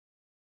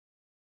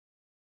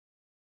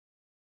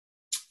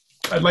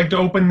I'd like to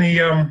open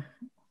the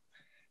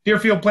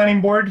Deerfield Planning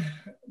Board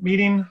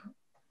meeting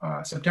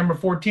September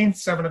 14th,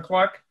 7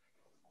 o'clock.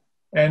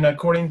 And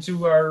according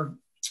to our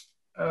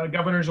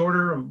governor's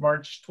order of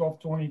March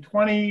 12th,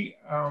 2020,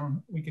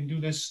 we can do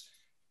this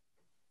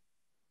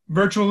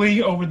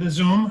virtually over the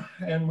Zoom,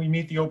 and we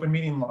meet the open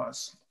meeting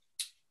laws.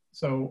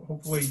 So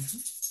hopefully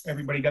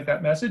everybody got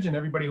that message, and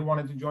everybody who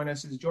wanted to join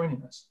us is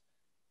joining us.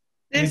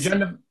 This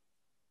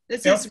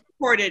Yep. is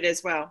recorded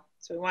as well.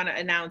 So we want to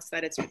announce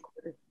that it's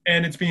recorded.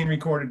 And it's being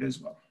recorded as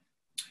well.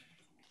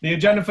 The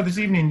agenda for this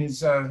evening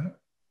is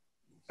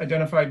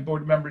identified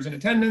board members in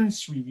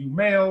attendance, review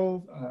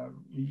mail,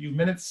 review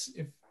minutes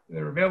if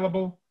they're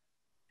available.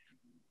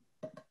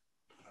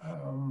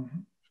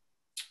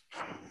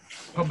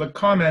 Public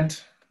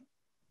comment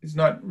is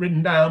not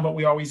written down, but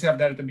we always have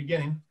that at the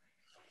beginning.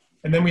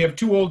 And then we have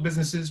two old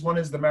businesses. One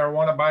is the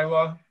marijuana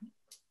bylaw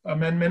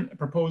amendment,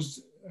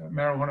 proposed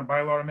marijuana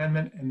bylaw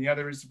amendment, and the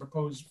other is the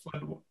proposed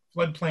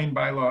floodplain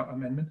bylaw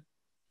amendment.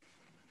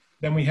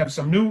 Then we have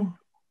some new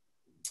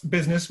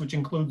business, which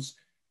includes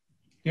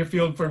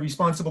Deerfield for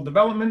Responsible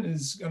Development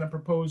is going to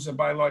propose a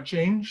bylaw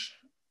change.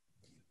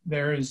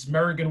 There is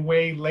Merrigan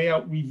Way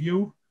layout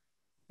review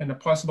and a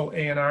possible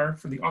A&R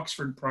for the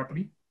Oxford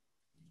property.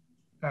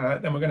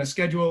 Then we're going to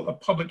schedule a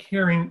public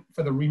hearing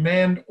for the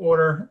remand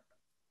order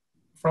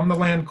from the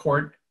land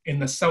court in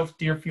the South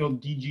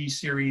Deerfield DG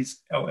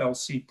Series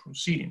LLC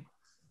proceeding.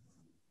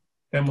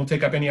 Then we'll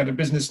take up any other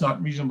business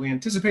not reasonably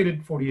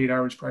anticipated 48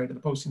 hours prior to the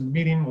posting of the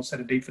meeting. We'll set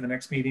a date for the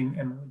next meeting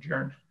and we'll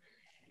adjourn.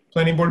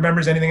 Planning board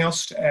members, anything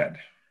else to add?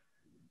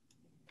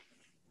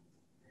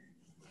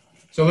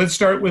 So let's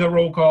start with a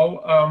roll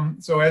call.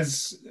 So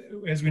as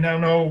we now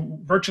know,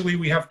 virtually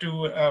we have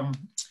to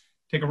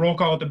take a roll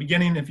call at the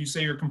beginning if you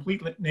say your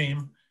complete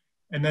name,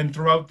 and then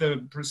throughout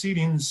the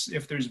proceedings,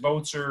 if there's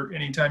votes or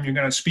anytime you're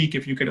going to speak,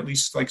 if you could at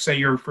least like say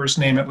your first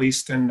name at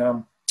least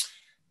and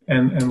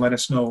let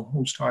us know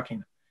who's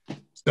talking.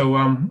 So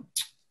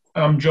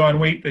I'm John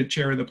Waite, the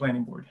chair of the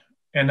planning board,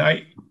 and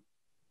I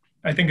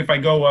think if I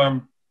go,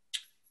 I'm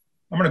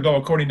going to go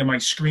according to my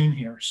screen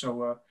here.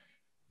 So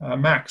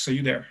Max, are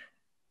you there?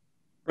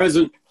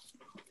 Present.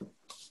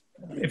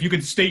 If you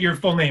could state your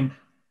full name.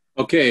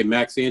 Okay,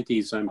 Max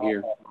Antes, I'm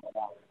here.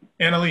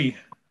 Annalee.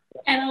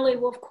 Annalee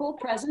Wolf-Cool,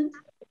 present.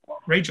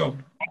 Rachel.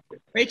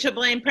 Rachel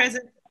Blaine,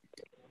 present.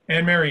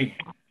 Anne Mary.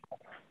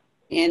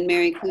 Anne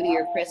Mary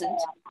Cloutier, present.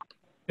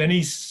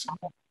 Denise.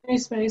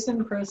 Denise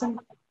Mason, present.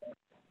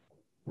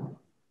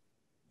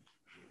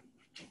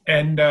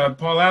 And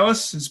Paul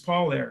Alice, is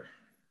Paul there?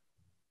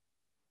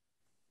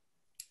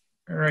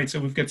 All right, so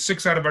we've got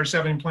 6 out of our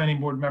 7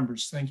 planning board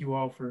members. Thank you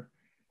all for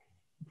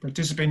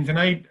participating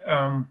tonight.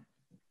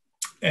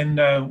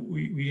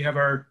 We have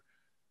our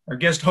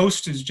guest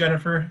host is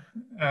Jennifer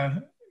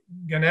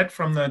Gannett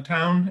from the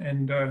town.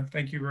 And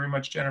thank you very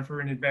much,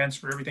 Jennifer, in advance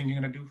for everything you're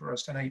going to do for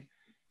us tonight.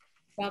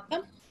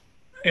 Welcome.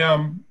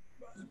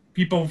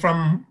 People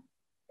from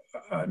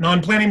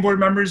non-planning board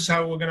members,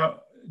 how we're going to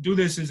do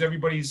this is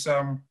everybody's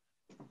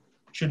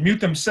should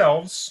mute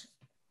themselves.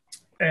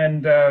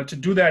 And to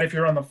do that, if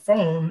you're on the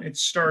phone,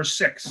 it's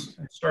 *6.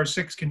 And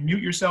 *6 can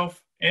mute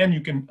yourself and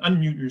you can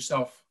unmute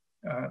yourself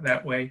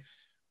that way.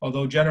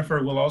 Although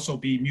Jennifer will also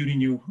be muting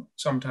you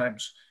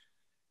sometimes.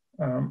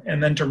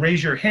 And then to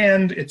raise your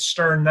hand, it's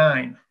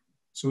 *9.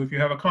 So if you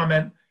have a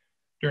comment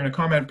during a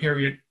comment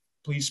period,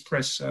 please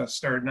press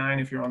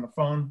 *9 if you're on the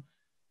phone.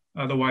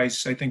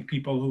 Otherwise, I think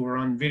people who are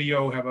on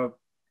video have a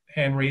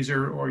hand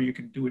raiser, or you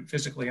could do it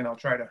physically and I'll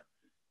try to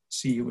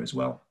see you as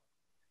well.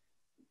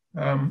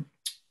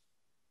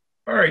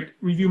 All right,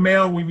 review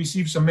mail. We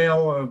received some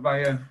mail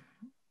via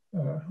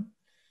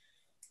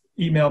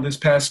email this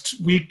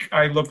past week.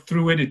 I looked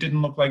through it. It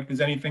didn't look like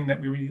there's anything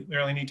that we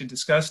really need to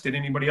discuss. Did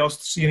anybody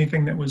else see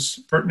anything that was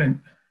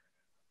pertinent?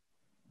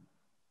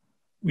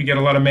 We get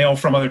a lot of mail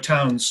from other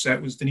towns.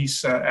 That was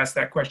Denise asked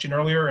that question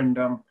earlier, and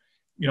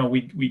you know,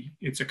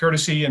 it's a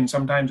courtesy, and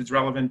sometimes it's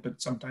relevant,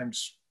 but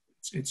sometimes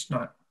it's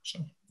not.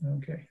 So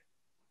okay.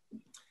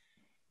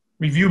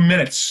 Review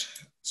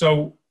minutes.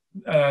 So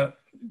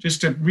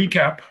just to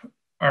recap,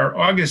 our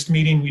August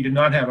meeting, we did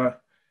not have a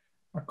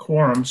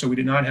quorum, so we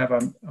did not have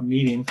a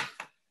meeting.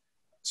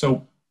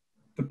 So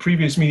the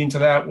previous meeting to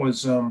that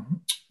was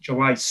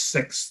July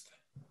 6th.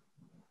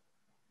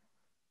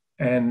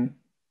 And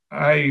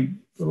I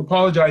will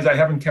apologize, I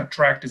haven't kept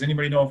track. Does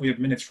anybody know if we have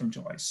minutes from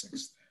July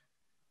 6th?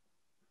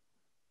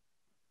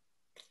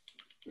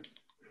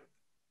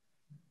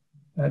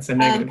 That's a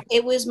negative.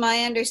 It was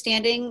my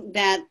understanding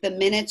that the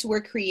minutes were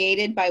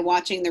created by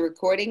watching the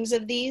recordings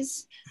of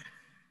these.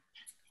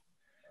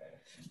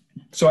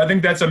 So I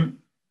think that's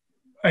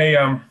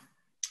I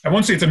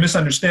won't say it's a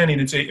misunderstanding.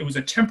 It was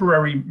a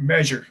temporary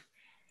measure,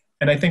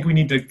 and I think we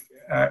need to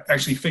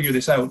actually figure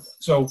this out.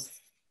 So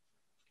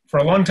for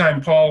a long time,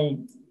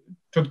 Paul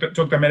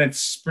took the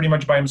minutes pretty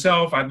much by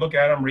himself. I'd look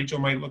at them. Rachel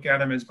might look at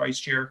them as vice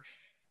chair,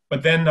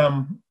 but then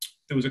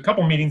there was a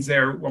couple meetings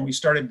there when we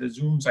started the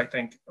Zooms. I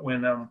think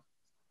when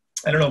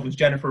I don't know if it was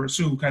Jennifer or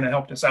Sue kind of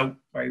helped us out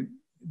by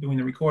doing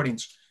the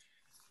recordings.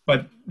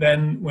 But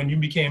then when you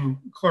became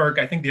clerk,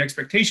 I think the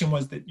expectation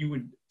was that you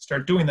would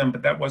start doing them,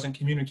 but that wasn't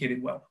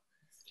communicated well.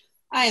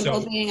 I am So-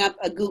 opening up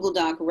a Google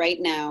Doc right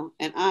now,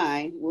 and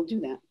I will do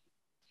that.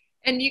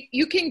 And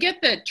you can get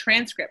the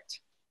transcript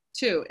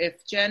too,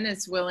 if Jen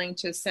is willing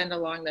to send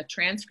along the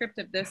transcript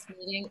of this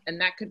meeting, and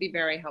that could be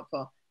very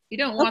helpful. You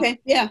don't want Okay,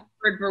 yeah.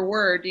 word for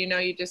word, you know,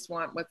 you just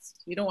want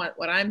you don't want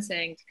what I'm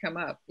saying to come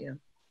up. Yeah.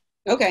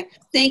 Okay.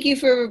 Thank you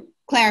for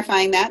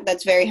clarifying that.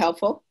 That's very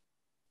helpful.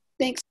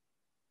 Thanks.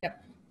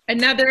 Yep.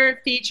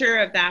 Another feature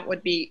of that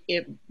would be,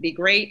 it'd be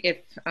great if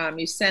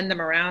you send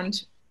them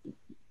around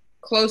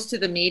close to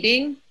the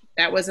meeting.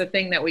 That was a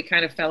thing that we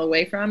kind of fell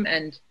away from,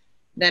 and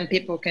then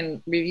people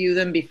can review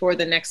them before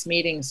the next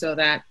meeting so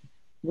that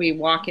we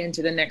walk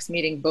into the next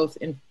meeting both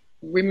in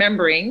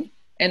remembering,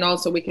 and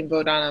also we can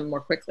vote on them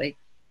more quickly.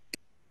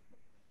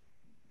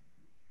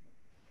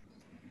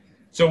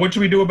 So what should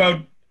we do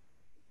about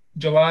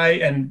July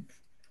and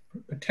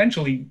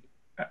potentially,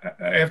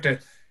 I have to,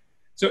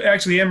 so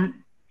actually,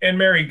 Anne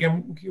Mary,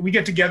 can we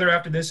get together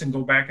after this and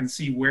go back and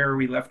see where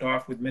we left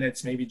off with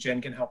minutes? Maybe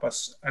Jen can help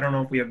us. I don't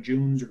know if we have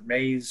June's or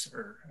May's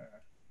or.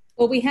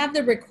 Well, we have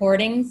the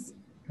recordings.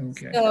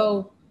 Okay.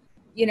 So,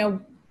 you know,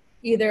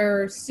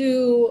 either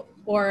Sue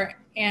or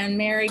Anne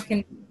Mary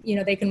can, you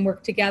know, they can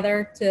work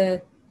together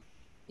to,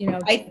 you know.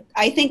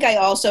 I think I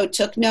also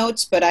took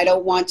notes, but I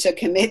don't want to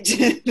commit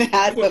to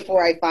that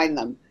before I find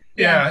them.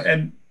 Yeah,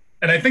 and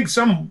I think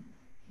some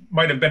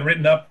might have been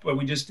written up, but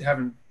we just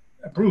haven't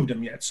approved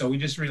them yet. So we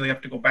just really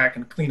have to go back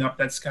and clean up.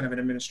 That's kind of an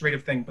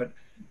administrative thing, but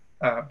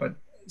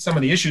some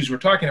of the issues we're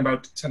talking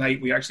about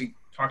tonight, we actually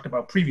talked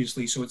about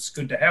previously. So it's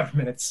good to have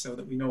minutes so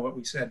that we know what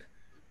we said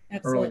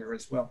earlier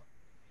as well.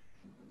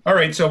 All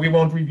right, so we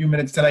won't review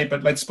minutes tonight,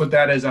 but let's put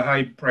that as a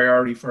high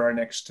priority for our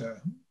next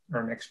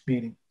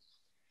meeting.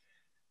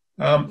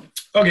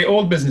 Okay,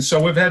 old business. So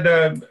we've had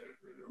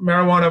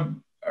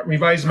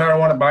revised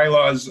marijuana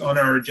bylaws on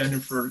our agenda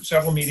for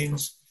several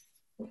meetings.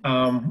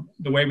 The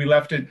way we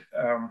left it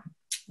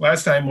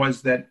last time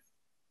was that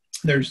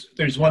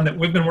there's one that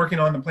we've been working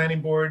on, the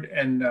planning board,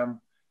 and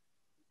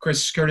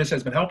Chris Curtis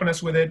has been helping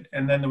us with it.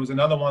 And then there was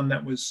another one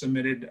that was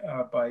submitted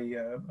by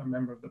a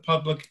member of the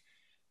public.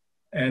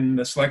 And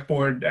the select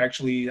board,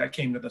 actually, I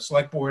came to the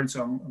select board,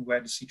 so I'm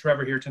glad to see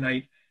Trevor here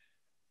tonight.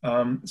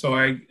 So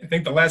I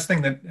think the last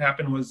thing that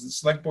happened was the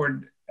select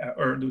board,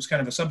 or there was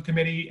kind of a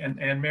subcommittee,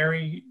 and Anne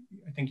Mary,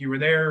 I think you were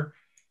there.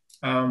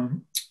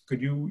 Do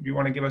you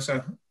want to give us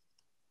a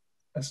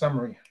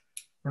summary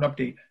or an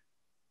update?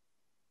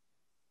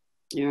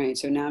 All right,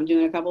 so now I'm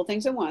doing a couple of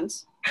things at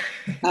once.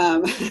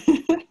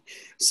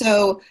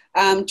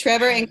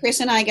 Trevor and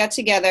Chris and I got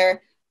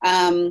together.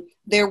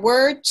 There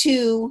were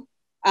two,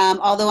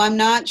 although I'm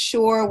not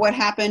sure what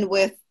happened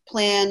with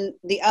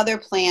the other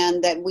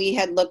plan that we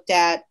had looked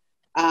at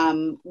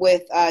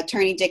with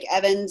Attorney Dick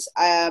Evans.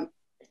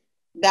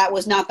 That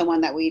was not the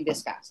one that we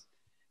discussed.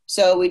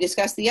 So we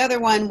discussed the other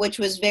one, which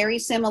was very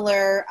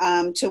similar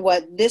to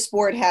what this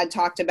board had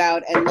talked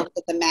about and looked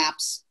at the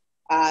maps.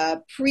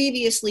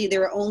 Previously,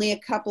 there were only a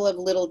couple of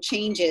little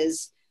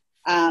changes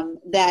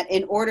that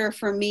in order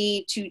for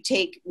me to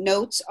take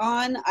notes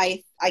on,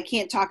 I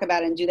can't talk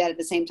about it and do that at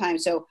the same time.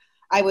 So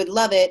I would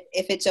love it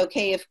if it's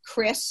okay if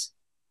Chris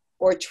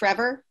or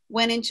Trevor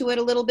went into it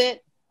a little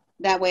bit.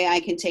 That way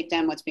I can take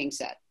down what's being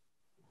said.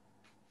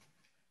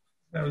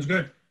 That was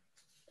good.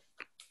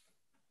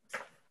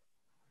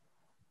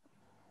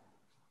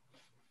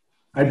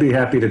 I'd be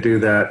happy to do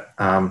that.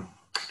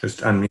 Just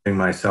unmuting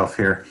myself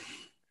here.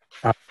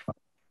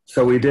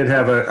 So we did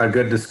have a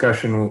good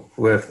discussion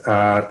with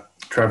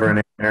Trevor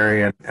and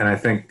Mary, and I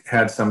think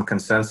had some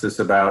consensus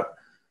about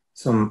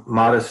some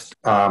modest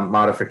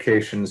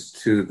modifications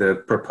to the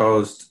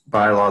proposed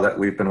bylaw that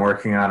we've been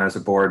working on as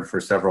a board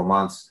for several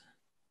months.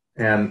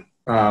 And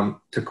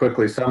to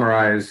quickly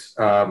summarize,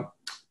 the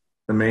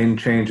main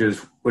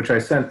changes, which I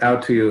sent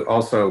out to you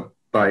also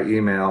by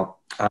email,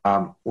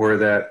 were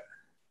that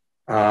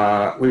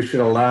we should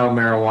allow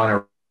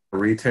marijuana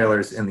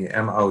retailers in the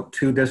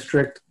MO2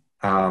 district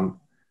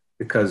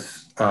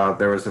because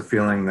there was a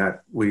feeling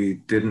that we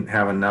didn't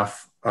have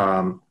enough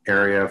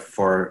area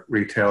for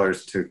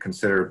retailers to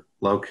consider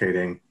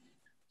locating,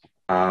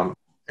 and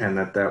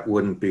that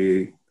wouldn't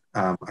be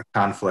a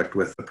conflict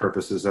with the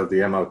purposes of the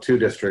MO2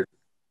 district.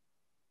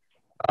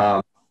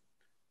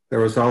 There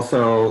was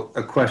also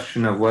a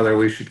question of whether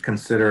we should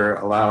consider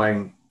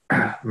allowing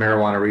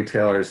marijuana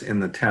retailers in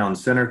the town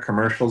center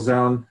commercial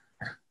zone.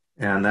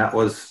 And that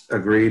was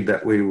agreed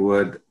that we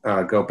would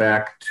go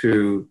back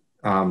to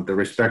the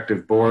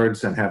respective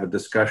boards and have a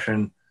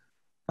discussion.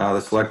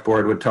 The select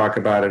board would talk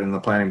about it and the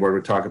planning board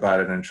would talk about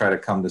it and try to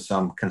come to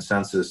some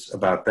consensus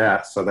about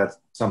that. So that's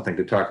something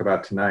to talk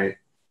about tonight.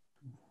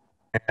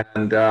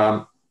 And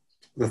the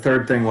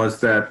third thing was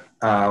that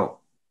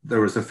there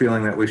was a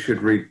feeling that we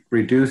should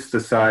reduce the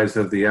size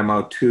of the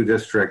MO2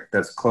 district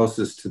that's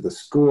closest to the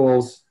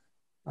schools,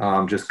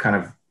 just kind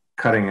of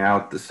cutting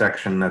out the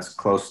section that's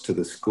close to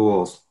the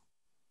schools.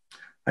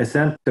 I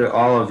sent to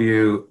all of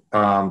you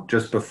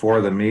just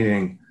before the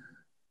meeting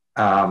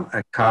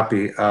a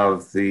copy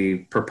of the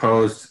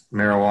proposed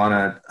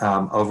marijuana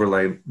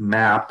overlay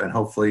map, and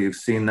hopefully you've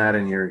seen that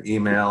in your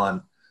email,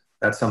 and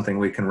that's something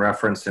we can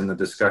reference in the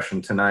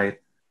discussion tonight.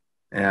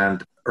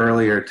 And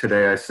earlier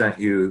today, I sent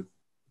you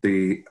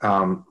the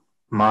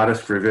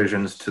modest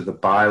revisions to the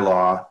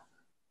bylaw,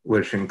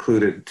 which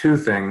included two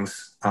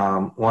things.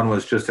 One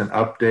was just an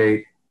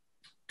update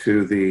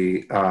to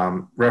the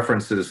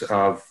references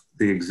of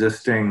the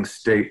existing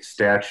state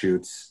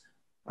statutes.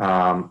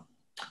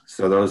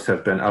 So those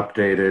have been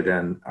updated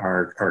and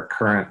are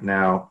current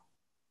now.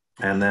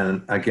 And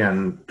then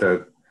again,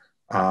 the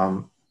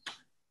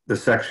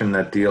section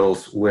that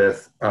deals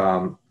with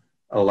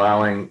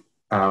allowing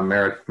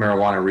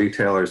marijuana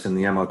retailers in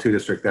the MO2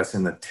 district, that's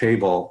in the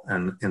table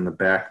and in the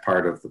back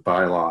part of the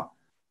bylaw.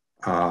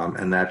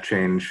 And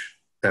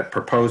that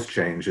proposed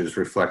change is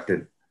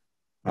reflected.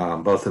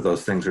 Both of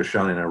those things are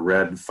shown in a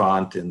red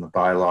font in the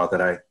bylaw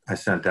that I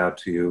sent out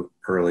to you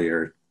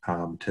earlier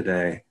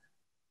today.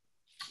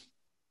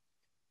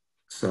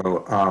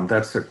 So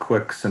that's a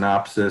quick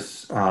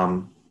synopsis.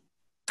 I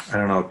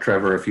don't know,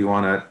 Trevor, if you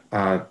want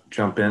to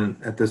jump in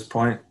at this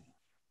point.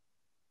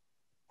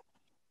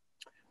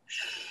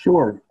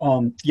 Sure.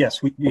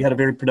 Yes, we had a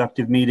very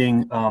productive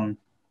meeting.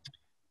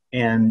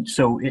 And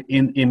so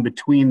in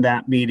between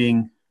that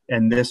meeting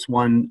and this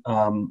one,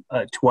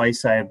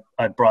 twice I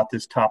brought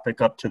this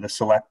topic up to the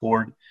select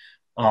board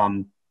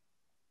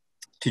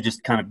to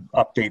just kind of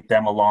update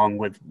them along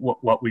with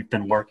what we've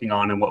been working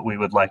on and what we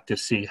would like to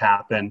see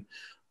happen.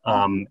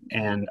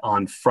 And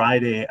on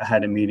Friday, I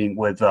had a meeting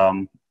with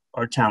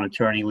our town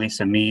attorney,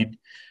 Lisa Mead,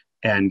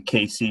 and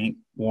Casey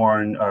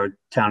Warren, our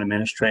town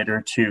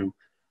administrator, to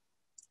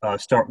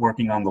start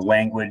working on the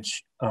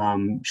language.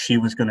 She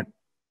was going to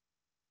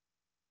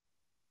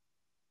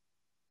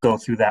go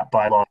through that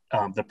bylaw,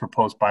 the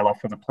proposed bylaw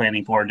for the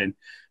planning board, and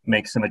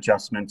make some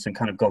adjustments and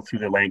kind of go through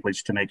the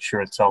language to make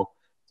sure it's all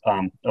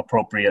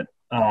appropriate.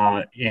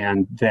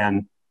 And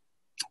then,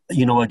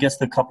 I guess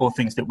the couple of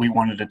things that we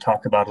wanted to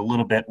talk about a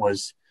little bit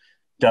was,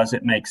 does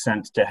it make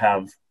sense to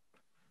have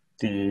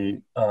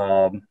the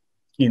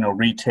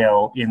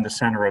retail in the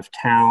center of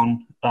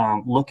town,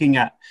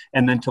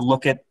 and then to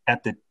look at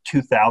the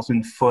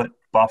 2,000-foot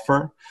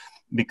buffer,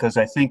 because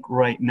I think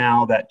right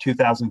now that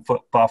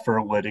 2,000-foot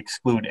buffer would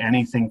exclude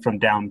anything from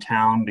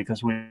downtown, because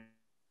from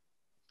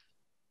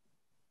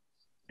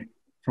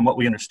what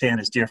we understand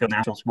is Deerfield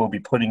Naturals will be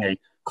putting a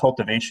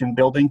cultivation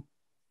building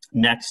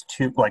next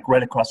to, like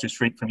right across the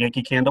street from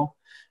Yankee Candle,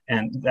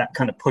 and that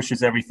kind of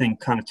pushes everything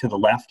kind of to the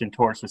left and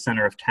towards the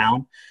center of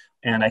town.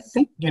 And I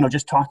think,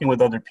 just talking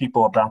with other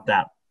people about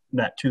that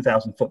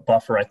 2,000-foot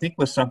buffer, I think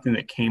was something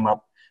that came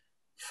up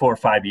 4 or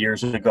 5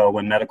 years ago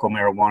when medical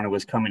marijuana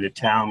was coming to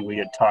town. We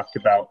had talked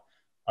about,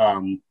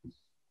 I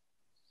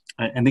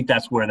think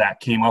that's where that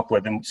came up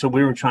with. And so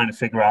we were trying to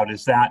figure out,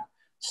 is that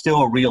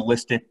still a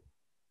realistic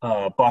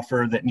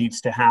buffer that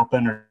needs to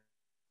happen,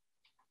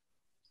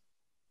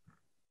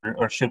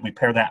 or should we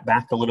pare that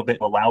back a little bit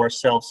to allow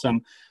ourselves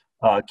some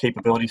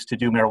capabilities to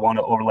do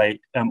marijuana overlay,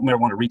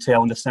 marijuana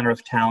retail in the center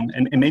of town?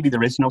 And maybe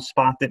there is no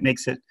spot that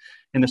makes it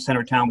in the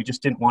center of town. We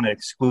just didn't want to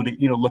exclude it.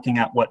 Looking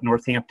at what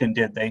Northampton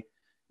did, they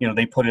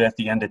put it at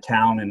the end of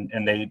town,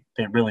 and they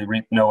really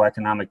reap no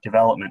economic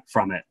development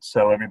from it.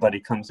 So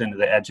everybody comes into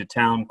the edge of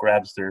town,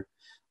 grabs their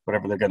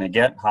whatever they're going to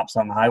get, hops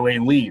on the highway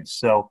and leaves.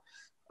 So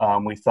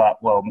we thought,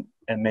 well,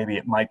 and maybe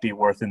it might be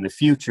worth in the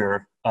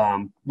future.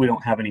 We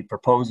don't have any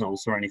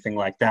proposals or anything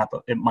like that,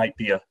 but there might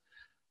be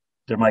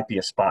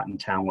a spot in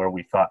town where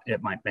we thought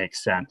it might make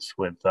sense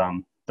with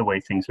the way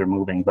things are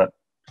moving. But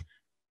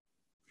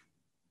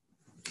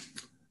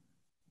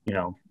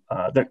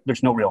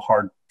there's no real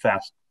hard,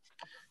 fast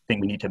thing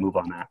we need to move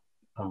on that.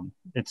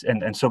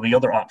 And so the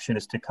other option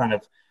is to kind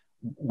of,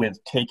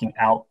 with taking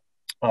out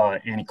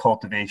any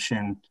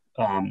cultivation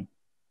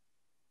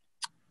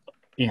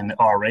in the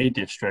RA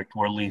district,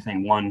 we're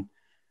leaving one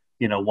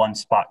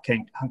spot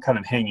kind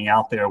of hanging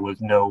out there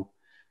with no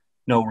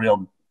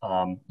real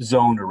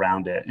zone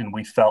around it. And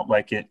we felt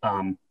like it,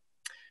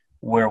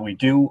 where we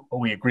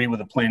agree with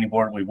the planning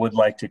board, we would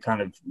like to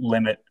kind of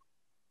limit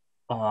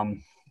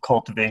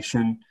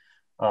cultivation,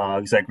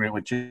 because I agree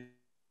with John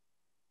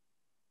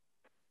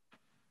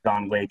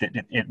Wade that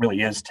it really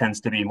tends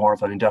to be more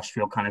of an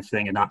industrial kind of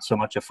thing and not so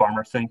much a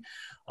farmer thing.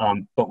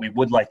 But we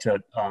would like to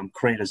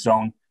create a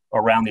zone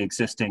around the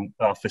existing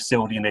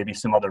facility, and maybe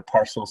some other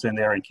parcels in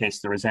there in case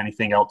there is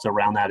anything else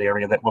around that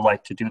area that would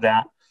like to do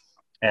that,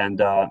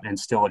 and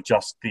still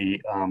adjust the,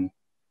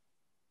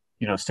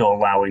 still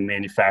allowing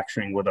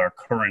manufacturing with our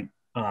current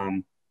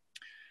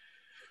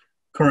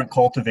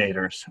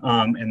cultivators.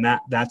 And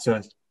that's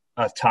a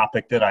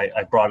topic that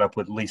I brought up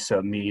with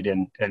Lisa Mead,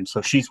 and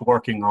so she's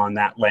working on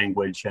that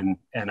language, and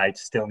I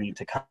still need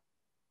to kind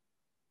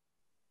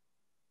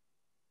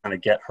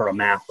of get her a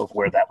map of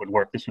where that would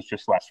work. This was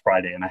just last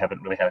Friday, and I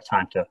haven't really had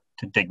time to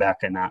dig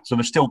back in that. So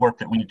there's still work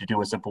that we need to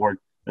do as a board,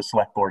 the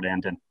select board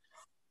end, and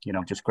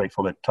just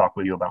grateful to talk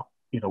with you about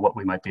what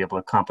we might be able to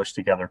accomplish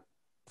together.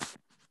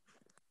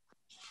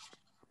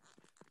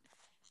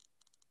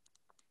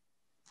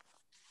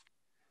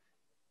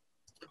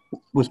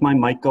 Was my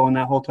mic going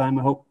that whole time,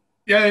 I hope?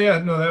 Yeah,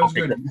 no, that was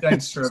Okay, good. good.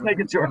 Thanks, Just Trevor.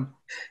 making sure.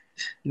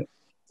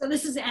 So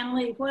this is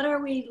Annalee. What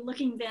are we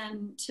looking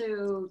then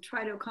to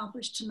try to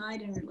accomplish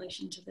tonight in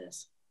relation to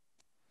this?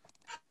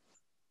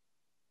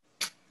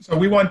 So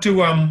we want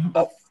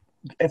to,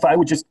 If I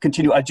would just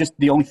continue,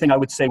 the only thing I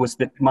would say was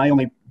that my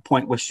only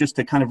point was just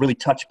to kind of really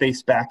touch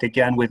base back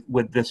again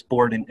with this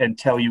board and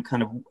tell you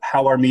kind of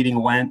how our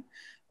meeting went,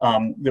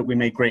 that we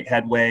made great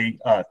headway,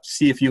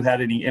 see if you had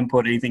any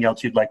input, anything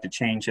else you'd like to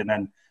change, and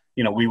then,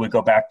 you know, we would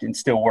go back and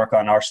still work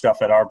on our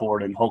stuff at our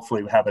board and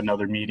hopefully have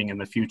another meeting in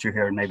the future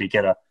here and maybe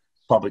get a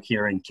public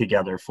hearing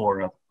together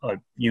for a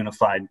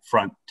unified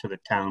front to the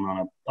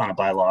town on a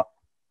bylaw.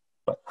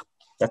 But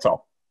that's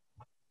all.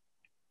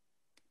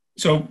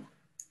 so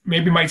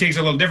maybe my take's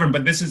a little different,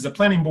 but this is the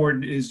planning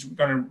board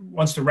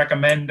wants to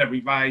recommend a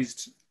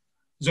revised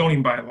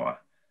zoning bylaw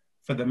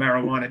for the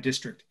marijuana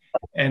district.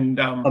 And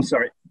I'm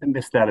sorry, I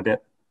missed that a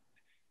bit.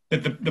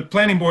 that the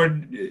planning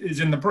board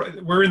is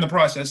we're in the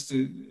process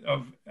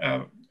of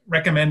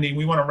recommending,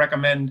 we want to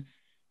recommend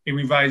a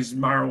revised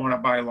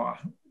marijuana bylaw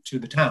to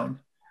the town.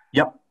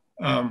 Yep.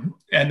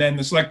 And then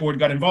the select board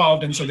got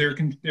involved, and so they're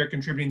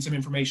contributing some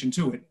information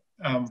to it.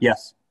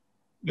 Yes.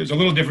 There's a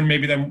little different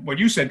maybe than what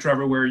you said,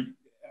 Trevor, where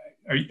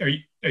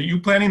are you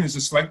planning, is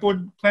the select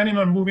board planning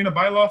on moving a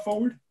bylaw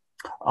forward?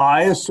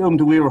 I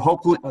assumed we were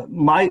hopefully,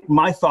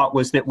 my thought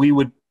was that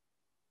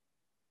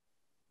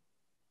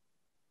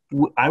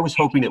I was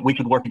hoping that we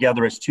could work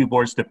together as two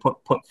boards to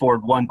put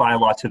forward one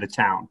bylaw to the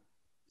town.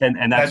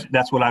 And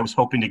that's what I was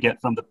hoping to get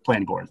from the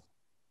planning board.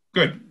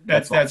 Good.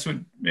 That's what,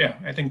 yeah,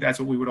 I think that's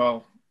what we would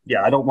all.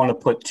 Yeah, I don't want to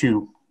put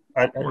two,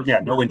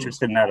 no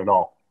interest in that at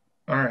all.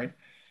 All right.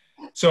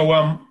 So,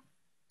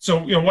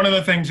 you know, one of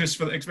the things just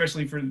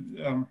especially for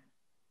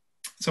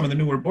some of the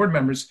newer board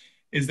members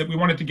is that we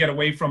wanted to get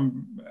away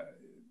from,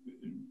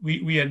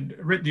 we had,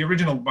 the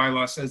original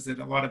bylaw says that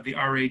a lot of the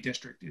RA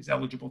district is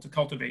eligible to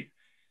cultivate.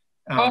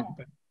 But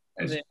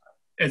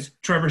as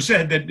Trevor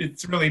said, that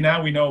it's really,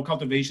 now we know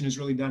cultivation is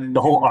really done in the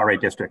whole RA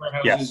district.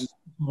 Yes. Yes.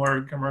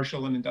 More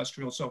commercial and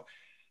industrial. So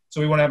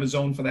we want to have a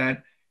zone for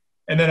that.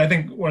 And then I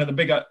think one of the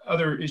big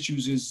other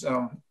issues is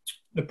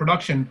the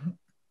production.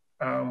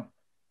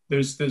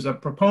 There's a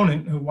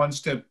proponent who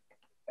wants to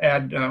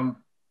add,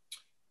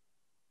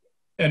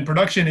 and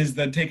production is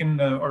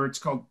or it's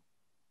called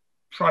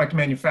product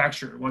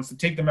manufacture. It wants to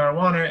take the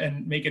marijuana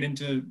and make it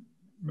into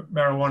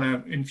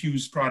marijuana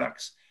infused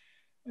products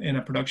in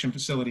a production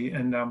facility.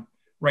 And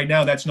right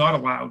now that's not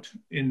allowed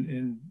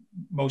in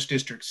most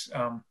districts.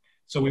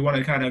 So we want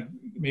to kind of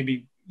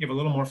maybe give a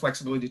little more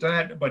flexibility to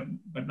that, but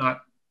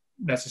not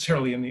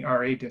necessarily in the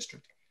RA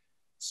district.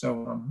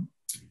 So,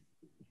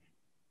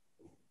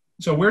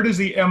 so where does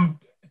the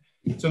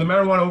so the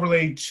marijuana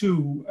overlay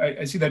 2,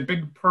 I see that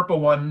big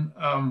purple one,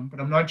 but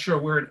I'm not sure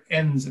where it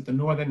ends at the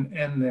northern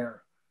end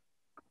there.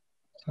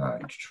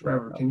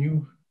 Trevor, can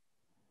you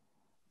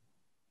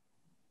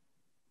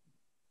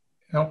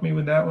help me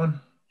with that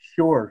one?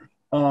 Sure.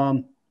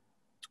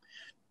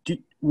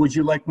 Would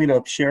you like me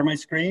to share my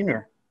screen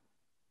or?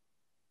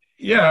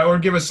 Yeah, or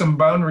give us some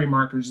boundary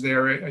markers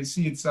there. I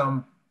see it's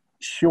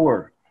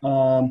Sure. you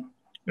know,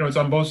 it's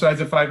on both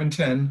sides of 5 and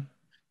 10.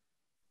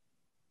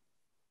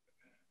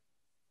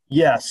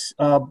 Yes.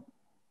 Go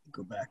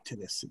back to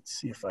this and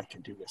see if I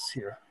can do this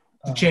here.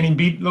 The Channing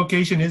Beat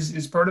location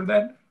is part of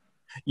that?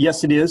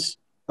 Yes, it is.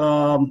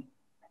 So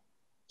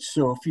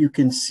if you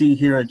can see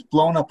here, it's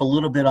blown up a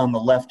little bit on the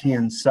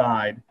left-hand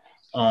side.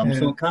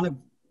 So it kind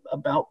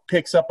of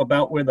picks up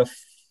about where the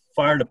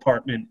fire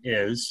department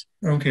is.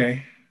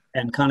 Okay.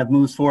 And kind of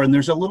moves forward. And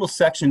there's a little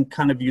section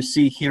kind of you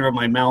see here on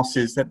my mouse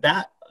is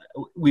that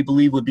we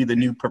believe would be the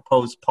new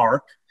proposed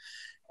park.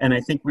 And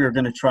I think we are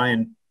going to try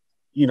and,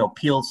 you know,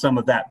 peel some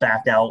of that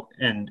back out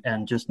and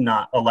just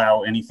not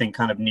allow anything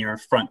kind of near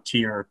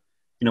frontier.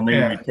 You know,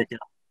 maybe we pick it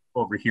up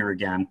over here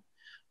again.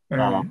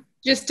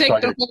 Just take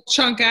the whole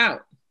chunk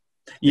out.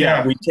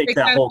 Yeah, we take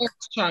that whole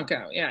chunk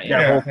out. Yeah,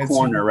 that whole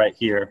corner right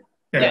here.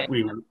 Yeah,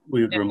 we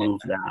would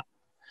remove that.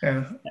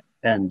 Yeah.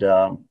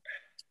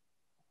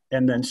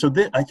 And then, so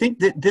I think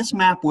that this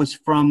map was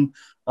from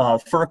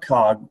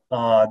FERCog.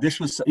 This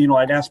was, you know,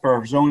 I'd asked for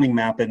our zoning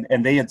map,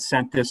 and they had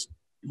sent this.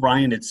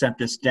 Ryan had sent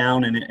this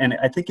down, and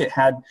I think it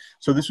had.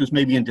 So this was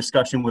maybe in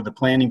discussion with the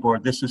planning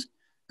board. This is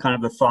kind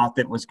of the thought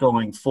that was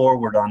going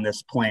forward on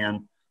this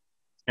plan,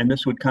 and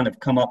this would kind of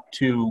come up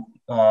to.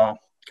 God,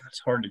 it's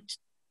hard to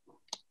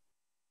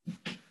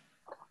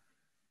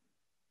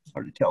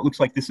tell. It looks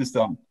like this is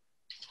the.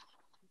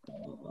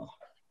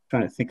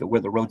 Trying to think of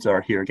where the roads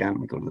are here again. Let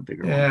me go to the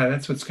bigger one. Yeah,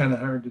 that's what's kind of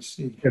hard to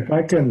see. If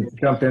I can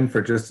jump in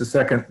for just a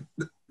second,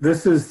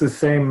 this is the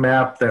same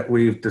map that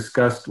we've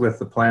discussed with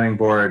the planning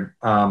board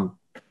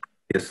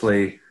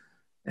previously,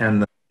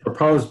 and the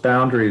proposed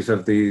boundaries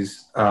of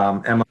these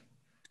MO2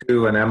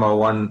 and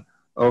MO1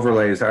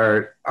 overlays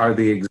are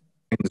the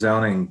existing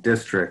zoning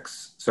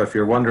districts. So if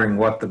you're wondering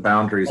what the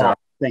boundaries are,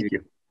 thank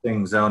you.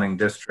 Existing zoning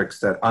districts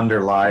that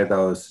underlie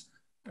those.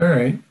 All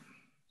right.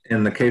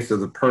 In the case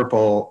of the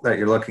purple that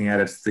you're looking at,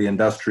 it's the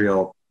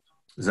industrial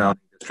zoning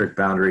district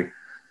boundary.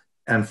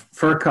 and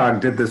FERCog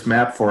did this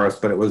map for us,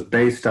 but it was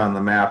based on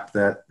the map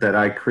that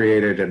I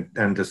created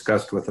and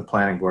discussed with the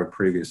planning board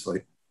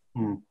previously.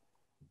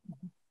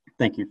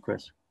 Thank you,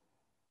 Chris.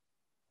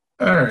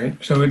 All right,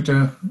 so it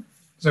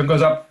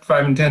goes up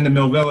 5 and 10 to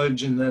Mill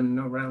Village, and then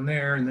around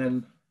there, and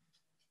then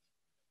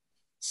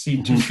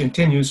C2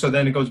 continues. So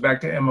then it goes back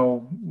to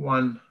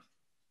MO1.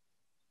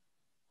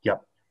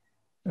 Yep.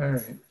 All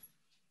right.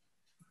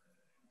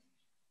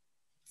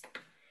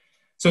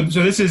 So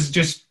this is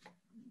just,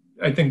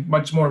 I think,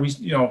 much more,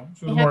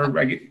 more,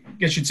 I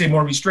guess you'd say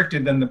more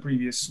restricted than the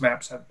previous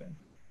maps have been.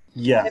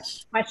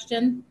 Yes.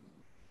 Question,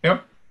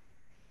 Yep.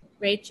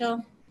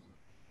 Rachel?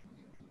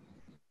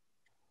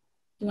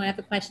 You want to have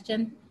a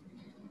question?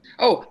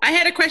 Oh, I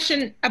had a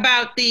question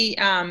about the,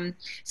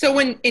 so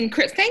when in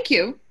Chris, thank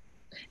you.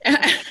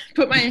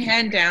 Put my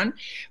hand down.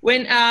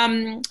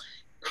 When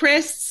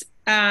Chris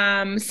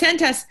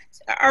sent us,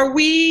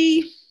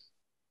 we're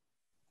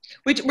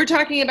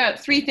talking about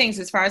 3 things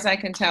as far as I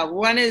can tell.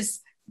 One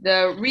is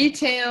the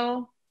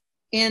retail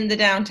in the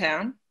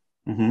downtown.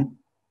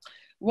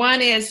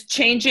 One is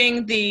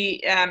changing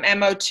the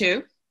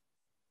MO2.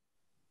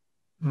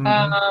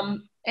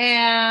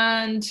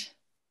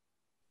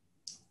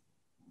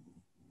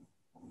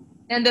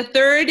 And the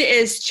third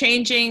is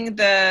changing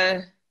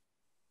the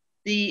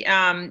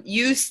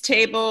use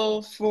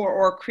table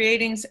or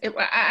creating.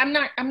 I'm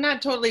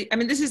not totally. I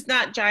mean, this is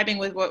not jiving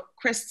with what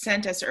Chris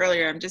sent us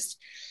earlier. I'm just.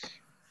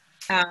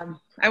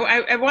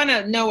 I want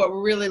to know what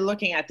we're really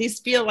looking at. These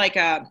feel like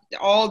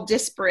all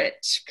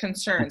disparate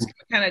concerns.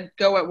 Kind of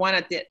go at one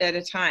at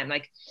a time.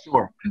 Like,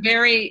 sure. I'm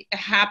very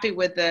happy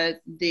with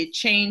the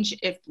change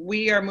if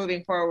we are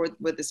moving forward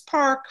with this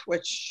park,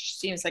 which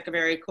seems like a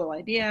very cool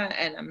idea,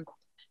 and I'm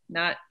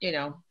not,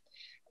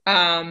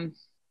 I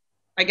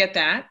get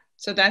that,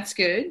 so that's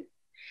good.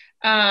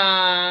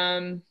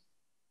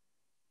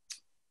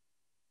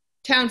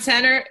 Town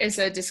center is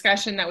a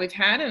discussion that we've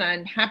had, and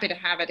I'm happy to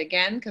have it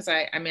again because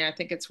I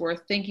think it's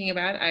worth thinking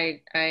about.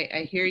 I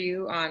hear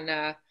you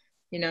on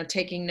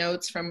taking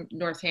notes from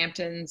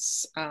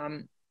Northampton's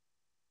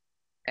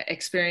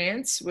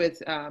experience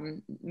with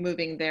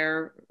moving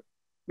their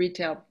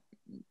retail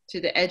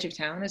to the edge of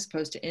town as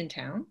opposed to in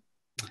town.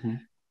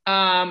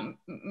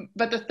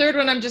 But the third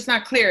one, I'm just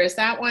not clear. Is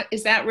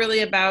that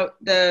really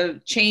about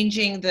the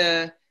changing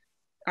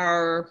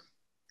our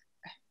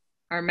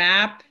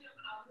map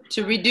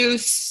to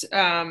reduce,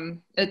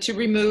 to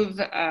remove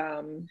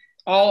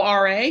all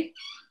RA?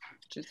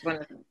 Just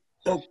want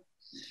to.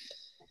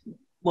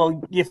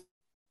 Well, if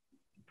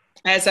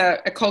as a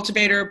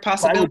cultivator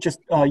possibility. I would just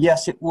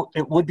yes, it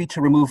would be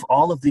to remove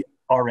all of the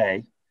RA.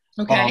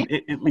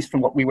 Okay. At least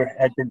from what we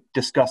had been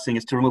discussing,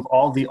 is to remove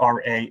all the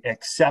RA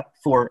except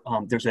for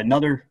there's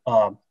another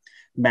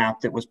map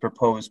that was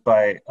proposed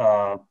by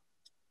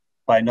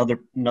another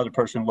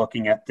person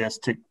looking at this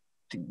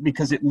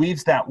because it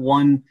leaves that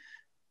one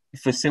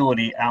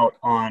facility out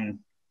on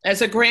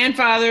as a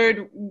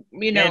grandfathered,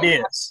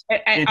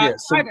 it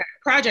is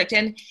project,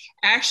 and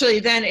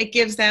actually then it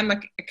gives them a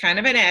kind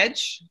of an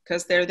edge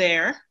because they're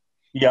there.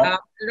 Yeah.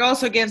 It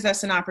also gives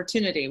us an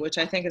opportunity, which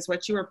I think is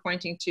what you were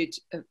pointing to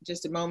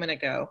just a moment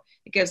ago.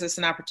 It gives us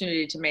an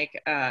opportunity to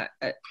make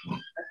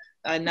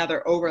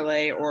another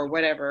overlay or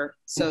whatever,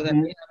 so that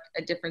we have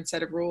a different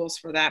set of rules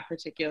for that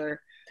particular.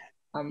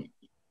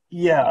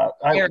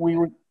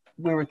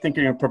 We were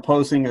thinking of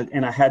proposing,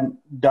 and I hadn't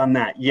done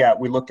that yet.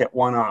 We looked at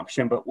one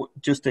option, but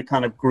just to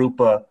kind of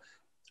group a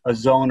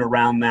zone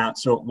around that,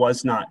 so it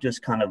was not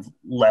just kind of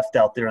left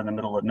out there in the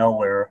middle of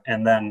nowhere,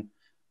 and then.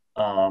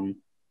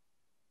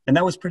 And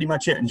that was pretty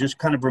much it, and just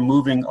kind of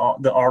removing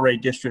the RA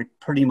district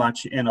pretty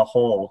much in a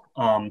whole.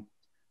 Of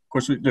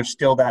course, there's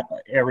still that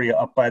area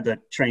up by the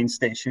train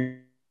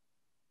station,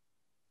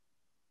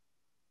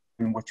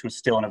 which was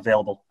still an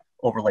available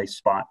overlay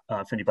spot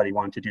if anybody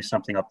wanted to do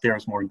something up there. It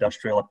was more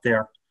industrial up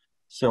there.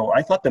 So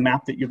I thought the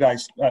map that you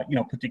guys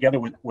put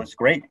together was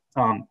great.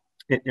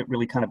 It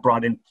really kind of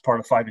brought in part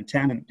of 5 and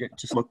 10, and it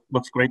just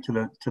looks great to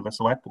the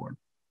select board.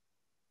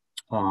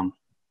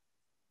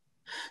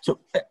 So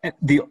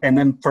and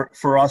then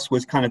for us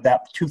was kind of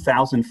that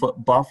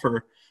 2,000-foot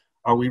buffer.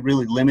 Are we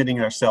really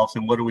limiting ourselves,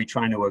 and what are we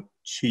trying to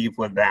achieve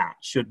with that?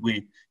 Should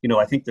we,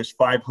 I think there's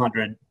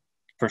 500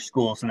 for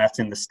schools, and that's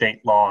in the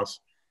state laws.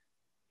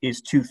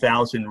 Is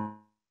 2,000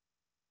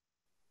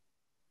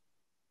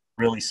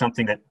 really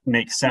something that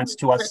makes sense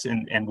to us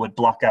and would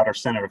block out our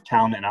center of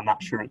town? And I'm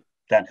not sure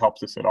that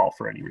helps us at all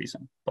for any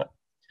reason, but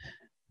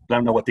I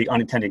don't know what the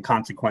unintended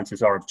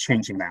consequences are of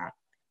changing that,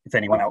 if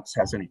anyone else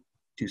has any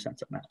 2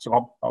 cents on that. So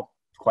I'll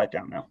quiet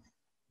down now.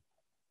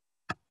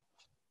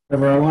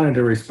 I wanted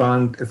to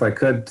respond, if I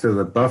could, to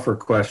the buffer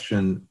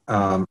question,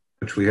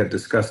 which we had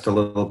discussed a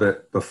little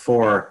bit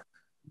before.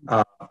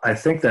 I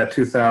think that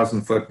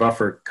 2,000-foot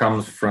buffer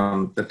comes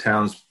from the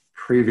town's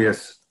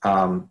previous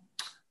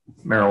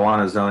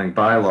marijuana zoning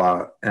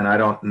bylaw, and I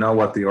don't know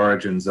what the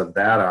origins of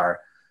that are,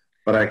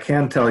 but I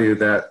can tell you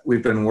that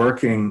we've been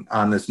working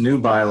on this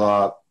new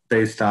bylaw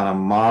based on a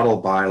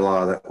model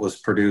bylaw that was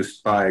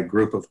produced by a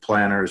group of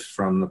planners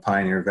from the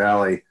Pioneer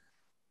Valley.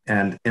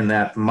 And in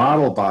that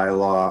model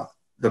bylaw,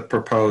 the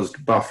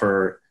proposed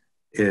buffer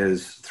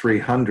is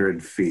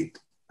 300 feet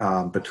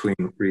between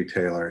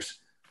retailers.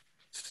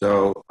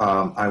 So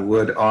I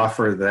would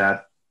offer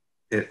that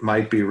it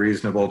might be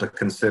reasonable to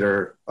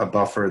consider a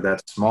buffer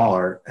that's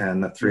smaller,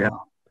 and the 300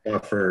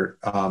 buffer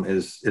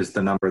is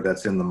the number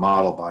that's in the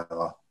model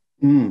bylaw.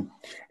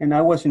 And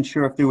I wasn't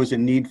sure if there was a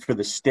need for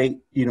the state,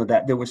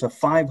 that there was a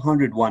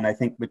 500 one, I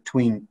think,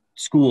 between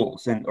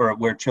schools or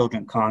where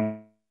children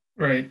congregate.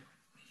 Right.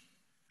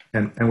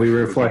 And we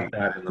reflect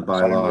that in the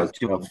bylaws.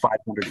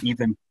 500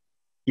 even.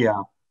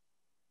 Yeah.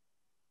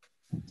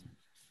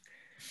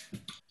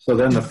 So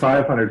then the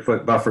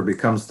 500-foot buffer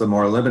becomes the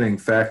more limiting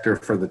factor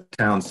for the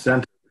town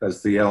center,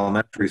 because the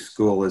elementary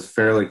school is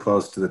fairly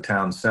close to the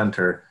town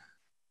center.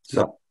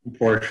 So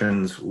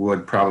portions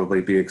would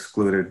probably be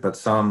excluded, but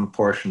some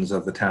portions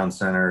of the town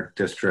center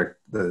district,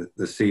 the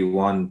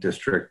C1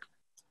 district,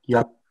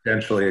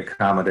 potentially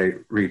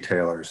accommodate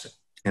retailers.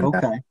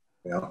 Okay.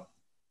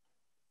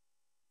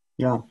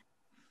 Yeah.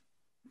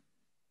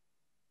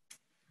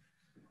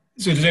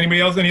 So does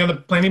anybody else, any other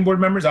planning board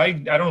members? I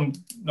don't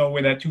know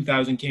where that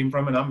 2,000 came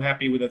from, and I'm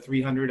happy with a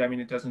 300. I mean,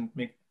 it doesn't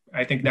make,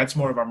 I think that's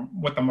more of a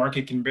what the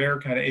market can bear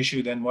kind of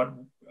issue than what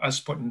us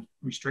putting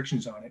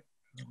restrictions on it.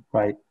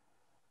 Right.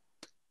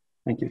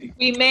 Thank you.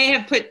 We may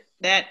have put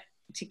that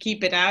to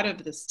keep it out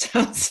of the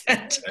town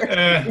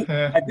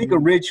center. I think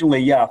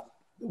originally,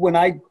 when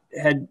I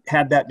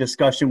had that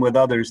discussion with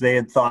others, they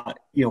had thought,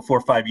 4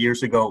 or 5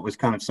 years ago, it was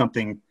kind of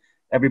something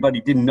everybody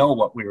didn't know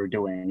what we were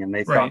doing, and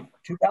they thought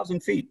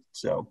 2,000 feet.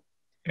 So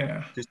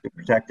just to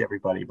protect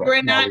everybody. But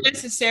we're not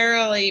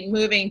necessarily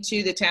moving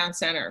to the town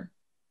center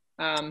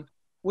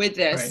with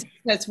this,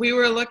 because we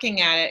were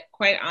looking at it,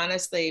 quite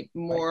honestly,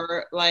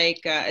 more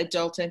like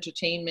adult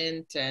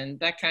entertainment and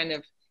that kind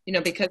of,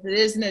 because it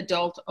is an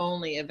adult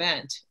only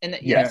event. And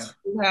yes,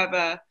 we have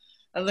a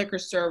liquor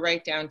store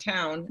right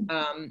downtown,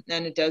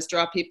 and it does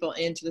draw people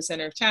into the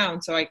center of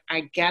town. So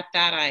I get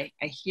that. I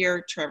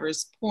hear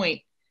Trevor's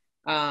point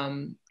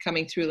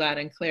coming through loud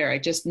and clear. I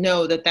just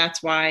know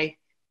that's why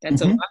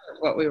that's a lot of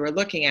what we were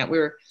looking at.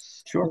 But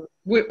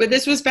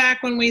this was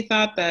back when we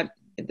thought that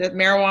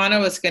marijuana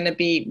was going to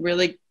be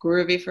really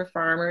groovy for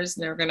farmers,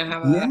 and they were going to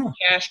have a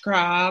cash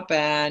crop,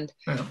 and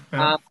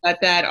but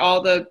that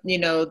all the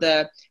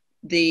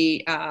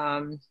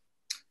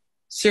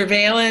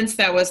surveillance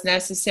that was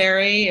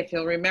necessary. If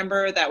you'll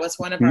remember, that was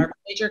one of our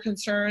major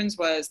concerns,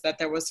 was that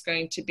there was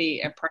going to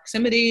be a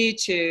proximity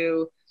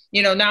to,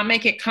 not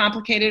make it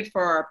complicated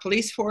for our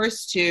police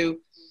force to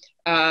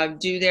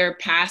do their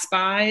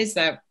pass-bys.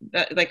 That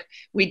like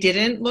we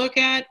didn't look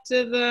at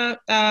the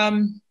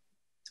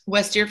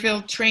West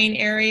Deerfield train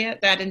area,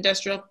 that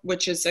industrial,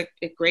 which is a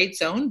great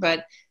zone,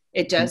 but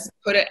it does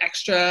put an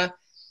extra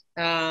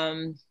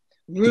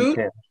route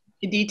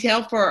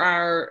detail for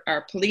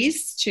our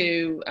police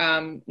to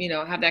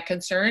have that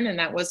concern, and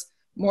that was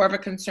more of a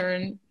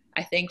concern,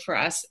 I think, for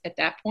us at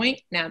that point.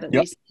 Now that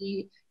we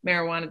see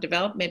marijuana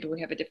develop, maybe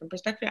we have a different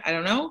perspective. I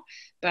don't know,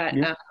 but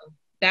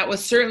that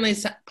was certainly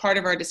part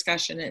of our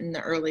discussion in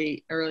the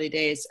early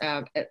days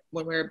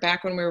when we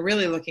were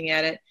really looking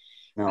at it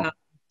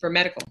for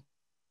medical.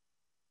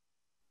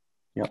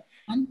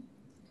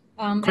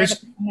 Chris? I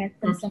have a comment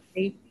from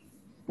somebody.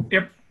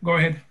 Yep, go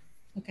ahead.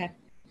 Okay.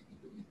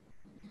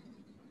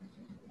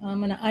 I'm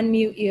going to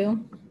unmute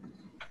you.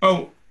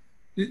 Oh,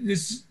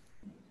 this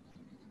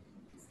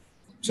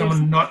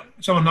someone not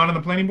on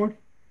the planning board?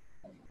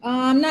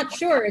 I'm not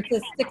sure. It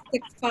says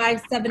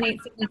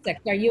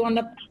 665-7876. Are you on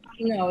the?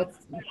 No,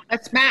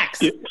 that's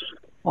Max.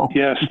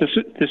 Yes, this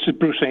is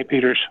Bruce St.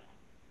 Peters.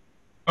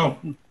 Oh,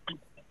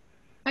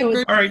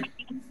 all right.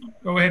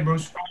 Go ahead,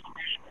 Bruce.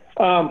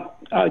 I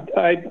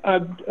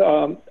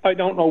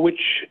don't know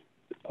which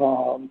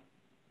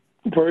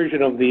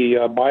version of the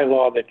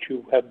bylaw that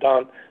you have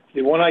done.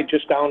 The one I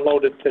just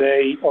downloaded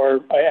today, or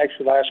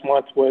actually last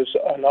month, was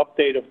an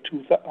update of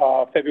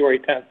February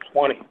 10th,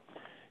 20.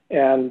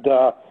 And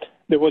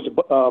there was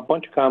a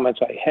bunch of comments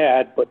I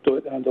had, but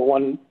the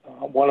one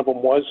of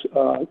them was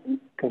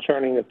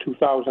concerning the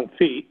 2,000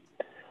 feet.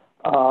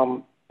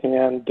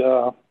 And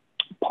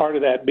part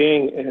of that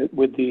being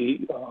with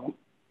the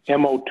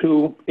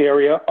MO2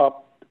 area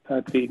up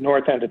at the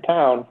north end of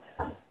town,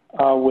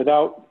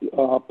 without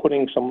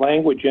putting some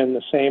language in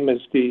the same as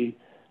the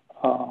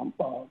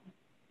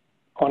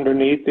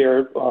underneath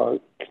there,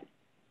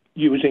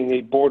 using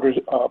the boundaries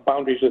of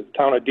the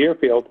town of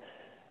Deerfield,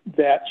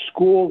 that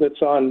school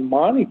that's on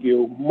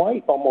Montague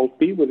might almost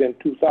be within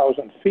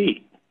 2,000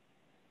 feet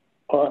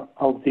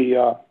of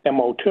the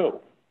MO2.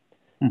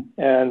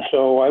 And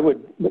so I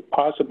would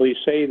possibly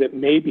say that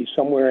maybe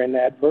somewhere in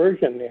that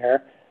version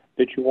there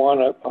that you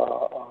want to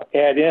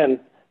add in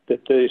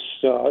that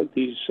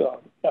these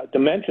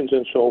dimensions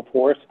and so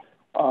forth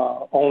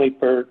only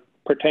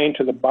pertain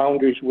to the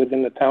boundaries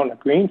within the town of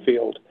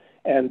Greenfield,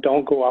 and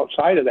don't go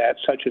outside of that,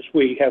 such as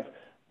we have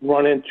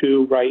run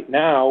into right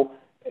now,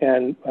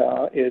 and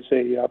is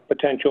a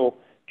potential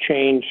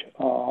change,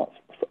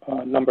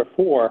 number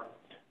 4.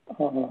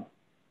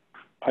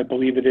 I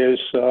believe it is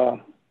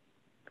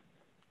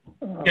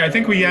Yeah, I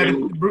think we added,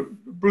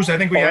 Bruce, I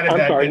think we added I'm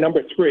that. sorry,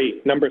 number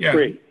three,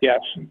 Yeah. yes.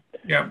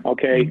 Yeah.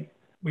 Okay,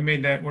 We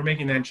made that, we're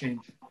making that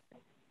change.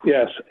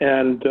 yes,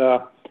 and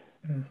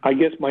I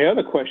guess my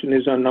other question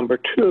is on number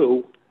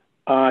two.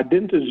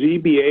 Didn't the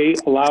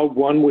ZBA allow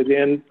one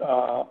within,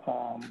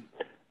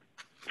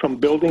 from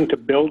building to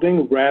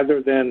building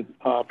rather than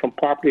from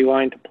property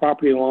line to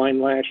property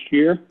line last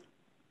year?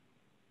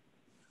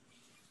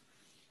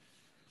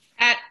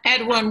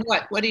 Add one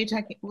what? What are you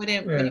talking,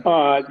 Yeah.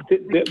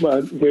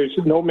 There's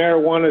no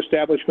marijuana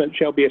establishment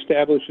shall be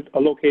established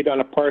located on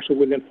a parcel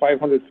within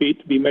 500 feet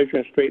to be measured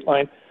in a straight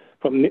line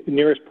from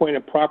nearest point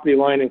of property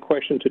line in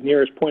question to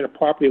nearest point of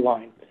property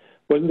line.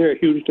 Wasn't there a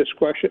huge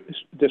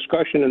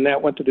discussion, and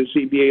that went to the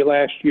ZBA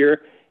last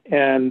year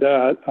and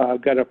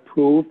got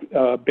approved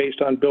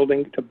based on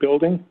building to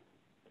building?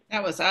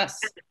 That was us.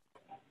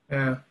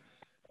 Yeah.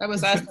 That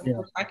was us that we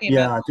were talking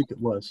Yeah, about. I think it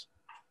was.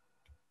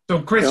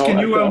 So Chris, No, can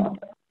I you, thought-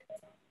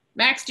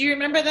 Max, do you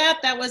remember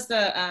that? That was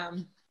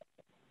the,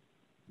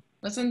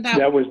 wasn't that,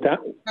 That was that.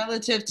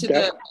 relative to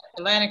that-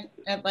 the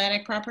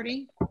Atlantic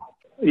property?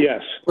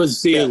 Yes.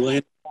 Was the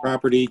Atlantic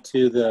property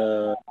to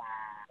the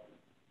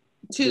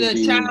To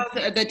the child,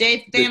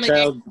 the family.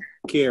 child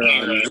care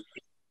on it?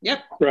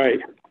 Yep.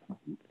 Right.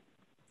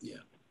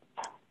 Yeah.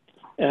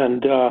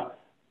 And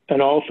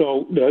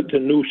also the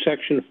new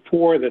section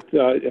 4 that's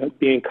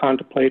being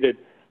contemplated,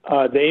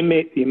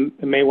 you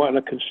may want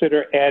to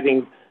consider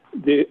adding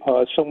the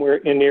somewhere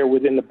in there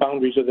within the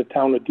boundaries of the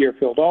town of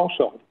Deerfield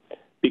also,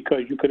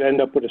 because you could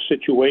end up with a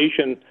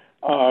situation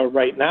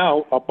right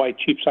now up by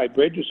Cheapside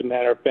Bridge, as a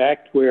matter of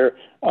fact, where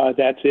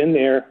that's in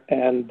there,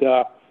 and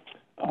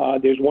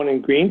there's one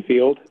in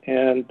Greenfield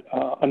and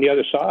on the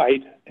other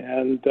side,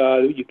 and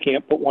you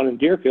can't put one in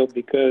Deerfield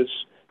because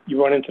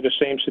you run into the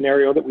same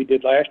scenario that we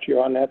did last year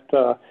on that,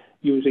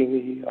 using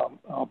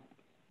the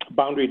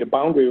boundary to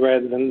boundary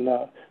rather than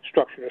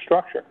structure to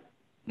structure.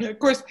 Of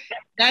course,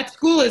 that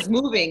school is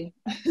moving.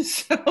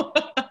 so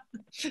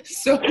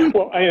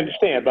Well, I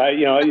understand, but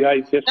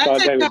I just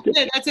thought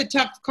that's a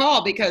tough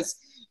call because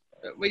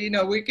we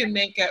can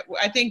make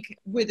I think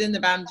within the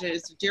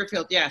boundaries of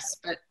Deerfield, yes,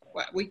 but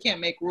we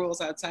can't make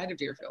rules outside of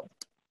Deerfield.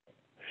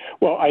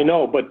 Well, I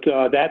know, but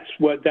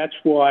that's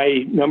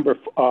why number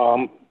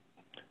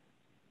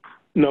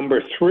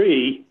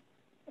 3,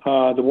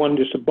 the one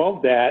just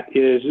above that,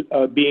 is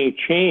being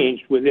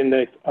changed within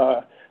the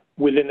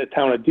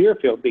town of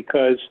Deerfield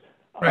because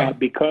Right.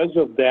 because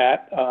of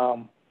that,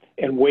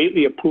 and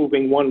Whately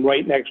approving one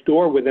right next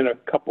door within a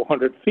couple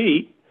hundred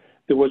feet.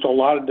 There was a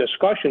lot of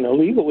discussion, and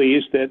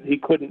legalese, that he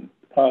couldn't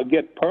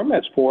get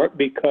permits for it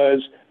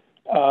because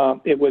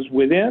it was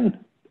within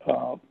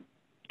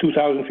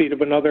 2,000 feet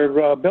of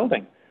another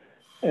building,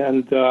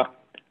 and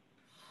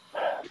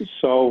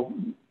so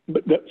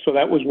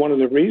that was one of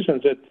the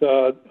reasons that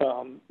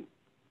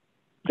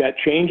that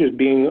change is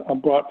being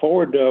brought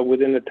forward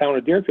within the town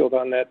of Deerfield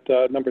on that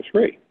number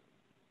 3.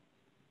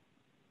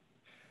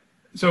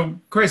 So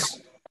Chris,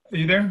 are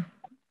you there?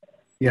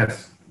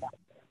 Yes.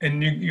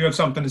 And you have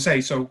something to say.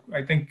 So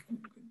I think,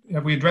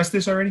 have we addressed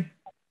this already?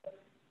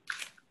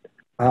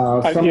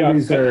 Some yeah, of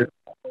these are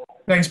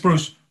Thanks,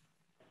 Bruce.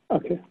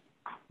 Okay.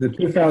 the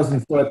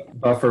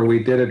 2,000-foot buffer.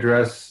 We did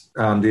address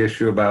the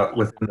issue about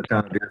within the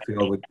town of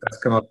Deerfield. That's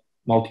come up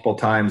multiple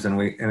times, and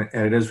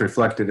it is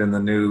reflected in the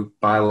new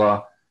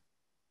bylaw.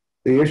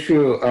 The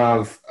issue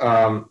of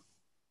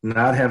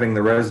not having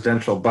the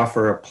residential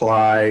buffer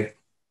apply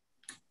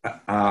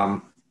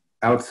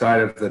outside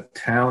of the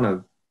town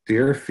of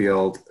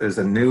Deerfield is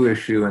a new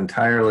issue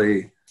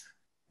entirely,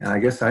 and I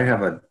guess I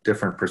have a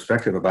different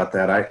perspective about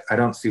that. I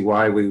don't see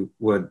why we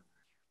would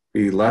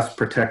be less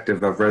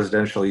protective of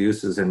residential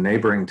uses in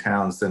neighboring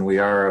towns than we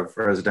are of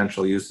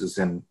residential uses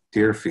in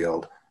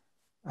Deerfield.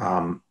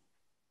 I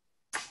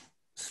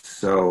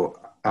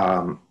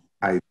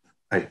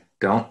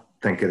don't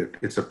think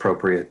it's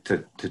appropriate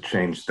to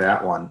change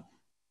that one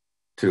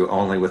to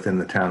only within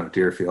the town of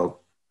Deerfield.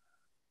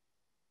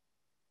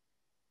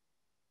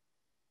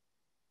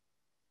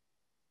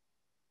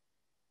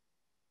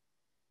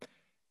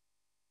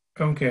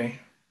 Okay.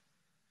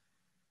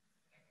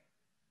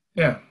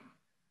 Yeah.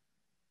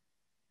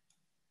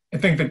 I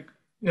think that,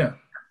 yeah.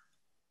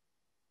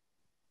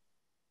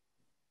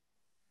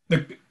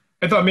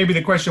 I thought maybe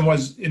the question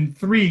was in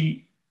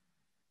 3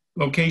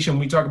 location,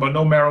 we talk about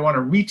no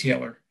marijuana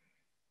retailer,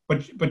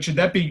 but should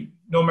that be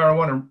no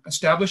marijuana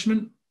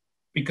establishment?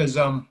 Because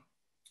I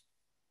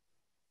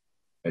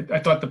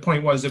thought the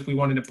point was if we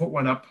wanted to put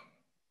one up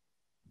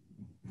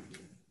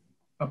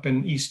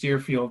in East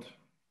Deerfield,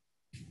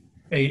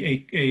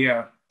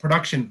 a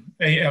production,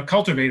 a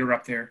cultivator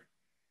up there,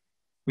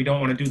 we don't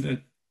want to do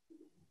the.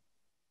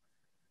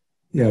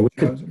 Yeah, we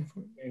could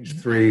change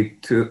 3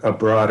 to a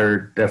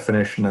broader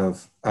definition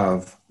of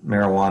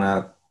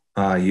marijuana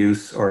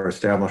use or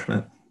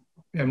establishment.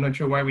 Yeah, I'm not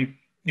sure why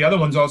the other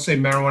ones all say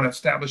marijuana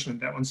establishment.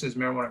 That one says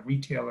marijuana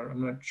retailer.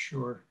 I'm not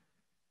sure.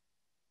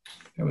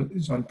 That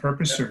is on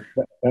purpose or.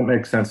 That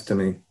makes sense to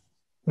me.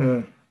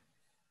 I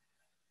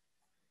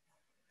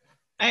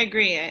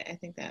agree. I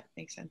think that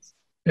makes sense.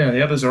 Yeah,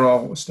 the others are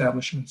all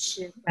establishments.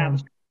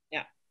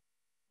 Yeah.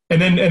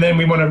 And then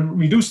we want to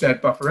reduce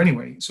that buffer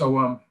anyway.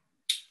 So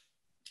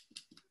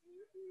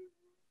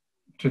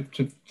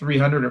to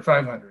 300 or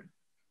 500.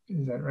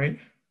 Is that right?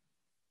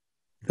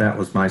 That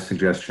was my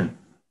suggestion.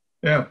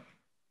 Yeah.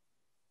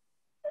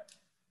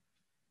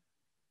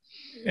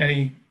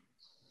 Any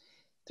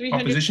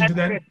 300, opposition to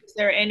that? 500. Is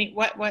there any,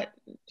 what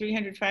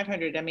 300,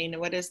 500? I mean,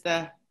 what is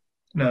the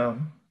No.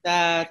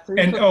 5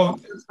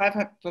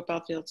 football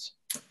fields?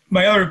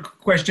 My other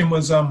question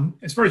was,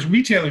 as far as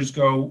retailers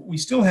go, we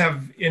still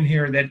have in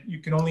here that you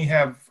can only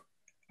have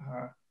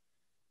a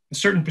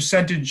certain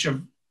percentage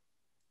of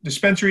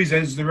dispensaries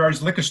as there are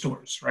liquor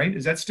stores, right?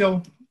 Is that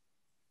still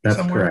That's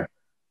somewhere? correct.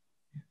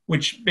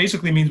 Which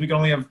basically means we can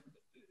only have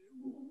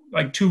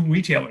like 2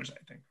 retailers,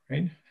 I think,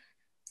 right?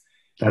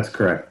 That's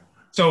correct.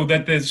 So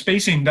that the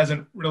spacing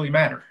doesn't really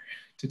matter,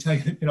 to tell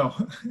you,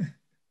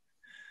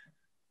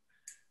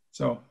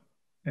 So,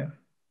 yeah.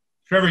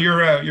 Trevor,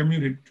 you're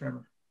muted,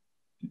 Trevor.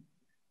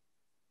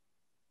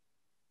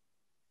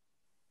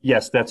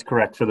 Yes, that's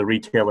correct for the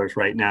retailers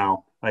right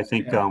now. I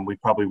think we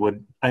probably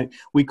would.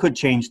 We could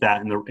change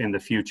that in the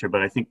future,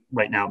 but I think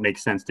right now it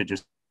makes sense to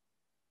just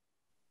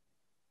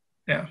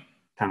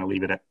kind of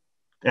leave it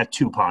at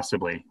 2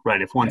 possibly,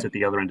 right? If one's at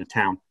the other end of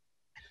town.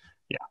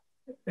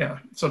 Yeah.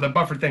 So the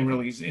buffer thing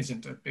really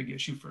isn't a big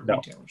issue for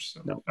retailers.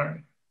 So. No. All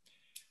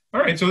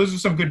right. So those are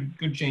some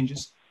good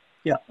changes.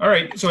 Yeah. All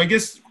right. So I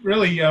guess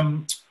really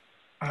now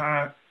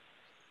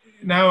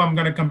I'm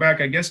going to come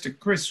back, I guess, to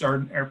Chris.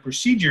 Our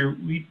procedure.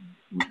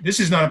 This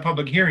is not a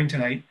public hearing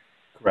tonight.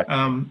 Correct.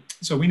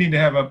 So we need to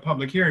have a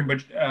public hearing.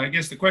 But I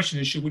guess the question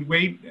is, should we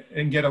wait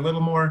and get a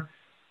little more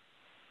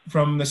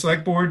from the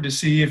select board to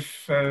see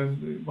if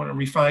we want to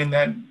refine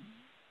that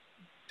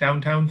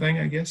downtown thing?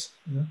 I guess.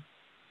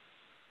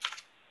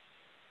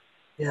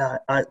 Yeah,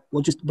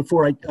 well, just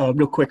before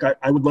real quick,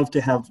 I would love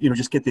to have,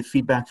 just get the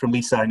feedback from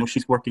Lisa. I know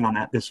she's working on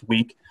that this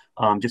week.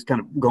 Just kind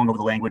of going over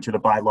the language of the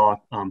bylaw,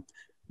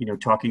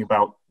 talking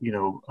about,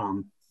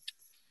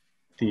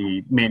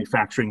 the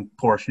manufacturing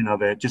portion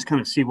of it, just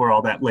kind of see where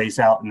all that lays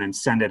out and then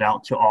send it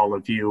out to all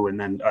of you. And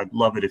then I'd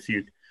love it if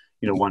you,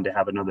 wanted to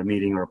have another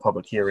meeting or a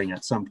public hearing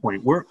at some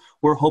point.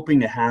 We're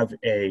hoping to have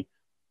a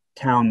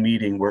town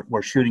meeting.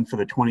 We're shooting for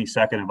the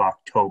 22nd of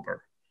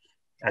October.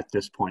 At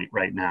this point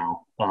right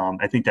now.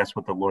 I think that's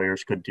what the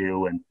lawyers could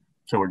do. And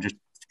so we're just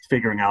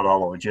figuring out all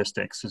the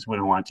logistics, because we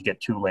don't want it to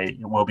get too late.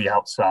 And we'll be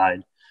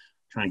outside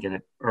trying to get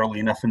it early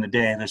enough in the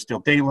day. There's still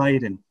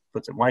daylight and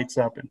put some lights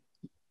up, and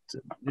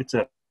it's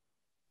a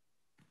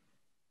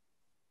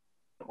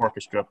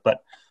orchestra.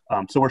 But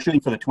so we're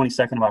shooting for the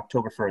 22nd of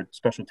October for a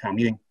special town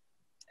meeting.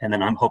 And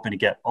then I'm hoping to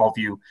get all of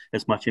you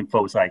as much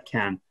info as I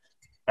can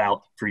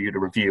out for you to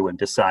review and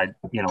decide,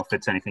 if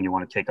it's anything you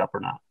want to take up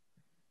or not.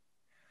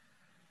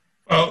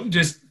 Well,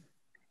 just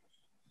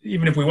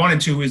even if we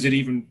wanted to, is it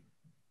even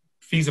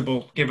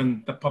feasible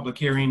given the public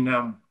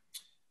hearing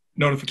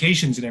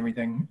notifications and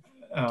everything?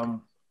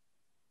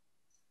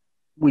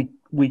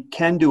 We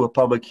can do a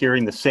public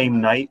hearing the same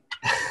night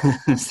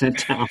as the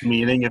town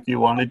meeting if you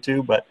wanted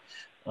to, but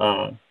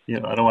I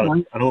don't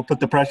want to put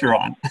the pressure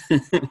on.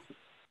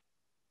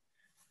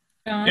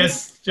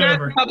 Yes,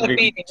 Jennifer. Not public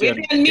meetings.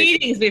 We've done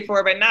meetings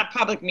before, but not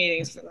public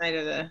meetings the night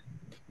of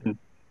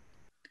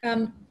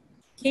the.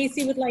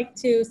 Casey would like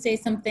to say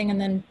something, and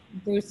then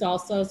Bruce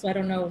also, so I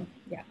don't know.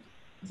 Yeah.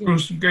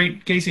 Bruce,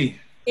 great. Casey.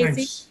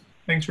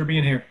 Thanks for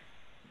being here.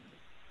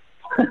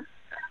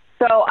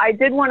 So I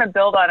did want to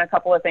build on a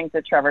couple of things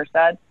that Trevor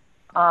said.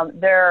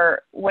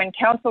 When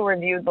council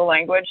reviewed the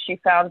language, she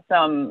found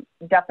some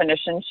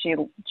definitions she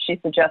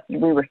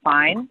suggested we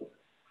refine.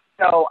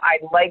 So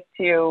I'd like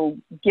to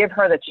give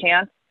her the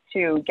chance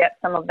to get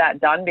some of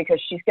that done,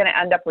 because she's going to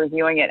end up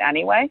reviewing it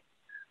anyway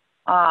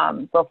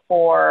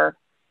before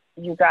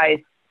you guys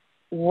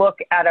look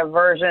at a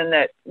version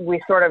that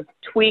we sort of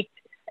tweaked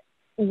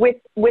with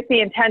the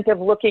intent of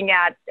looking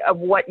at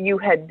what you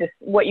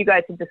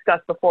guys had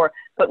discussed before,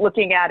 but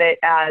looking at it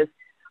as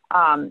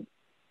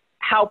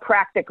how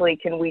practically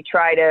can we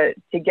try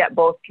to get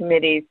both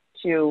committees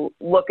to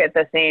look at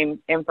the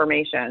same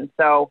information.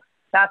 So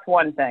that's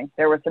one thing.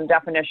 There were some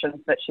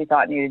definitions that she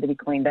thought needed to be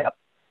cleaned up.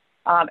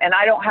 And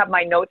I don't have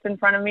my notes in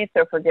front of me,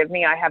 so forgive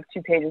me. I have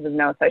 2 pages of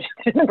notes. I just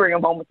didn't bring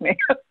them home with me.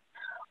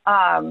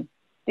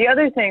 The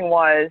other thing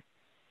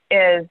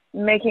is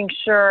making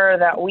sure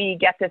that we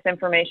get this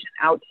information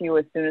out to you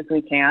as soon as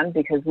we can,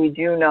 because we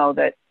do know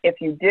that if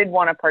you did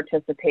want to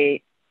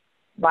participate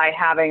by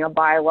having a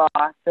bylaw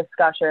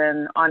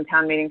discussion on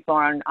town meeting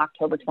floor on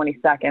October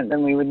 22nd,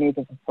 then we would need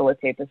to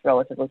facilitate this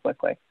relatively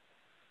quickly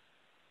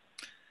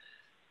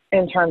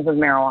in terms of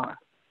marijuana.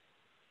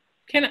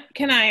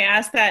 Can I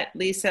ask that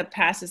Lisa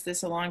passes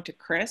this along to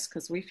Chris?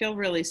 Because we feel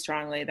really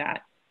strongly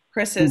that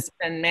Chris has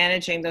been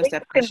managing those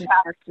definitions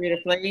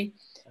beautifully.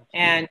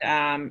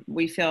 And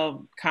we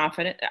feel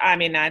confident. I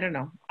mean, I don't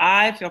know.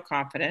 I feel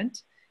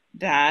confident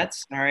that,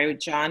 sorry,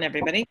 John,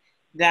 everybody,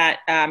 that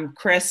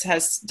Chris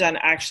has done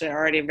actually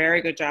already a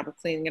very good job of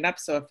cleaning it up.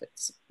 So if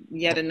it's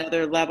yet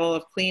another level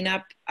of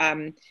cleanup,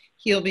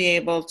 he'll be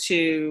able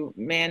to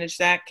manage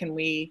that? Can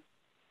we,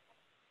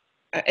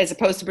 as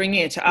opposed to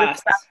bringing it to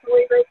us?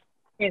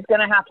 He's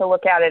going to have to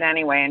look at it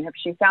anyway. And if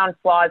she found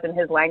flaws in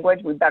his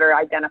language, we better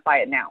identify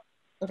it now.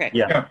 Okay.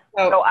 Yeah.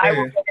 So I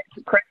will send it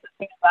to Chris as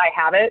soon as I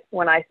have it.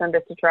 When I send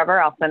it to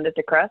Trevor, I'll send it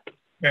to Chris.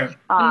 Yeah.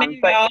 But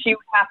she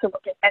would have to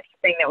look at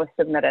anything that was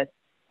submitted.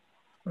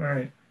 All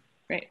right.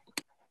 Great.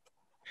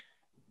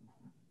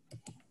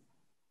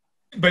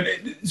 But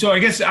so I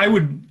guess I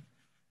would,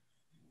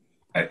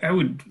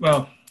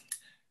 well,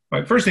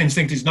 my first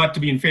instinct is not to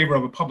be in favor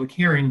of a public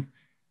hearing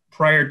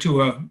prior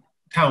to a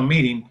town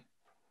meeting.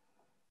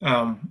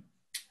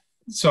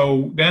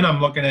 So then I'm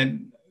looking at,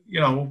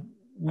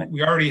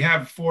 we already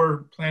have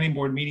 4 planning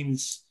board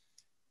meetings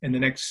in the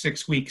next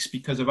 6 weeks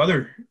because of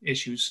other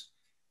issues.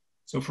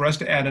 So for us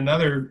to add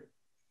another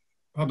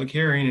public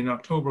hearing in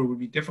October would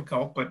be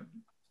difficult, but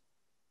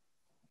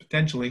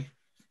potentially.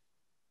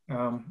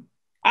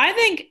 I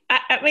think,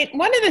 I mean,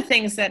 one of the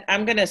things that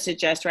I'm going to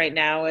suggest right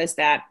now is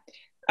that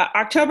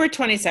October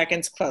 22nd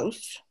is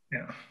close.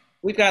 Yeah.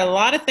 We've got a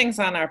lot of things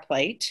on our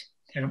plate.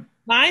 Yeah.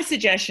 My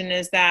suggestion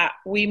is that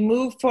we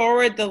move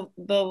forward the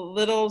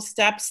little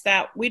steps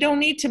that we don't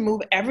need to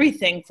move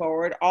everything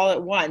forward all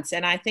at once.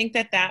 And I think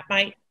that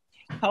might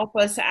help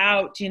us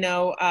out,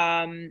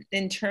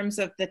 in terms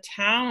of the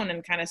town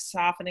and kind of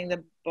softening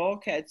the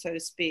bulkhead, so to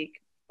speak,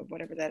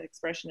 whatever that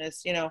expression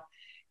is,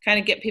 kind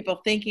of get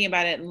people thinking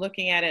about it and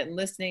looking at it and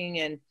listening,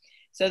 and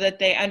so that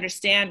they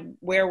understand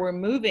where we're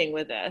moving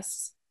with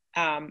this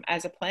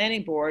as a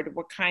planning board,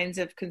 what kinds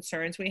of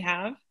concerns we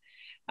have.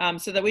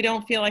 So that we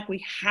don't feel like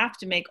we have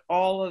to make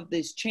all of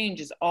these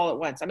changes all at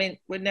once. I mean,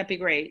 wouldn't that be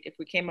great if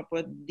we came up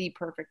with the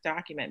perfect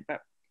document?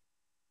 But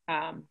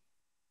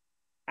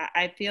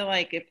I feel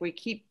like if we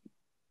keep,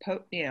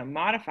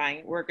 modifying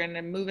it, we're going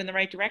to move in the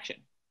right direction.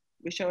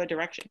 We show a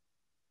direction.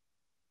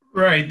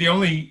 Right. The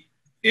only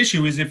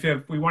issue is if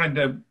we wanted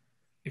to,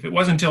 if it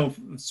wasn't until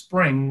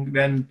spring,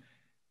 then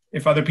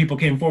if other people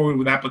came forward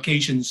with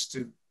applications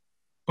to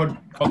put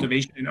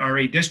cultivation in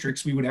RA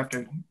districts, we would have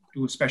to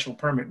do a special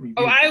permit review.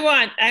 Oh, I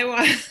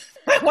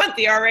want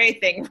the RA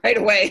thing right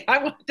away. I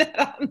want that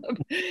on them.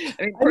 I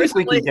mean,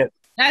 personally,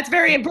 that's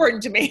very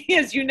important to me,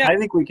 as you know. I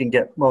think we can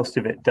get most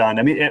of it done.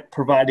 I mean,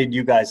 provided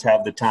you guys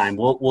have the time,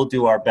 we'll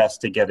do our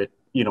best to get it,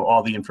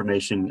 all the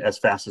information as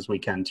fast as we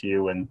can to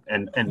you, and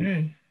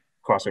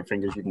cross our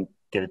fingers you can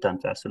get it done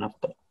fast enough.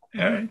 But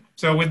all right.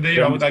 So with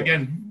the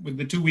with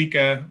the 2-week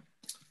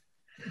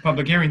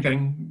public hearing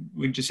thing,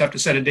 we just have to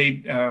set a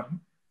date.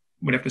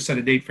 We'd have to set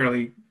a date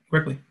fairly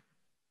quickly.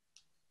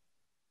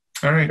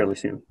 All right. Fairly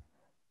soon.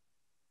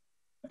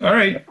 All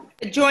right.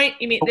 A joint,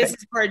 you mean, okay. This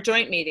is for a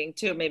joint meeting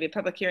too, maybe a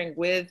public hearing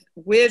with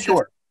the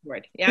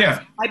board.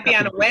 Yeah. It might be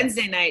on a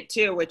Wednesday night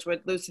too, which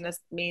would loosen us,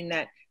 mean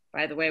that,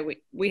 by the way,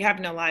 we have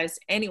no lives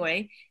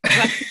anyway.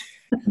 But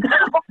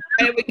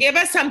it would give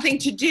us something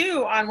to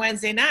do on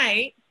Wednesday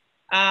night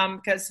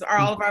because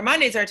all of our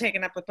Mondays are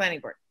taken up with planning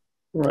board.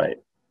 Right.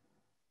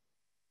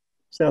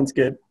 Sounds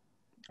good.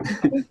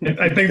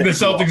 I think the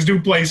Celtics do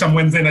play some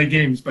Wednesday night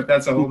games, but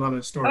that's a whole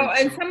nother story. Oh,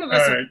 and some of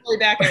us are really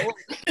back at work.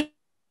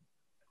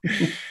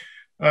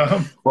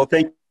 Well,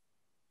 thank you.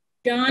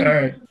 John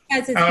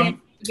has his hand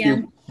again.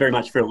 Thank you very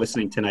much for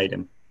listening tonight.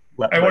 And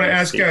I want to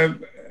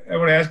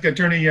ask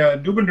Attorney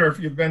Dubendorf,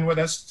 you've been with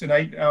us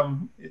tonight. Are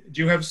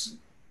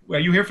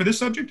you here for this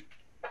subject?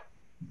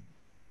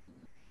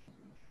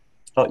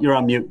 Oh, you're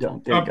on mute,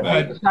 John. There you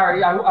go.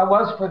 Sorry, I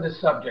was for this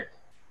subject.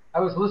 I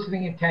was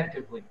listening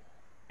attentively.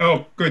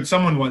 Oh, good.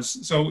 Someone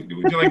was. So would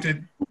you like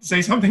to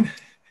say something?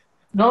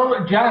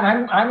 No,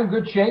 John, I'm in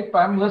good shape.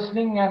 I'm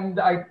listening, and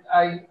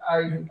I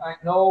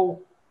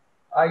know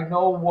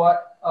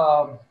what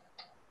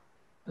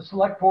the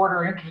select board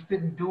are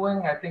interested in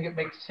doing. I think it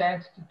makes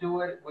sense to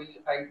do it.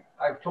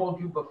 I've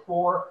told you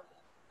before,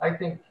 I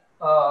think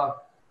the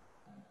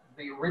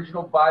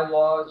original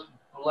bylaws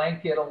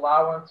blanket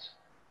allowance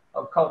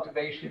of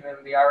cultivation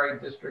in the RA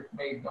district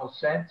made no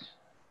sense.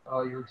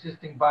 Your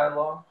existing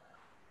bylaw.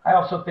 I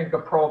also think a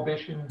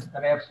prohibition,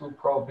 an absolute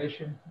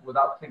prohibition,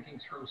 without thinking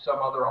through some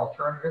other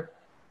alternative,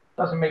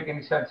 doesn't make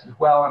any sense as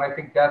well. And I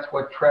think that's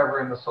what Trevor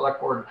and the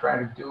select board are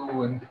trying to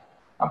do, and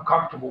I'm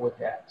comfortable with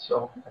that.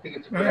 So I think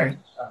it's a good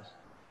exercise.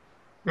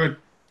 Good.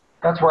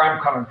 That's where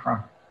I'm coming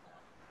from.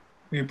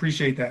 We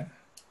appreciate that.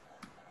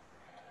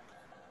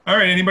 All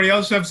right. Anybody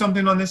else have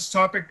something on this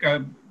topic?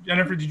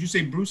 Jennifer, did you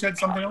say Bruce had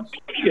something else?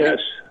 Yes.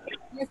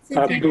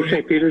 Bruce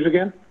St. Peters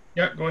again?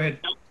 Yeah, go ahead.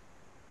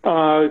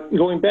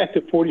 Going back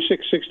to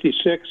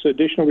 4666,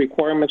 additional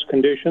requirements,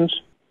 conditions.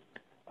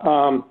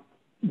 The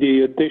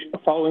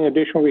following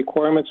additional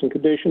requirements and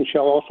conditions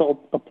shall also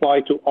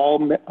apply to all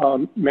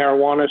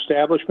marijuana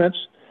establishments.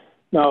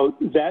 Now,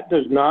 that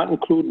does not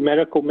include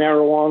medical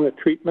marijuana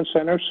treatment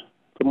centers,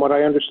 from what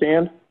I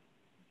understand.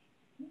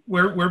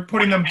 We're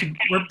putting them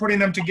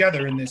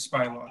together in this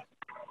bylaw.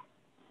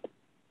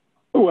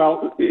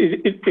 Well,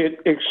 in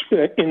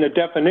the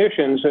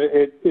definitions,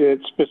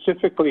 it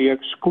specifically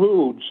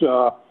excludes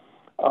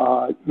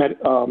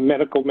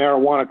medical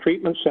marijuana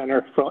treatment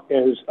center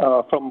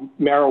from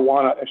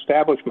marijuana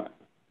establishment.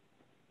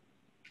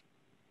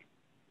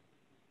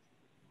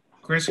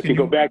 Chris, If can you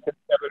go you back to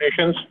the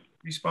definitions,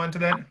 respond to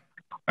that?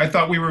 I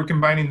thought we were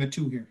combining the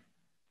two here.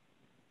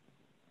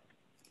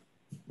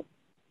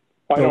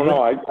 I don't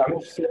know.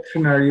 Which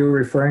section are you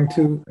referring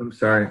to? I'm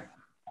sorry.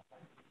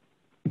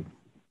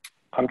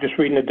 I'm just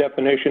reading the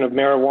definition of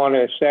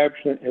marijuana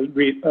establishment. It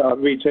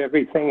reads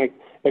everything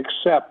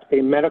except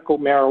a medical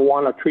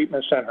marijuana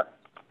treatment center.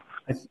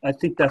 I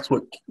think that's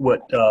what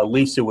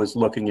Lisa was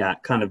looking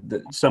at, kind of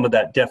some of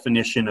that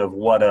definition of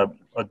what a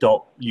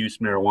adult use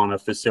marijuana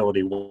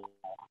facility will.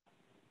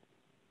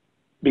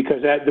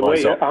 Because the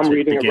way I'm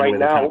reading it right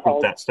now,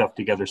 put that stuff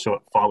together so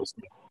it follows.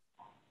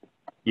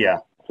 Yeah,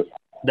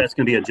 that's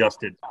going to be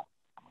adjusted.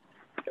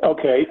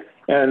 Okay,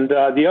 and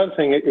the other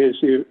thing is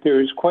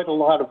there is quite a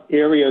lot of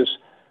areas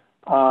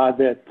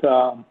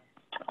that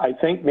I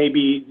think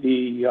maybe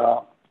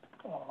the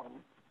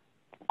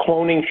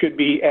cloning should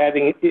be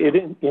adding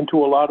it into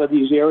a lot of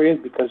these areas,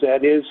 because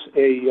that is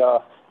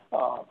a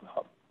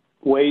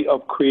way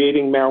of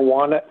creating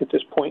marijuana at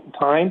this point in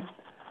time.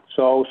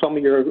 So some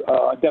of your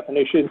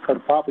definitions for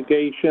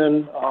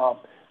propagation,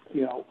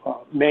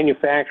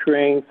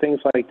 manufacturing, things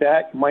like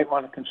that, you might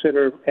want to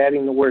consider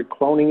adding the word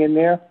cloning in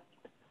there.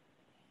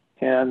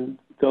 And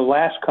the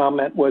last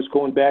comment was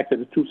going back to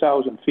the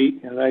 2,000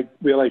 feet, and I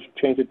realized you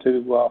changed it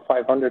to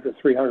 500 or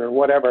 300 or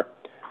whatever.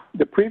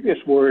 The previous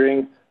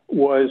wording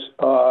was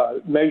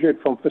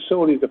measured from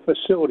facility to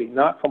facility,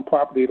 not from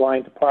property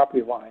line to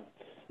property line.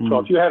 Mm-hmm. So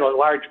if you had a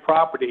large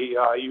property,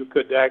 you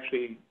could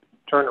actually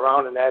turn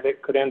around and that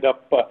it could end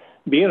up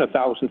being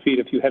 1,000 feet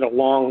if you had a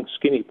long,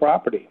 skinny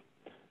property.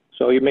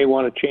 So you may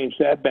want to change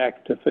that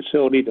back to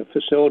facility to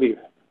facility.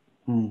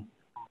 Mm.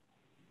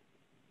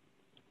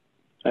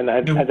 And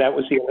that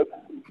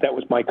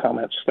was my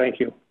comments. Thank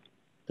you.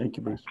 Thank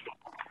you, Bruce.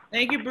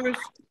 Thank you, Bruce.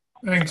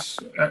 Thanks.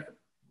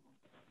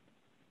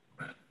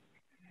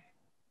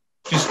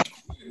 Just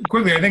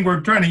quickly, I think we're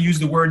trying to use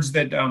the words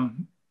that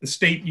the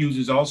state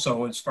uses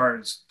also as far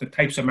as the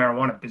types of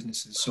marijuana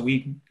businesses. So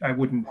I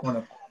wouldn't want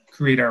to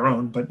create our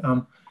own, but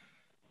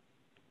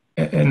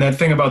and that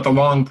thing about the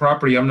long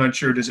property, I'm not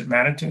sure. Does it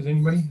matter to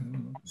anybody? I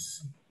don't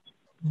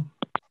know.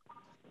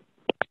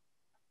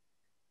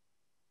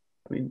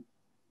 I mean,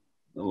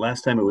 the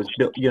last time it was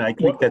built, I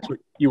think that's what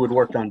you would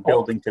work on,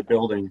 building to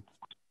building,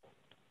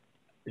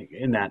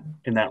 in that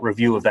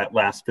review of that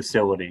last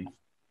facility.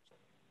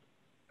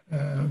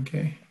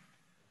 Okay.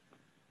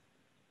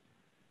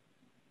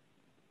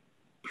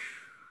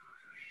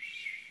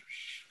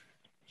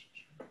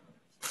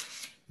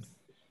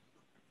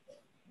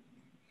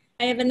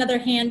 I have another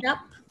hand up.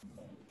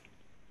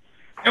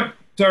 Yep.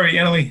 Sorry,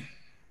 Annalie.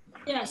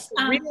 Yes.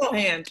 Real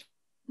hand.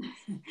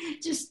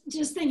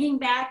 Just thinking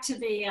back to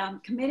the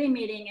committee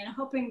meeting and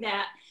hoping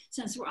that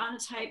since we're on a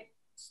tight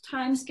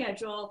time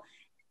schedule,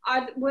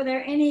 were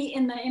there any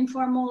in the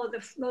informal of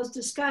those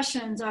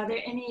discussions, are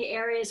there any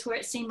areas where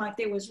it seemed like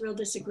there was real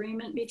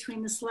disagreement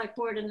between the select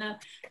board and the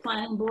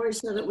planning board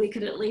so that we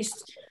could at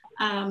least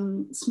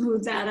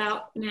smooth that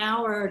out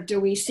now? Or do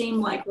we seem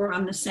like we're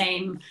on the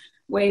same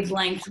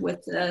wavelength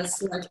with the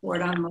select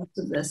board on most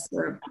of this,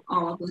 or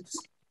all of this?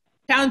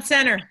 Town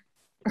center.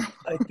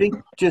 I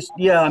think just,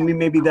 I mean,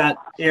 maybe that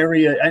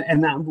area,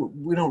 and that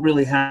we don't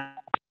really have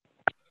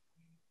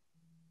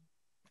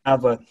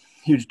a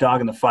huge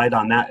dog in the fight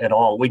on that at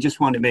all. We just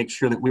wanted to make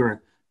sure that we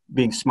were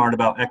being smart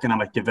about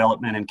economic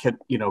development and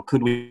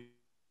could we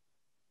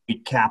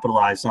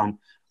capitalize on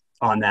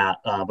that.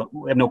 But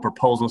we have no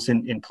proposals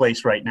in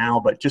place right now,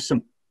 but just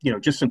some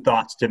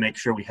thoughts to make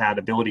sure we had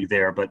ability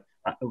there, but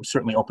I was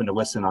certainly open to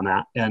listen on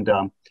that. And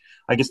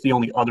I guess the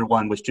only other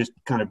one was just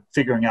kind of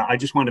figuring out, I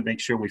just wanted to make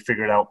sure we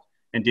figured out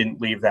and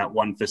didn't leave that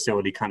one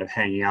facility kind of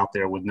hanging out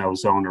there with no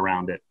zone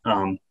around it.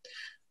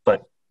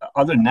 But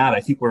other than that,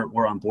 I think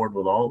we're on board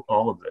with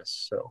all of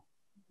this. So,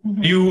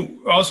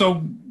 you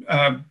also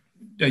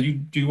do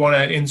you want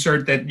to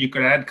insert that you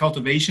could add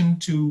cultivation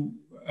to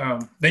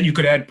then you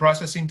could add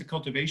processing to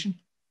cultivation?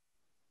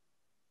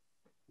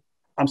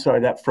 I'm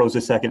sorry, that froze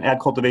a second. Add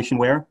cultivation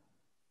where?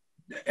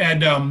 Add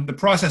the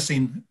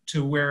processing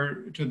to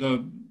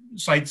the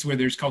sites where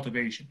there's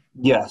cultivation.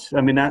 Yes,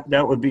 I mean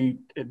that would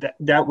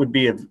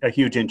be a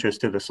huge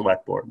interest to the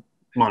select board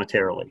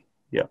monetarily.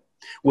 Yeah,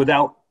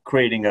 without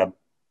creating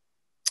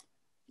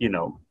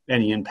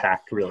any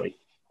impact really,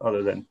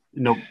 other than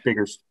no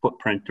bigger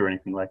footprint or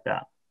anything like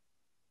that.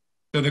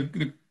 So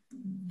the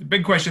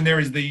big question there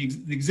is the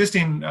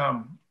existing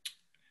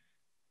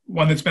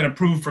one that's been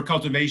approved for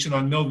cultivation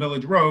on Mill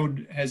Village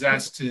Road has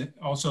asked to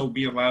also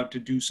be allowed to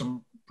do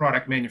some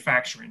product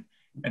manufacturing,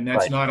 and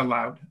that's right. Not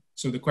allowed.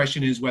 So the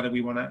question is whether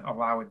we want to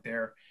allow it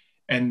there.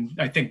 And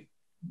I think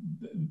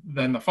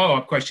then the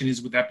follow-up question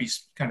is, would that be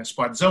kind of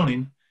spot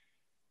zoning?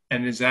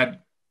 And does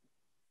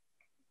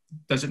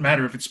it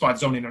matter if it's spot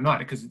zoning or not?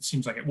 Because it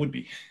seems like it would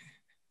be.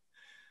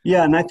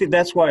 Yeah, and I think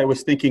that's why I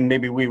was thinking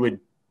maybe we would,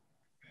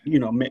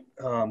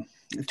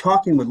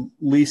 talking with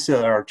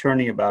Lisa, our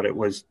attorney, about it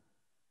was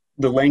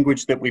the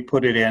language that we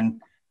put it in,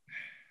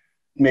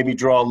 maybe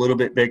draw a little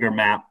bit bigger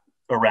map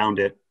around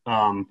it.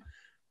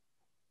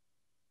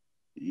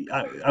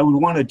 I would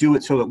want to do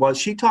it so it was.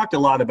 She talked a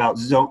lot about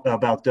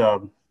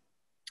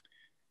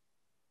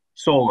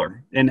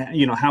solar and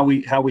how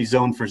we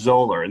zone for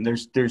solar, and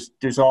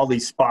there's all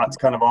these spots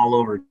kind of all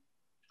over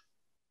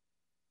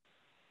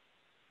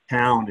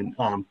town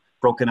and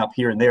broken up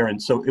here and there,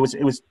 and so it was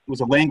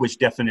a language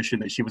definition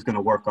that she was going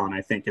to work on,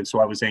 I think, and so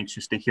I was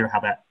anxious to hear how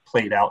that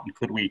played out, and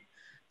could we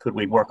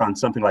work on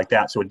something like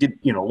that so it did,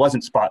 it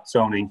wasn't spot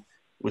zoning,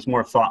 it was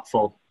more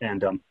thoughtful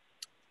and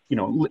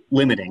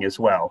limiting as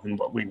well, and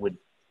what we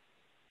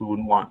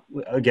wouldn't want.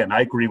 Again,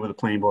 I agree with the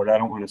planning board. I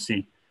don't want to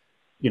see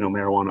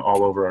marijuana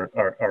all over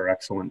our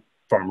excellent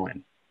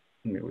farmland.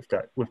 I mean,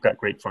 we've got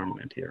great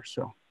farmland here.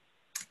 So,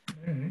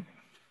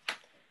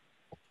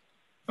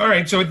 all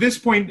right. So at this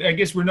point, I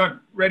guess we're not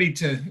ready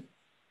to.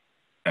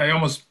 I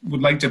almost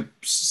would like to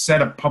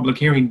set a public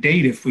hearing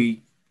date if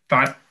we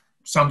thought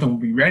something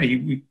would be ready,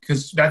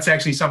 because that's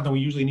actually something we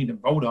usually need to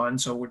vote on.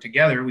 So we're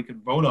together, we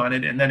could vote on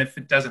it, and then if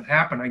it doesn't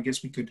happen, I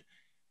guess we could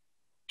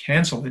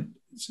cancel it.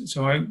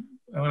 So I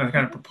want to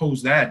kind of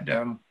propose that.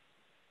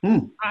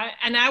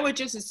 And I would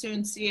just as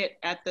soon see it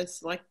at the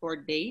select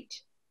board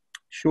date.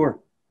 Sure.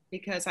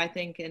 Because I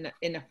think in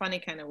a funny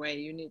kind of way,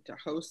 you need to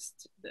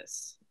host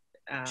this.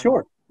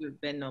 Sure. You've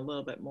been a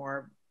little bit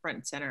more front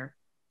and center.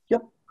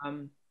 Yep.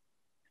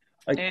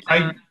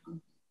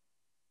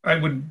 I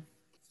would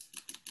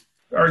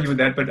argue with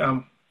that, but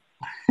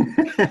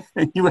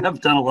you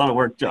have done a lot of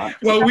work, John.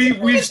 Well,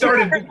 we've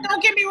started.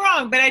 Don't get me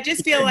wrong, but I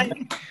just feel like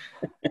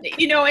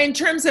in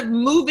terms of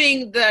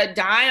moving the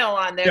dial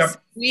on this,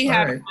 we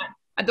have. Right.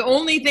 The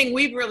only thing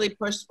we've really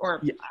pushed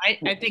for,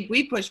 I think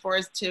we pushed for,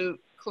 is to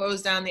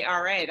close down the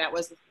RA. That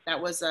was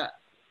a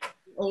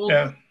old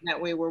that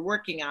we were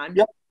working on.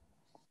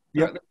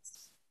 Yep.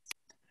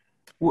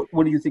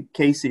 What do you think,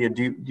 Casey?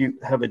 Do you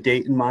have a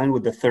date in mind?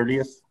 Would the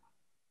 30th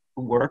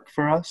work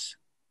for us?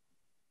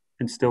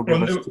 And still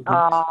give us.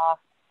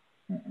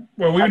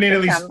 Well, we would need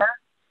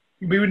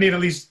at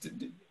least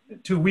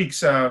 2 weeks.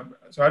 So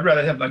I'd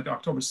rather have like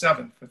October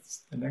 7th.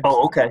 That's the next.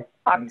 Oh, okay.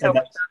 October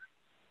 7th.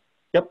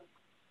 Yep.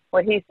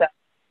 What he said.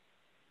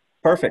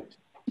 Perfect.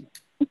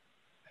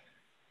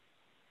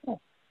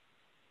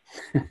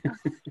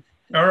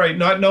 All right,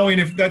 not knowing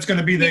if that's going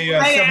to be the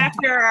right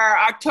after our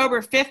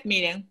October 5th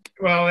meeting.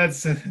 Well,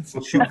 that's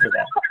we'll shoot for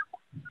that.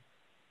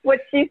 What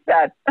she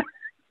said.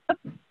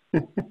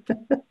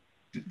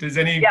 Does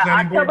any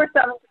October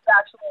 7th is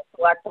actually a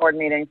select board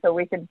meeting, so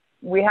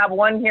we have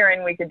one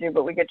hearing we could do,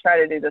 but we could try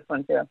to do this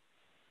one too.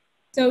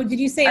 So did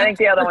you say? I think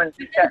the other one's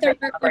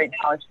right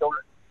now is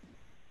short.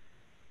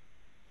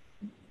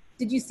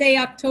 Did you say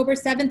October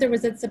 7th or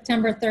was it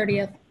September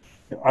 30th?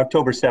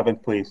 October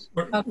 7th, please.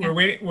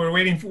 We're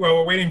waiting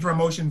for a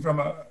motion from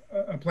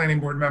a planning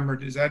board member.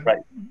 Does that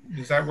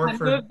work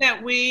for? I move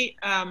that we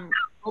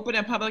open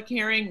a public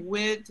hearing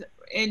with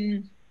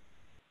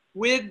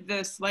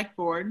the select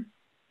board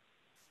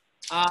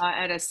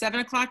at a 7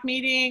 o'clock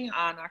meeting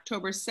on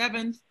October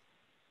 7th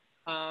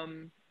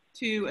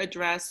to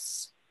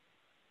address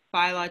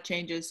bylaw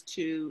changes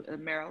to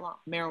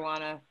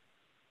marijuana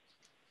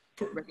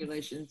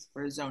regulations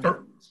for zoning.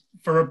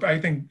 For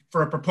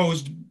a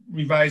proposed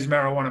revised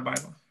marijuana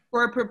bylaw.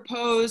 For a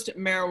proposed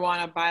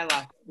marijuana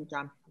bylaw,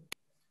 John.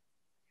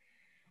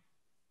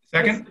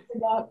 Second?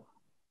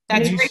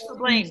 That's great for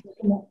Blaine.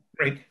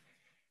 Great.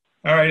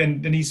 All right,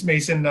 and Denise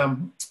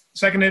Mason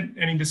seconded.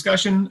 Any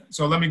discussion?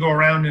 So let me go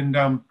around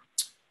and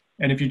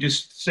if you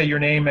just say your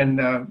name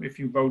and if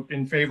you vote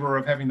in favor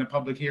of having the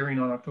public hearing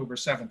on October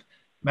 7th.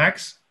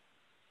 Max?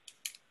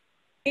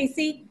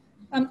 Casey?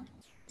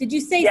 Did you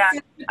say? Yeah,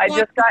 I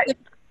just got.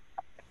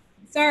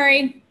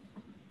 Sorry.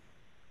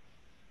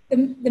 The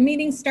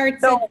meeting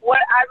starts. So what?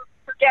 I'm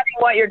forgetting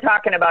what you're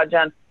talking about,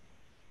 Jen.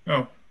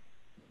 Oh.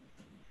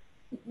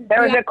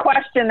 There was a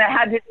question that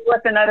had to do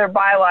with another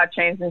bylaw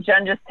change, and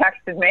Jen just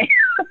texted me.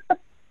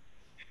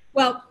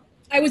 Well,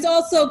 I was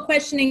also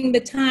questioning the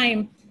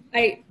time.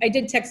 I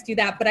did text you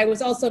that, but I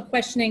was also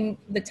questioning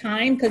the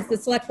time because the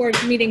select board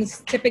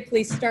meetings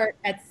typically start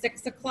at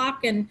 6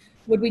 o'clock, and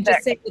would we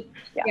just say,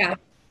 yeah.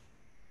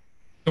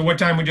 So what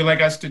time would you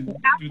like us to do this?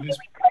 We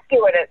could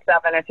do it at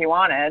 7 if you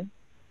wanted,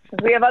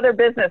 because we have other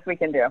business we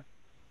can do.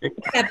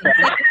 7.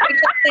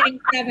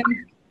 7.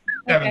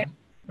 Okay.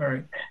 All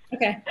right.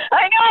 Okay.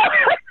 I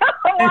know.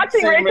 I'm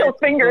watching Rachel's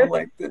fingers.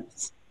 Like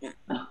this.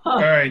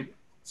 All right.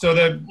 So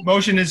the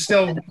motion is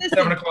still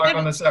 7 o'clock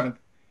on the 7th.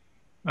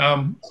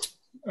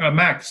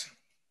 Max.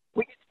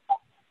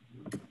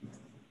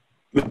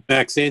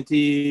 Max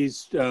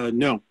Antes,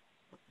 no.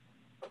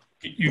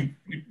 You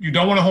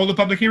don't want to hold a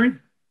public hearing?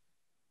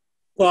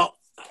 Well,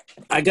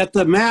 I got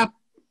the map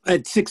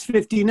at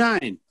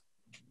 6:59.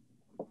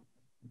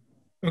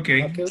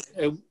 Okay.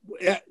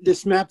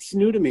 This map's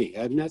new to me.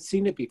 I've not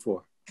seen it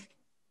before.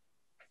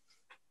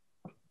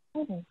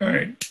 All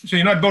right. So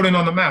you're not voting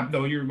on the map,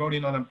 though. You're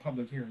voting on a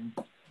public hearing.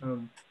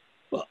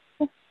 Well,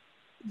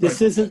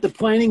 this isn't the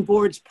planning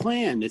board's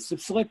plan. It's the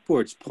select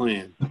board's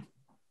plan.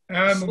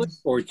 The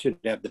select board should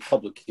have the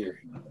public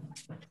hearing.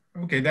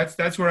 Okay,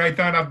 that's where I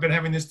thought I've been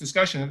having this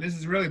discussion. This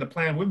is really the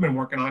plan we've been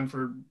working on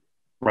for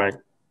right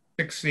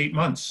 6 to 8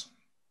 months.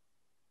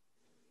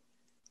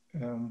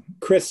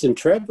 Chris and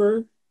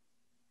Trevor.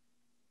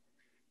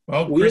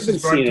 Well, We Chris haven't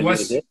has brought it seen to any of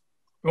us. it.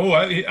 Oh,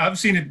 I've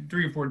seen it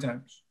 3 or 4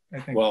 times, I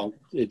think. Well,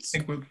 I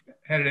think we've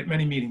had it at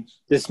many meetings.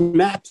 this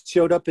map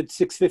showed up at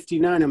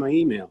 6:59 on my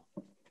email.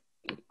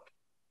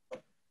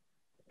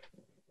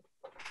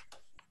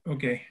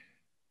 Okay.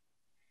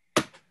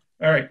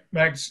 All right,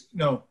 Max,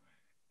 no.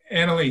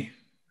 Annalee.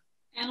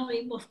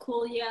 Annalee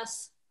Wolf-Cool,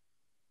 yes.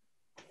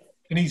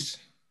 Denise.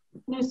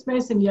 Denise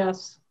Mason,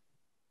 yes.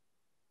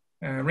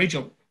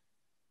 Rachel.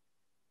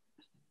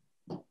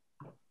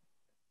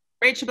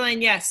 Rachel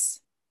Blaine, yes.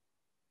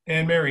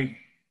 And Mary.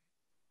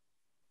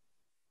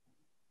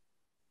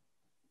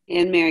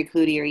 And Mary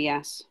Cloutier,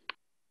 yes.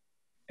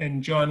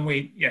 And John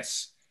Waite,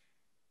 yes.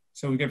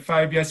 So we got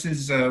 5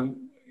 yeses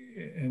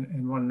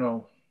and 1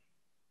 no.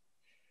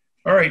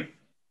 All right.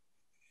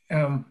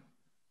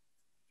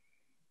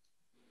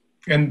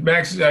 And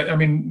Max, I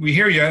mean, we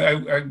hear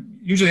you.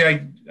 Usually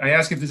I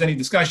ask if there's any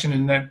discussion,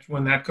 and that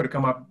when that could have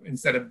come up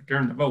instead of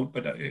during the vote,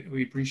 but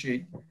we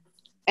appreciate.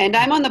 And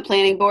I'm on the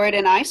planning board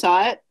and I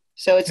saw it.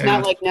 So it's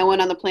not like no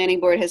one on the planning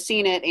board has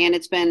seen it, and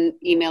it's been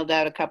emailed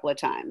out a couple of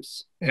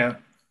times. Yeah.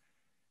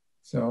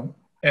 So,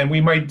 and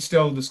we might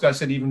still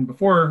discuss it even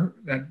before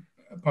that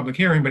public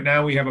hearing, but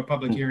now we have a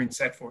public hearing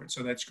set for it.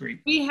 So that's great.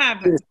 We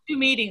have 2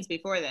 meetings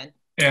before then.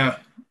 Yeah.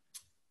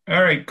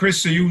 All right,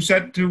 Chris, are you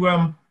set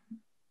to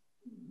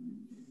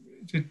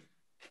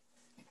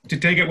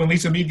take it when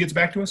Lisa Mead gets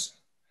back to us?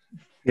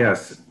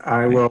 Yes,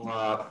 I will.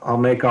 I'll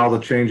make all the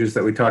changes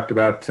that we talked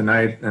about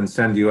tonight and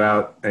send you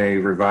out a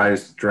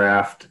revised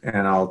draft,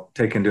 and I'll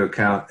take into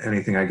account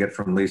anything I get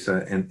from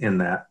Lisa in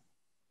that.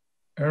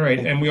 All right,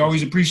 and we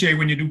always appreciate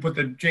when you do put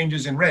the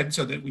changes in red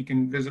so that we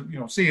can visit,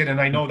 see it.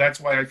 And I know that's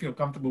why I feel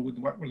comfortable with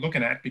what we're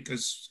looking at,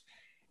 because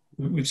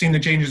we've seen the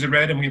changes in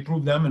red and we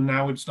approved them, and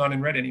now it's not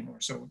in red anymore.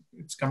 So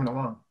it's coming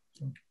along.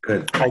 So.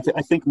 Good. I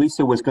think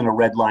Lisa was going to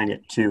redline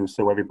it too,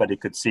 so everybody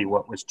could see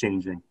what was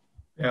changing.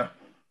 Yeah.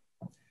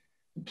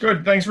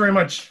 Good. Thanks very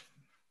much.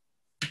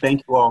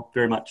 Thank you all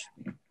very much.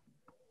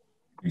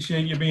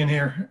 Appreciate you being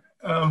here.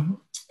 All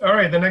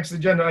right. The next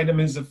agenda item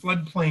is the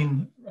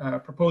floodplain,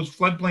 proposed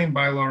floodplain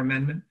bylaw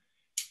amendment.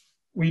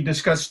 We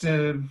discussed,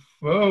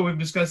 we've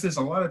discussed this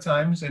a lot of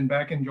times, and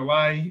back in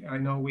July, I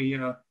know we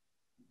had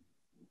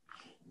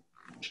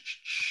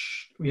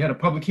a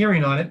public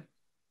hearing on it.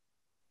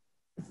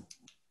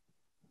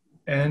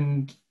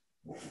 And,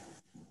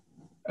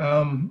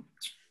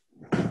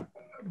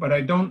 but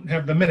I don't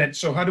have the minutes.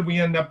 So how did we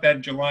end up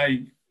that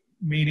July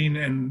meeting,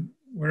 and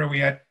where are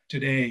we at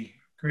today?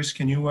 Chris,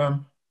 can you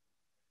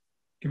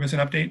give us an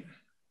update?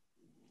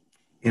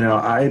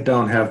 I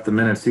don't have the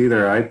minutes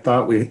either. I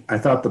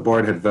thought the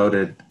board had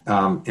voted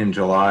in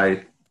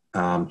July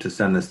to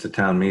send this to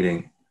town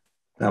meeting.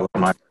 That was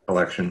my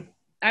recollection.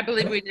 I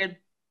believe we did.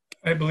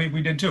 I believe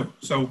we did too.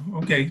 So,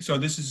 okay. So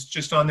this is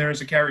just on there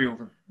as a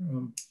carryover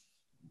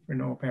for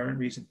no apparent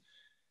reason.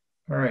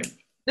 All right.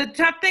 The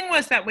tough thing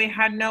was that we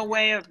had no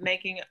way of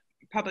making a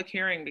public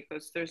hearing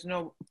because there's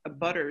no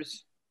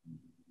abutters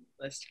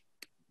list.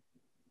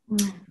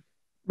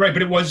 Right,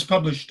 but it was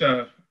published.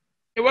 It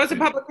was a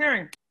public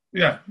hearing.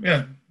 Yeah,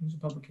 it was a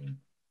public hearing.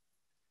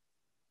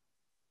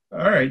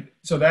 All right,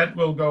 so that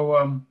will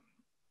go.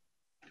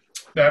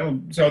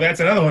 So that's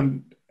another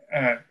one.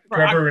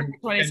 Trevor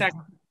and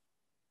 22nd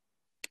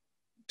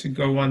to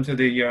go on to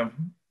the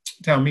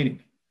town meeting.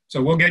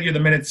 So we'll get you the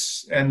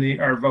minutes and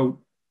our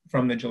vote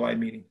from the July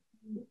meeting.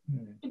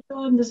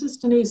 This is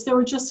Denise. There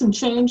were just some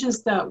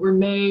changes that were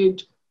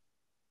made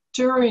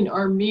during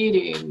our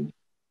meeting.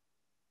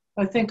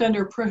 I think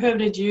under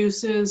prohibited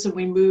uses, and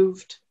we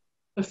moved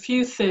a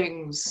few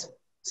things.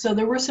 So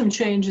there were some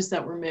changes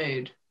that were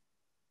made.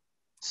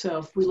 So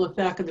if we look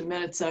back at the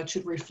minutes, that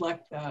should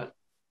reflect that.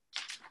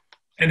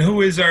 And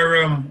who is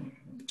our,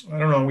 I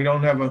don't know, we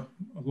don't have a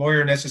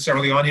lawyer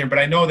necessarily on here, but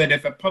I know that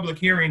if a public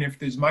hearing, if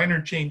there's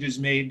minor changes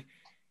made,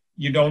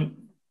 you don't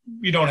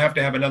have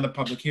to have another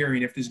public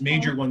hearing. If there's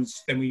major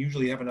ones, then we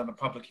usually have another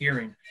public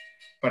hearing.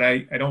 But I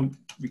don't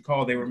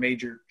recall they were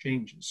major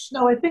changes.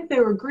 No, I think they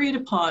were agreed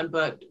upon,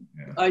 but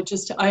yeah.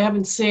 I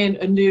haven't seen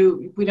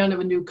we don't have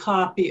a new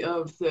copy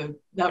of that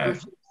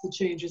reflects the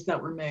changes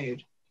that were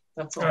made.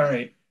 That's all. All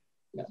right.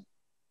 Yeah.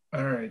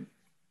 All right.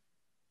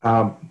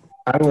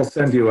 I will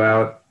send you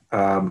out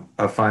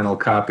a final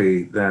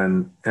copy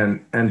then.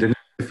 And Denise,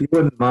 if you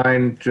wouldn't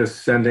mind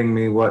just sending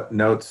me what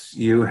notes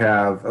you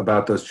have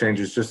about those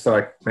changes, just so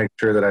I can make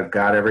sure that I've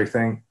got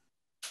everything.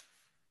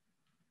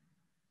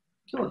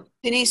 Sure.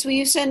 Denise, will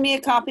you send me a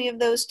copy of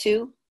those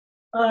too?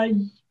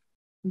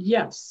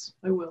 Yes,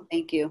 I will.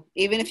 Thank you.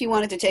 Even if you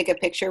wanted to take a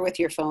picture with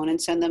your phone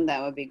and send them,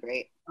 that would be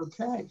great.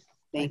 Okay.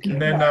 Thank you.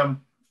 And then,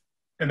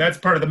 and that's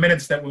part of the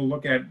minutes that we'll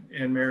look at,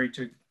 Anne Mary,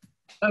 to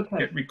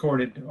get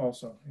recorded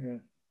also. Yeah.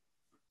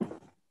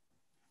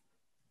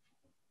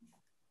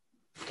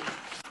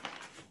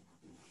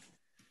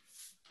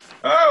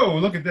 Oh,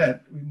 look at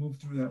that. We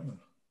moved through that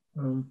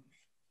one.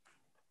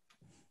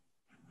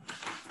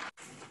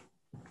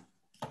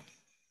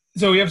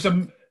 So we have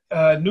some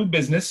new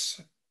business.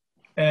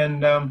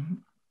 And,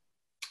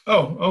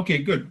 oh, okay,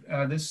 good.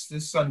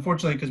 This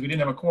unfortunately, because we didn't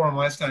have a quorum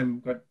last time,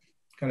 got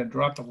kind of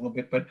dropped a little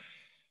bit. But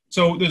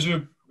so there's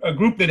a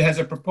group that has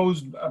a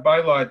proposed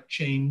bylaw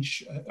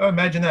change. Oh,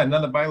 imagine that,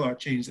 another bylaw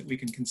change that we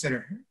can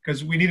consider,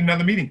 because we need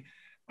another meeting.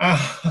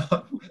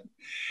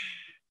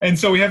 And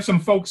so we have some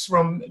folks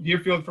from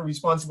Deerfield for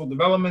Responsible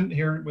Development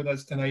here with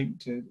us tonight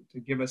to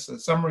give us a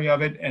summary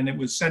of it. And it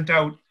was sent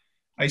out.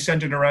 I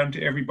sent it around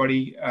to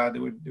everybody.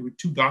 There were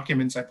 2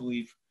 documents, I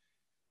believe.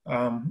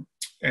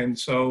 And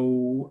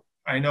so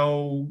I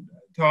know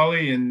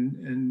Tolly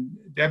and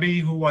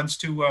Debbie, who wants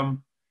to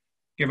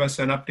give us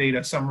an update,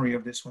 a summary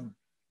of this one.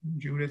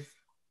 Judith?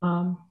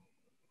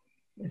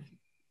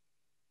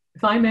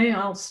 If I may,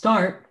 I'll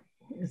start.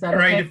 Is that all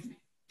right? Okay?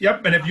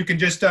 Yep, and if you can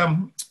just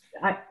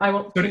I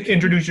will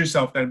introduce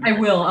yourself. I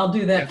will. I'll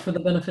do that for the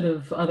benefit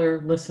of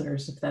other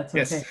listeners, if that's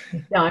okay. Yes.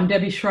 Yeah, I'm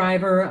Debbie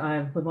Shriver.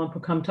 I live on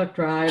Pocumtuck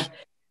Drive,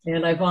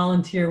 and I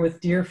volunteer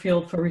with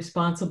Deerfield for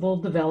Responsible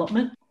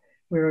Development.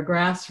 We're a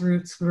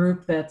grassroots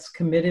group that's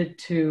committed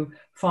to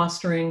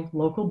fostering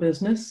local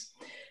business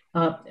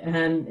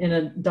and in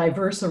a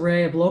diverse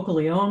array of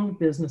locally owned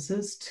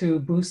businesses to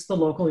boost the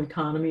local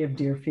economy of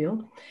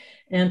Deerfield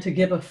and to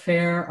give a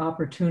fair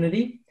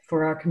opportunity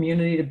for our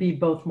community to be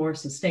both more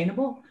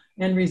sustainable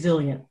and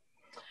resilient.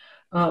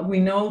 We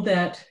know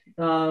that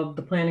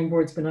the Planning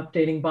Board's been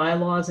updating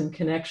bylaws in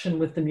connection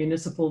with the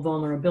Municipal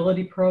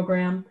Vulnerability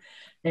Program.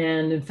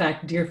 And in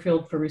fact,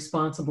 Deerfield for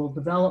Responsible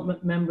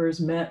Development members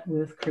met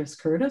with Chris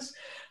Curtis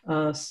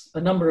a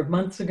number of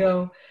months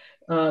ago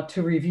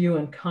to review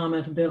and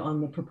comment a bit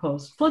on the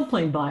proposed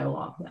floodplain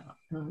bylaw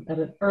at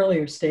an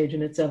earlier stage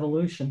in its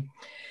evolution.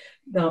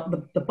 Now,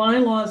 the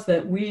bylaws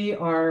that we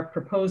are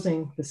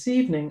proposing this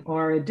evening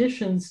are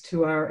additions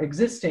to our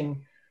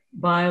existing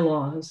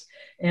bylaws,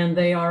 and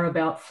they are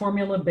about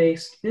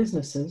formula-based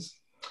businesses.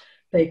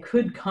 They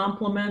could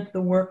complement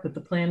the work that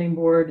the Planning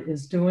Board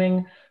is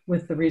doing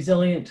with the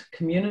Resilient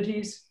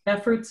Communities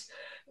efforts,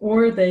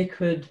 or they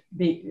could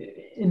be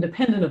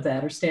independent of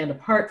that or stand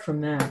apart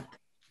from that.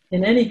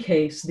 In any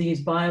case,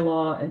 these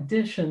bylaw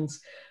additions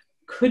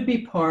could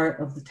be part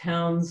of the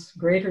town's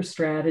greater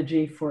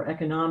strategy for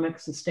economic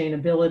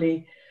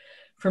sustainability,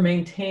 for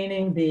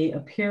maintaining the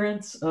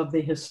appearance of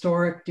the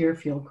historic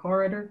Deerfield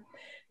corridor,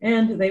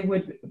 and they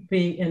would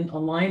be in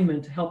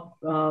alignment to help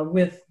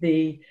with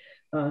the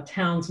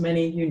town's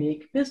many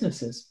unique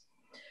businesses.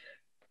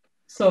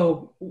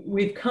 So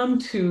we've come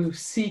to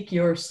seek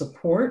your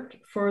support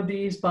for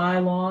these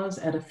bylaws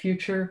at a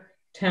future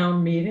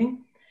town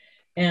meeting.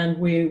 And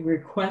we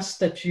request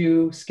that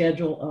you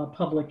schedule a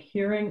public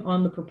hearing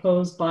on the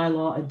proposed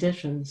bylaw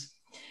additions.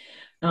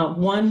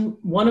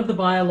 One of the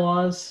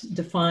bylaws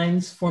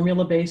defines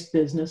formula-based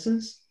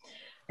businesses,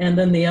 and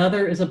then the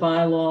other is a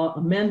bylaw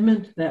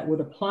amendment that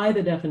would apply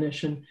the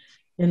definition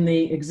in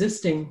the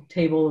existing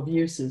table of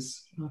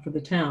uses for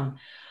the town.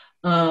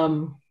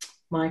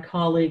 My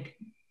colleague,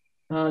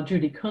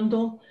 Judy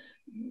Kundal,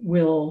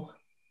 will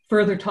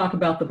further talk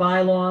about the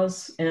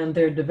bylaws and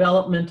their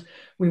development.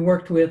 We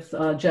worked with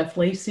Jeff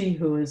Lacey,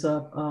 who is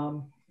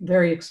a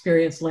very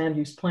experienced land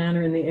use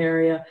planner in the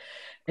area.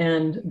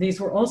 And these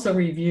were also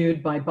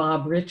reviewed by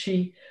Bob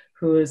Ritchie,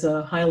 who is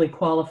a highly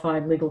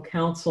qualified legal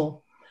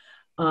counsel.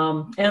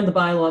 And the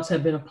bylaws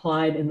have been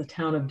applied in the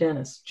town of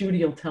Dennis.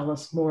 Judy will tell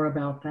us more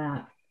about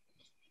that.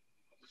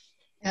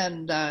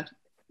 And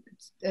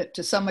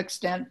to some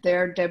extent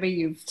there, Debbie,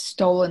 you've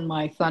stolen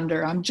my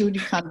thunder. I'm Judy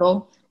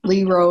Kundal,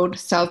 Lee Road,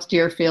 South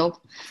Deerfield.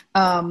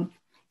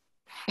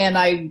 And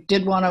I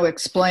did want to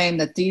explain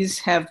that these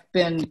have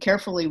been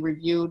carefully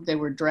reviewed. They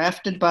were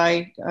drafted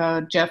by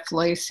Jeff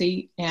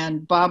Lacey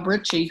and Bob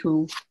Ritchie,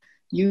 who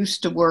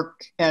used to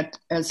work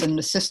as an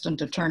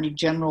assistant attorney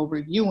general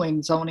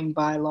reviewing zoning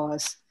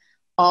bylaws,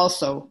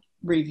 also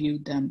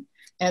reviewed them.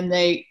 And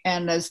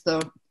as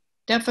the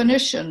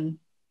definition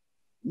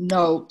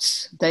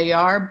notes, they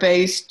are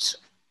based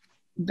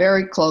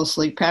very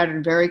closely,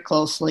 patterned very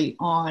closely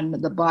on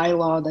the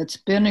bylaw that's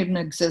been in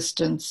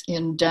existence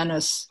in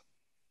Dennis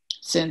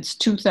since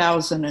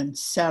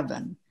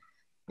 2007.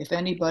 If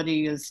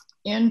anybody is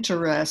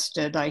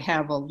interested, I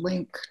have a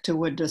link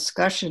to a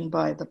discussion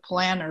by the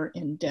planner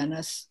in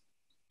Dennis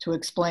to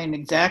explain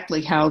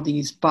exactly how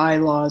these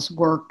bylaws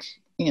work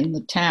in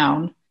the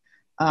town.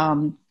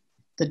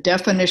 The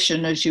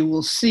definition, as you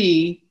will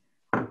see,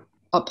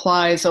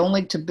 applies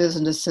only to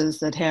businesses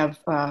that have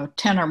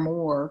 10 or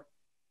more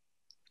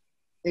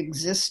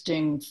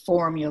existing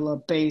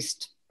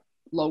formula-based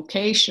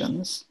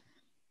locations,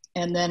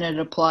 and then it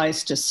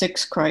applies to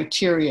 6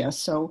 criteria.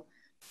 So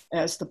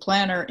as the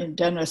planner in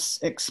Dennis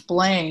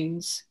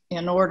explains,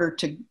 in order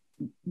to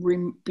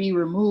be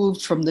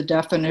removed from the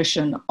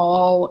definition,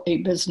 all a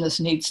business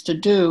needs to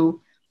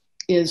do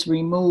is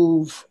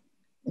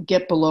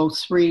get below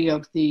 3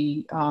 of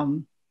the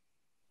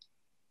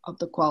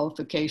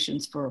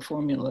qualifications for a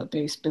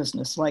formula-based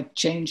business, like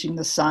changing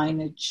the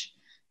signage,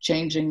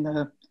 changing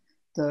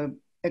the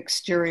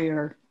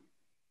exterior,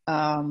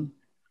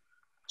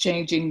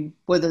 changing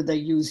whether they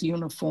use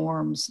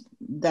uniforms,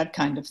 that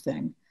kind of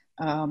thing.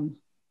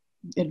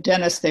 in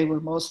Dennis, they were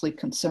mostly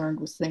concerned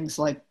with things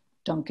like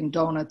Dunkin'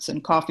 Donuts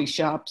and coffee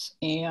shops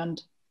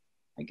and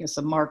I guess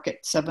a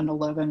market,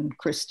 7-Eleven,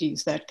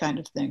 Christie's, that kind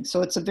of thing.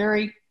 So it's a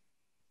very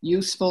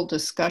useful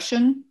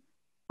discussion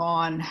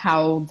on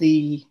how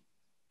the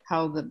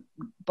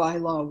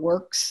bylaw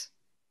works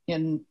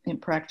in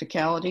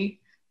practicality.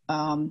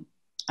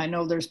 I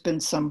know there's been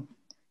some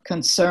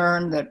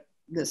concern that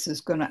this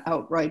is going to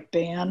outright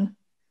ban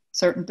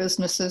certain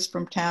businesses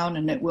from town,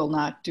 and it will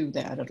not do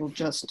that. It'll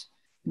just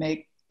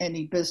make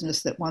any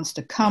business that wants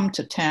to come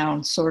to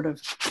town sort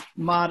of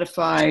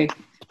modify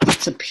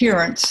its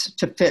appearance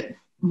to fit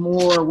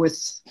more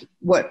with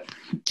what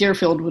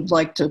Deerfield would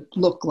like to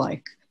look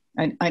like.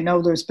 I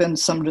know there's been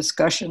some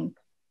discussion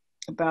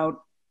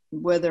about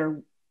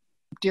whether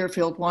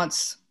Deerfield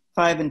wants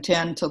 5 and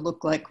 10 to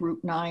look like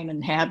Route 9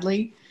 and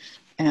Hadley.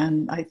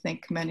 And I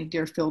think many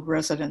Deerfield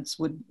residents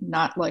would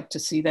not like to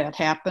see that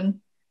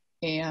happen.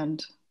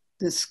 And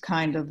this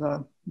kind of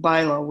a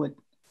bylaw would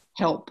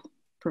help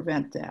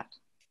prevent that.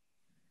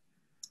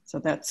 So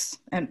that's,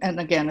 and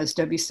again, as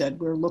Debbie said,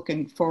 we're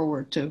looking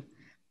forward to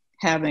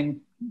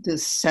having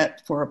this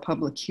set for a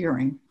public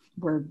hearing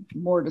where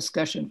more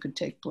discussion could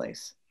take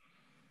place.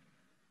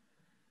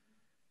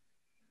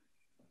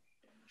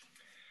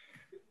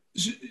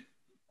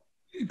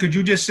 Could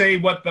you just say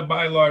what the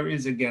bylaw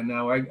is again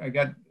now? I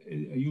got, are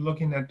you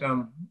looking at?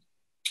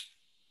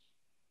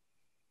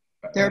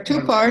 There are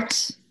 2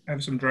 parts. I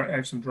have some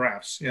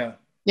drafts, yeah.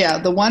 Yeah,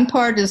 the one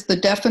part is the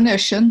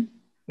definition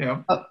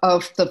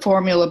of the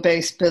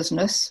formula-based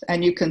business.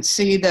 And you can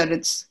see that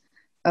it's,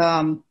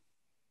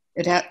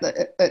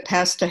 it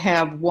has to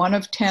have 1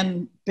 of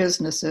 10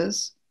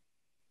 businesses.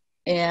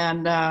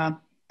 And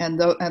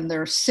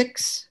there are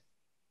 6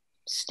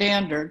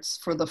 standards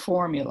for the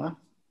formula.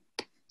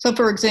 So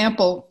for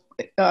example,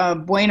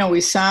 Bueno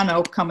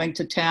Isano coming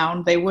to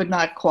town, they would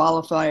not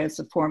qualify as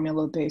a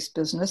formula-based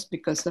business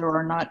because there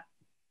are not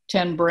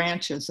 10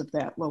 branches of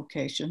that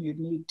location. You'd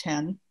need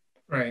 10.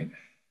 Right.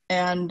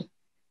 And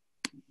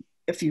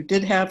if you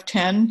did have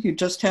 10, you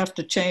just have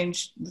to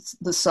change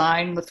the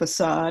sign, the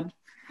facade.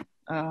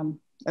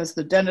 As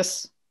the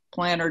Dennis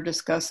planner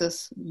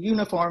discusses,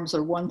 uniforms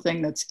are one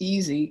thing that's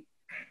easy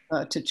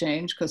to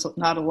change because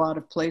not a lot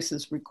of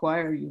places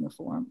require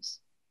uniforms.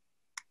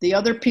 The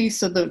other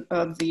piece of the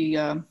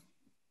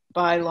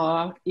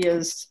bylaw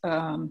is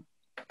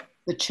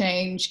the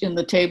change in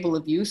the table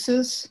of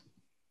uses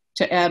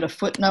to add a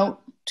footnote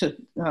to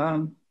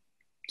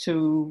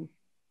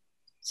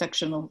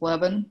section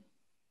 11,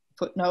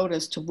 footnote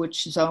as to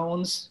which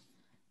zones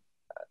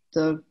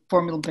the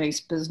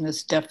formula-based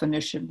business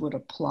definition would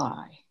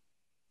apply.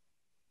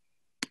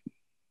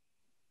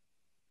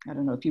 I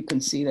don't know if you can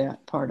see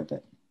that part of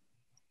it.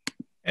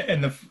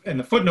 And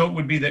the footnote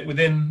would be that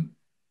within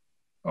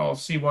all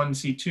C1,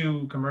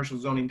 C2 commercial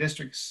zoning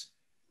districts,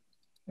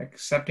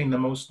 excepting the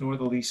most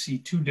northerly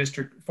C2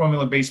 district,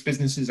 formula-based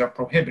businesses are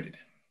prohibited.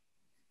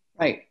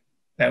 Right.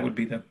 That would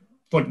be the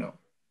footnote.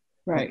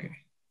 Right. Okay.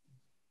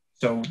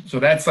 So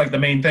that's like the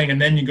main thing.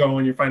 And then you go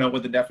and you find out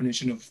what the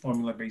definition of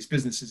formula-based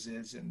businesses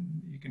is and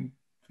you can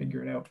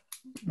figure it out.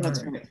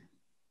 That's right.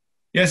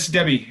 Yes,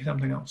 Debbie,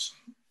 something else.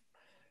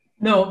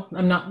 No,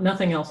 I'm not,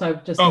 nothing else.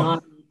 I've just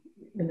not.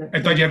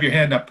 I thought you have your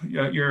hand up.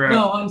 You're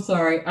no, I'm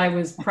sorry. I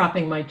was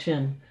propping my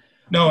chin.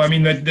 No, I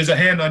mean, there's a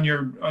hand on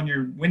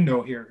your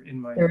window here in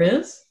my. There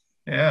is?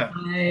 Yeah.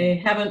 I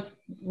haven't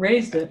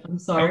raised it. I'm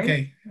sorry.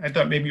 Okay. I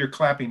thought maybe you're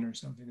clapping or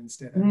something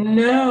instead.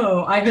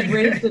 No, I had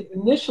raised it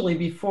initially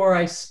before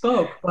I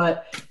spoke,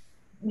 but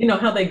you know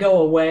how they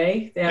go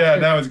away? Yeah,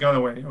 now it's gone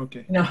away.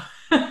 Okay. No.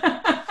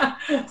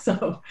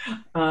 So,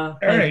 all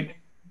right.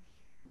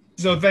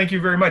 So thank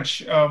you very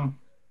much. I'll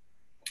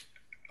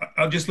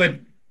just let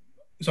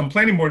some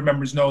planning board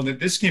members know that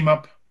this came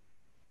up.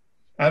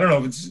 I don't know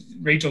if it's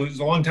Rachel, it was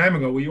a long time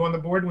ago. Were you on the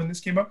board when this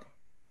came up?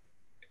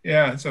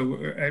 Yeah, so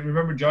I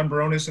remember John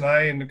Baronis and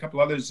I and a couple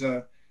others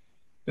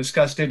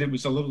discussed it. It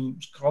was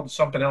called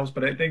something else,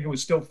 but I think it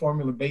was still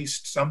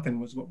formula-based something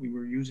was what we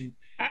were using.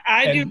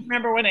 I do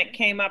remember when it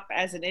came up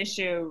as an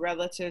issue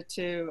relative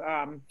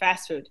to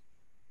fast food.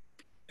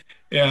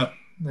 Yeah.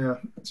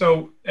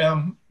 So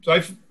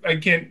I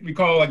can't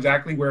recall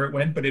exactly where it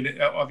went, but it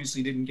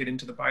obviously didn't get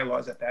into the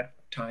bylaws at that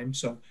time.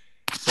 So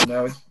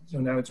now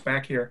it's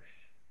back here.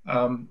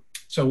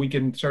 So we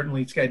can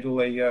certainly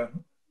schedule a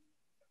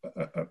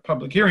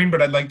public hearing,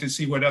 but I'd like to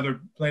see what other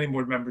planning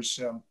board members,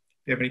 if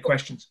you have any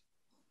questions.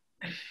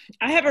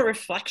 I have a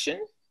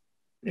reflection.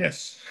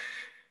 Yes.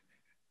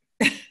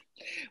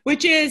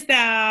 Which is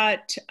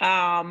that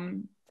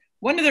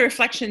one of the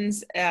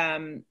reflections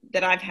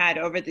that I've had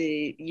over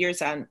the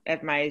years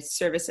of my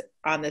service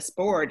on this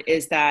board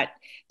is that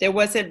there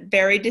was a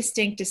very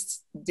distinct,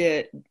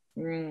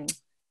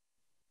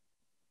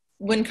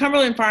 when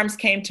Cumberland Farms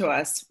came to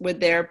us with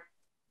their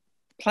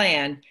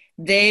plan,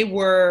 they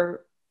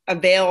were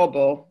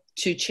available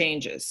to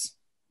changes.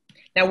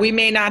 Now, we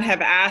may not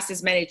have asked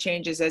as many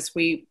changes as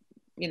we,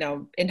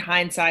 in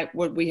hindsight,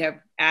 would we have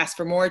asked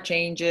for more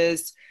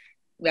changes.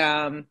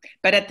 But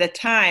at the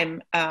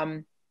time,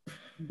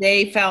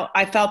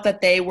 I felt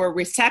that they were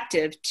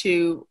receptive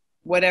to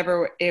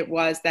whatever it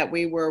was that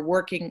we were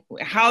working,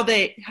 how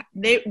they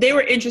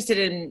were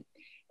interested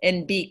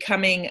in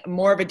becoming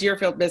more of a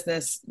Deerfield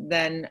business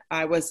than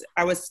I was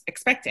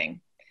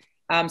expecting.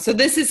 So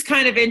this is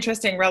kind of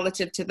interesting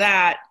relative to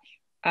that,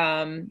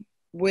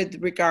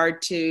 with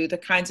regard to the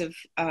kinds of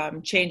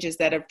changes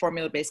that a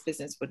formula-based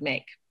business would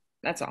make.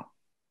 That's all.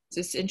 It's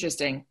just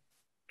interesting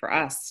for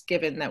us,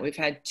 given that we've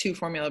had two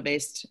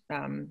formula-based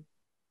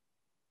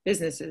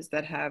businesses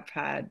that have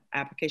had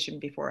application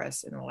before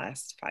us in the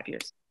last 5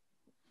 years.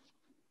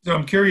 So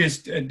I'm curious,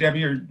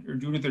 Debbie or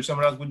Judith or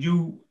someone else, would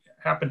you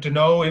happen to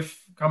know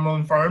if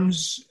Cumberland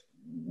Farms,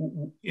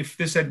 if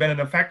this had been in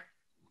effect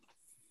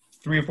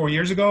 3 or 4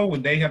 years ago,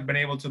 would they have been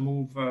able to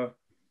move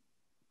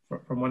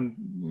from one,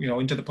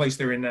 into the place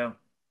they're in now?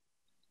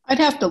 I'd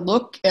have to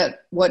look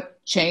at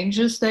what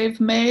changes they've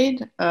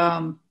made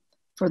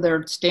for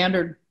their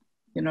standard,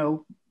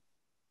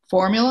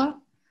 formula.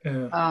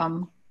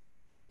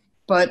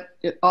 But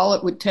all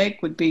it would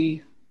take would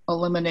be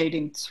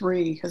eliminating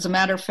 3. As a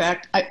matter of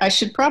fact, I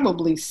should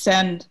probably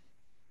send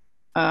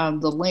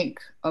the link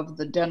of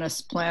the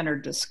Dennis Planner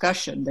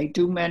discussion. They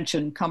do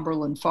mention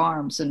Cumberland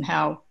Farms and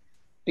how,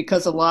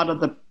 because a lot of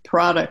the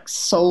products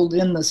sold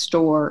in the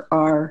store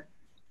are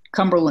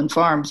Cumberland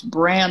Farms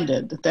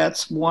branded,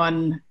 that's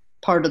one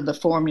part of the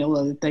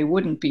formula that they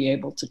wouldn't be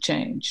able to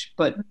change.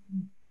 But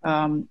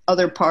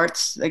other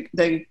parts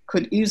they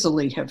could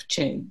easily have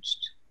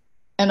changed.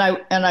 And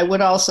I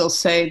would also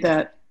say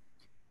that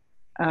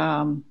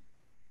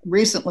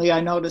recently I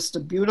noticed a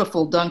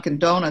beautiful Dunkin'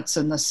 Donuts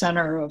in the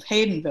center of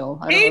Haydenville.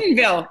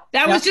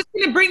 That was just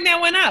going to bring that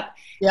one up.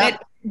 Yeah.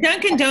 That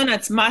Dunkin'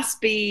 Donuts must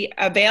be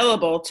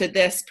available to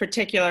this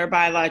particular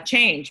bylaw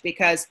change,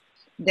 because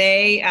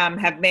they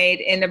have made,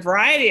 in a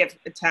variety of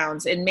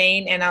towns in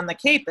Maine and on the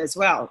Cape as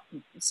well,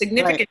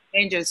 significant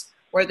changes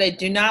where they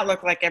do not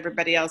look like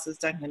everybody else's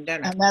Dunkin'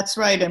 Donuts. And that's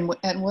right.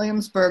 And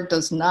Williamsburg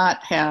does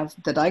not have,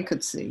 that I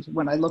could see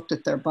when I looked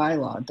at their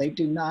bylaw, they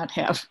do not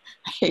have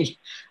a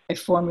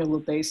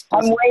formula-based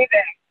business. I'm leaving.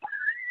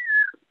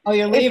 Oh,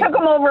 you're leaving? It took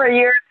them over a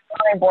year at the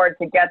planning board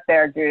to get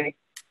there, Judy.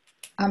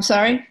 I'm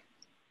sorry?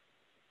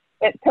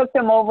 It took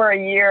them over a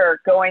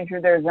year going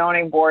through their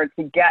zoning board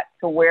to get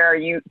to what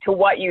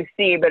you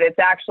see, but it's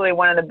actually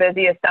one of the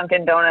busiest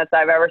Dunkin' Donuts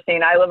I've ever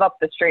seen. I live up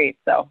the street,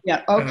 so.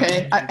 Yeah,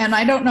 okay. And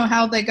I don't know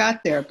how they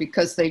got there,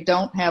 because they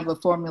don't have a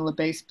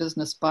formula-based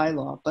business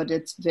bylaw, but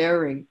it's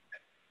very,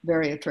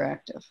 very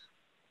attractive.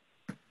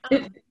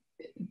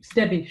 It's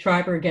Debbie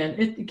Schreiber again.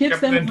 It gives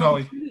them.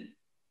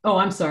 Oh,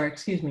 I'm sorry.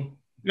 Excuse me.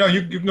 No,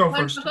 you go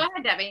first. Go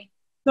ahead, Debbie.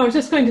 No, I was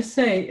just going to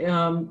say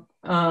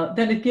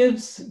that it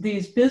gives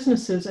these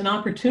businesses an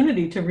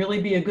opportunity to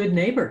really be a good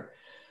neighbor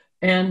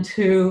and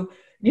to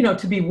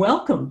be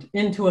welcomed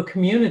into a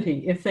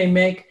community if they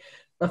make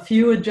a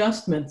few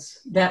adjustments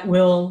that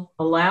will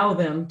allow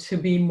them to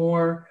be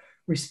more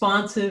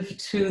responsive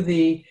to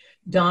the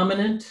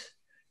dominant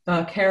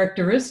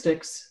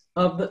characteristics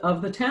of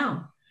the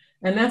town.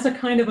 And that's a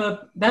kind of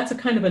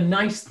a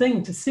nice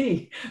thing to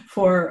see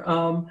for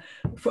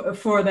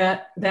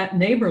that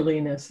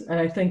neighborliness. And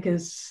I think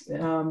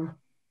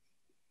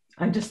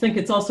I just think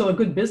it's also a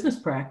good business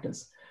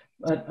practice.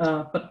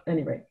 But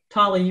anyway,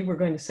 Tolly, you were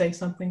going to say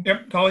something?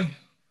 Yep, Tolly.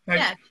 Hi.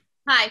 Yeah.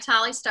 Hi,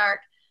 Tolly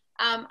Stark.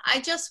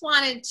 I just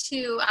wanted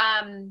to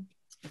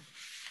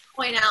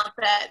point out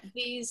that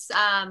these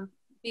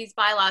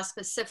bylaws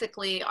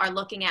specifically are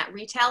looking at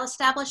retail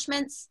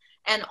establishments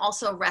and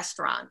also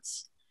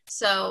restaurants.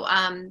 So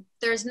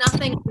there's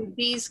nothing in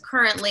these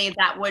currently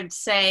that would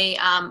say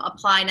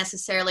apply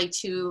necessarily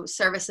to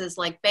services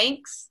like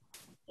banks,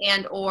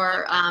 and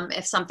or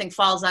if something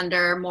falls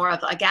under more of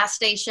a gas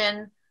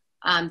station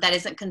that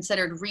isn't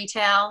considered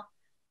retail.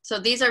 So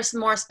these are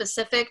more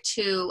specific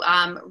to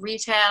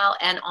retail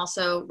and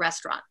also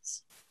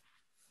restaurants.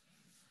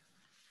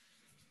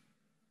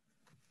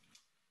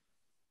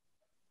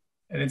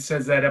 And it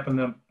says that up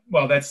in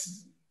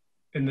that's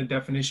in the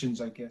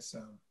definitions, I guess.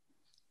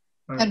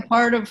 And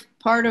part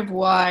of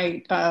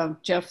why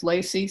Jeff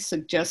Lacey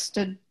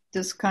suggested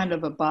this kind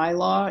of a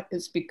bylaw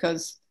is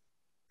because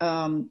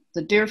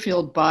the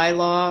Deerfield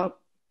bylaw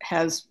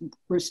has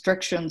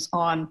restrictions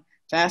on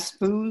fast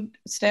food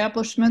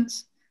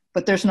establishments,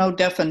 but there's no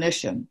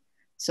definition.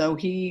 So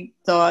he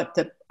thought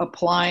that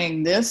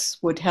applying this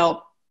would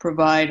help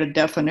provide a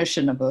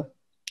definition of a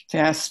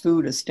fast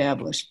food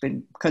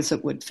establishment because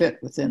it would fit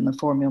within the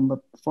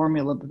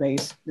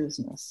formula-based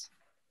business.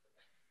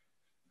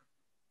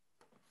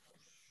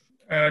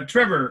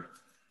 Trevor.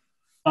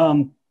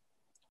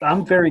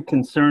 I'm very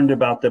concerned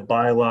about the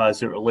bylaw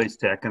as it relates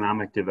to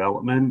economic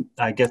development.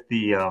 I get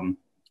the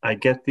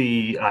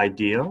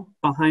idea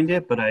behind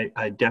it, but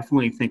I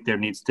definitely think there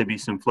needs to be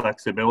some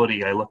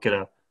flexibility. I look at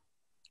a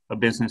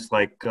business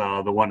like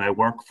the one I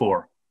work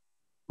for.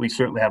 We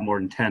certainly have more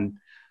than 10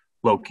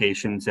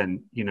 locations,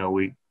 and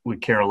we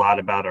care a lot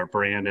about our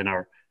brand and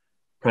our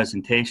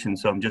presentation.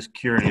 So I'm just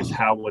curious,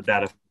 how would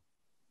that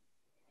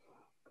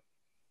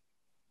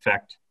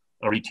affect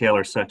a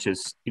retailer such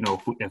as,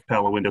 if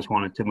Pella Windows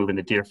wanted to move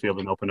into Deerfield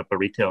and open up a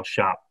retail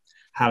shop,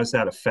 how does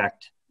that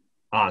affect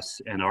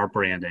us and our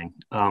branding?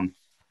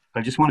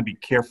 I just want to be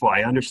careful.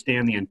 I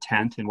understand the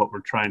intent and what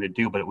we're trying to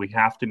do, but we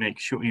have to make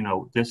sure,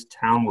 this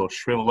town will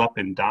shrivel up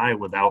and die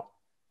without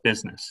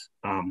business.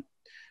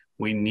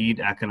 We need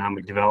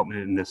economic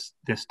development in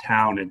this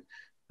town, and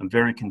I'm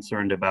very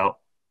concerned about,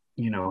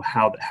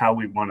 how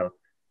we want to.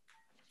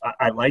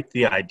 I like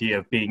the idea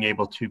of being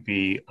able to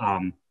be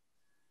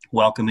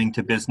welcoming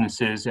to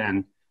businesses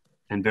and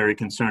very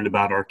concerned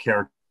about our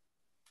character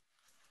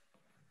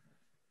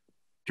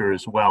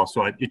as well.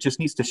 So it just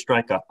needs to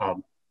strike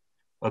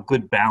a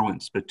good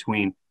balance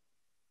between,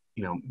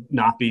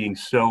 not being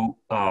so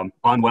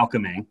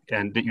unwelcoming,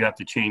 and that you have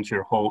to change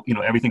your whole,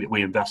 everything that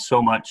we invest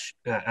so much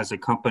as a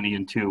company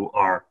into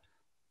our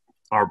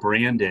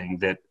branding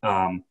that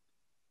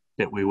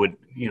we would,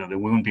 that we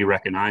wouldn't be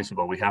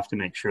recognizable. We have to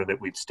make sure that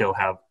we'd still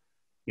have,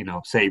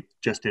 say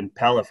just in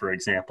Pella, for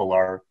example,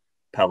 our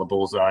Pella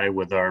bullseye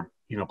with our,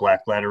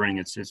 black lettering.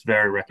 It's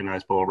very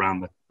recognizable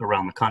around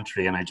the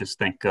country. And I just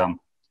think, I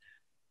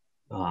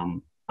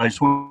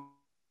just want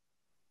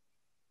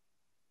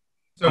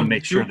to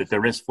make sure that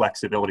there is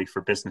flexibility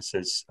for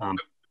businesses.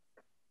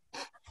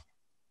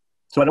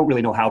 So I don't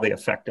really know how they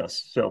affect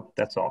us. So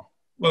that's all.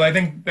 Well, I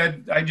think that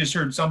I just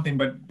heard something,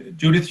 but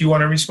Judith, you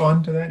want to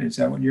respond to that? Is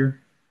that what you're?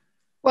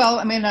 Well,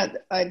 I mean,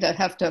 I'd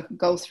have to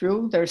go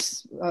through.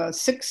 There's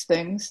 6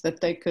 things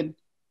that they could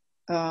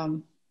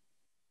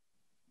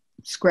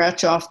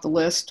scratch off the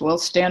list. Well,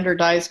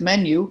 standardized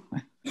menu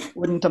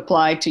wouldn't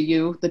apply to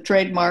you. The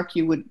trademark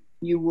you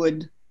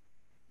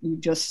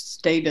just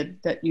stated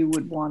that you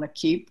would want to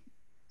keep.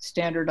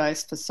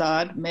 Standardized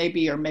facade,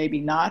 maybe or maybe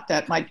not.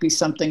 That might be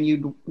something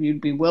you'd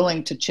be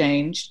willing to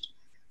change.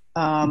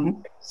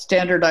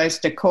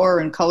 Standardized decor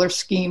and color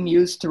scheme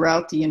used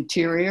throughout the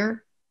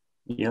interior.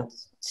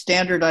 Yes.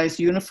 Standardized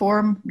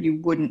uniform you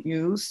wouldn't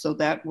use, so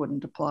that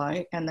wouldn't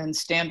apply. And then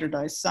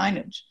standardized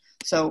signage.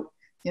 So,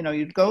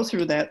 you'd go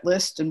through that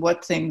list and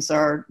what things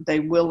are they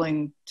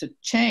willing to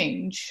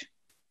change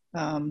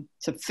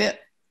to fit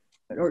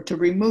or to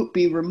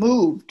be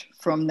removed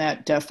from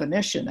that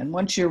definition. And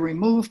once you're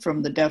removed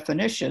from the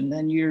definition,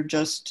 then you're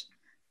just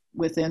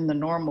within the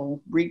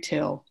normal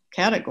retail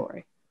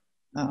category.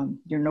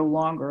 You're no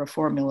longer a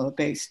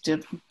formula-based.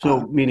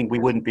 So meaning we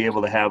wouldn't be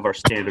able to have our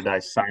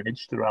standardized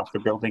signage throughout the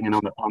building and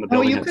on the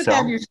building itself? You could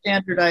have your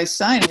standardized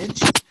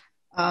signage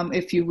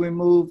if you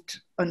removed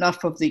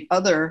enough of the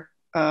other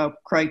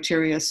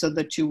criteria so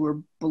that you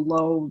were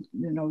below,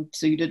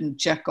 so you didn't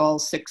check all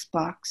 6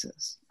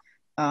 boxes.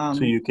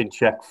 So you can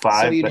check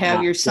 5. So you'd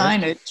have your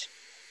signage.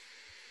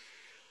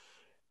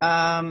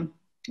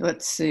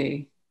 Let's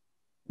see.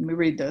 Let me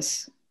read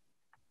this.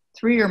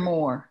 3 or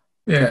more.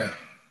 Yeah.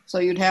 So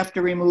you'd have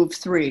to remove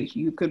 3.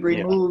 You could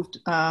remove.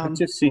 It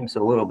just seems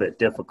a little bit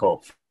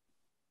difficult.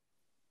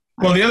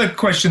 Well, the other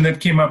question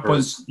that came up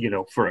was,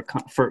 for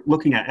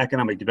looking at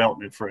economic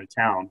development for a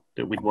town,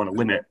 that we'd want to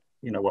limit,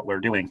 what we're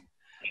doing.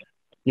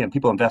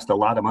 People invest a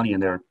lot of money in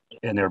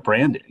their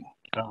branding.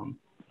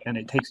 And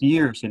it takes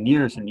years and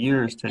years and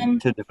years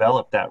to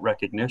develop that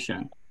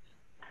recognition.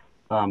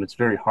 It's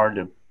very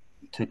hard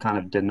to kind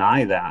of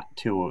deny that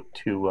to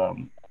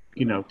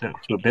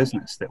a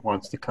business that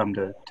wants to come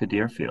to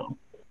Deerfield.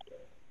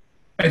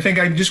 I think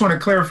I just want to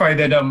clarify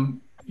that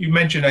you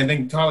mentioned, I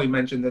think Tolly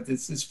mentioned that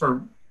this is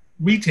for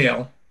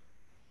retail,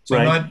 so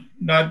right.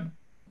 not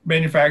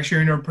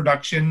manufacturing or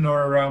production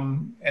or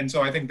and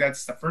so I think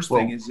that's the first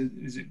thing. Is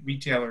it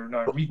retail or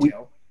not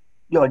retail?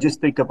 I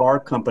just think of our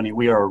company.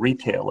 We are a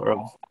retailer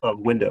of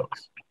windows.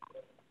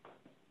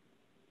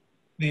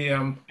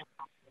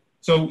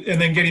 So, and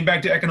then getting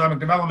back to economic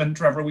development,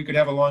 Trevor, we could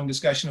have a long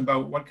discussion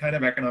about what kind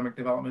of economic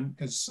development,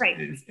 because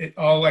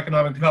all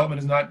economic development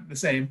is not the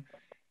same.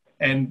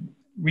 And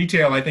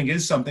retail, I think,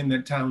 is something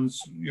that towns,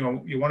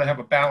 you want to have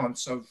a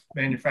balance of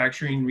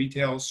manufacturing,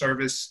 retail,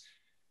 service,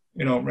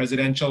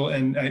 residential.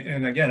 And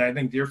again, I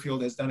think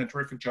Deerfield has done a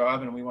terrific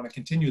job and we want to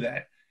continue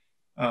that.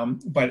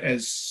 But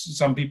as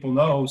some people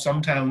know,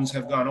 some towns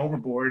have gone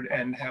overboard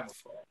and have,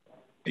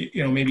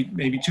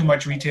 maybe too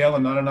much retail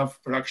and not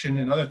enough production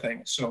and other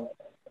things. So,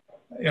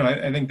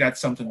 I think that's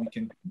something we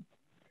can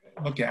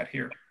look at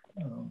here.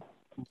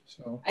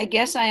 So I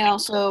guess I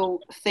also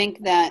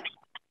think that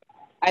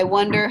I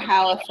wonder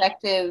how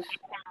effective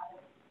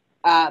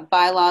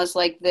bylaws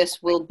like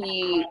this will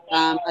be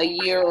a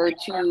year or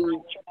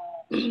 2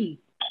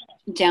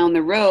 down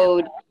the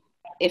road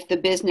if the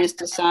business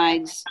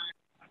decides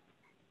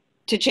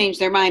to change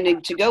their mind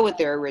and to go with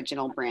their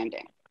original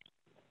branding.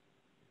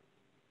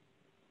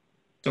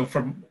 So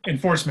from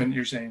enforcement,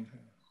 you're saying?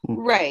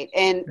 Right.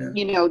 And,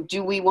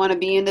 do we want to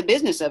be in the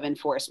business of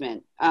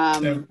enforcement?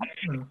 Yeah.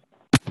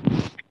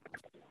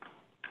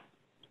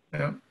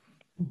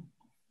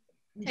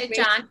 Hey,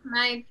 John, can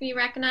I be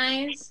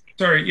recognized?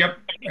 Sorry, yep.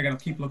 I got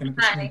to keep looking at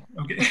this. Hi.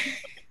 Okay.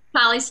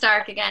 Holly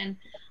Stark again.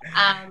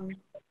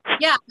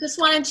 Just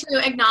wanted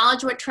to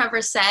acknowledge what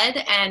Trevor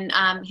said and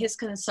his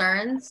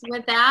concerns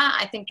with that.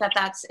 I think that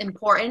that's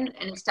important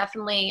and it's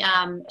definitely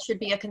should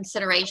be a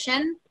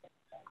consideration.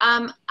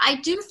 I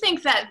do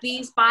think that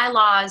these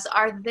bylaws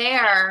are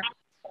there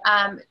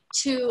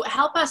to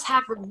help us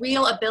have a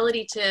real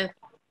ability to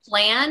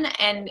plan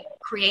and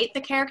create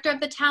the character of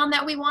the town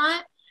that we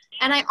want.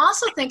 And I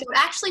also think it would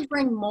actually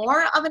bring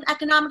more of an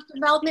economic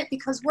development,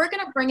 because we're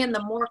going to bring in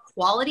the more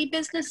quality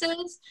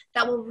businesses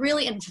that will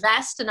really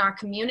invest in our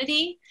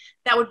community,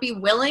 that would be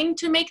willing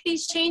to make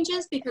these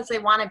changes because they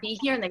want to be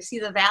here and they see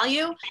the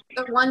value.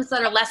 The ones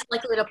that are less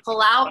likely to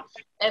pull out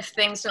if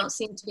things don't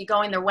seem to be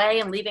going their way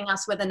and leaving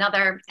us with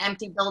another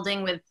empty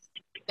building with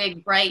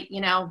big, bright,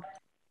 you know,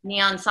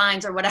 neon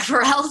signs or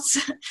whatever else.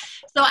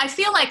 So I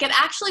feel like it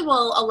actually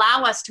will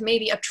allow us to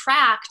maybe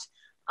attract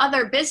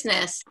other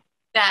business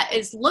that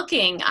is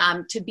looking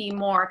to be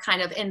more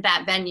kind of in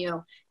that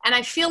venue. And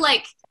I feel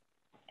like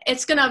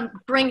it's going to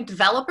bring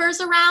developers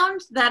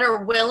around that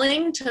are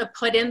willing to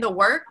put in the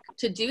work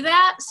to do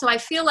that. So I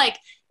feel like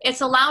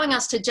it's allowing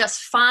us to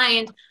just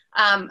find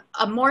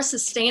a more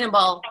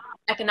sustainable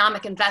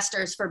economic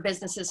investors for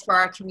businesses for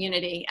our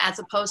community, as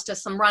opposed to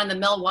some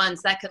run-of-the-mill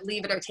ones that could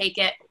leave it or take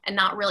it and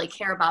not really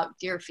care about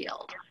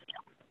Deerfield.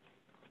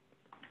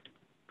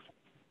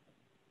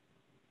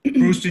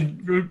 Bruce,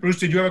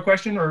 did you have a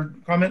question or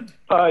comment?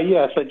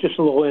 Yes, just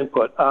a little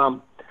input.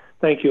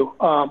 Thank you.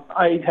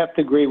 I have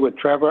to agree with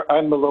Trevor.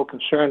 I'm a little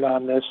concerned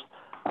on this.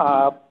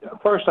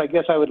 First, I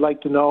guess I would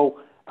like to know,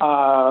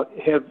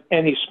 have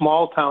any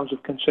small towns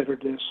have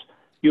considered this?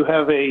 You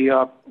have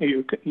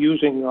you're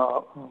using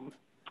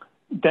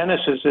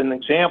Dennis as an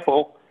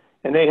example,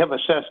 and they have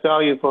assessed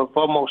value of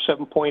almost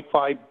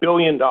 $7.5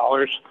 billion,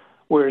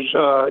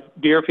 whereas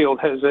Deerfield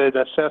has an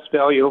assessed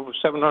value of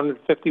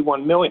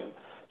 $751 million.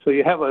 So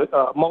you have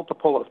a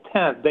multiple of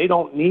 10. They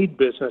don't need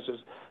businesses.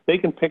 They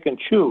can pick and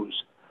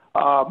choose.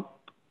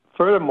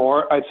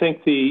 Furthermore, I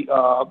think the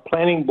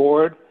planning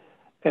board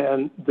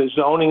and the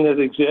zoning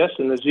that exists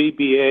and the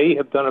ZBA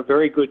have done a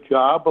very good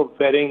job of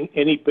vetting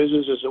any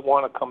businesses that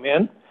want to come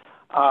in.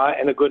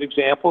 And a good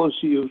example is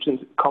used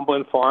in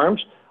Cumberland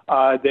Farms.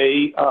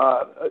 They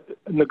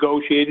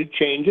negotiated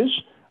changes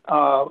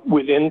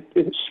within,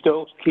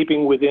 still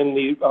keeping within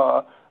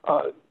the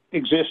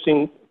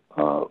existing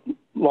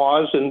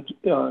laws and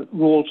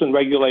rules and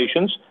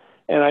regulations.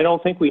 And I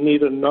don't think we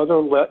need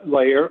another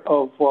layer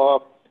of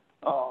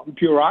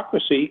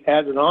bureaucracy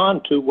added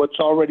on to what's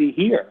already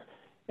here.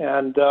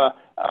 And,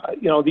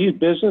 you know, these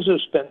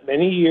businesses spent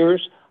many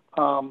years,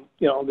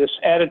 you know, this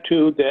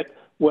attitude that,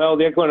 well,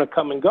 they're going to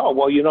come and go.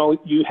 Well, you know,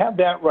 you have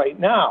that right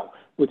now.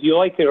 Whether you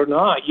like it or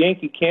not,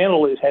 Yankee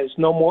Candle has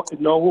no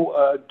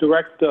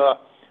direct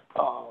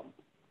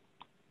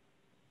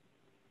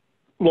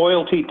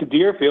loyalty to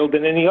Deerfield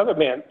than any other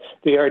man.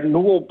 They are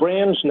Newell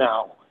brands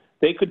now.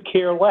 They could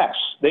care less.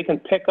 They can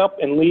pick up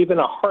and leave in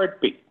a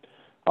heartbeat.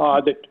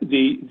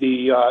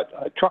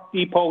 The truck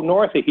depot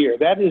north of here,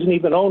 that isn't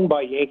even owned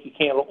by Yankee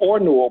Candle or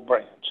Newell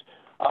brands.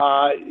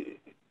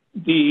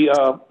 The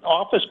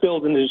office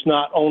building is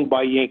not owned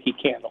by Yankee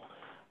Candle.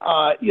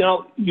 You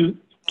know, you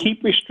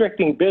keep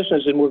restricting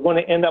business, and we're going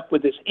to end up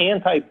with this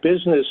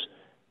anti-business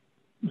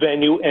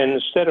venue, and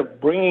instead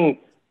of bringing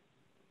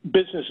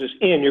businesses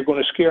in, you're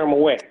going to scare them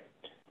away.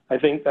 I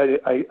think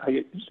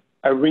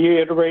I'm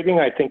reiterating,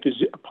 I think the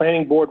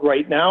planning board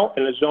right now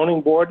and the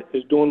zoning board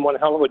is doing one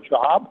hell of a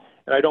job,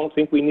 and I don't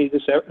think we need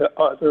this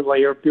other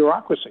layer of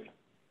bureaucracy.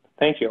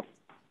 Thank you.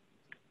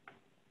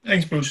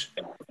 Thanks, Bruce.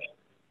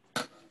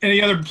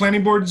 Any other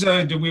planning boards?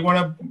 Do we want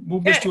to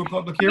move this to a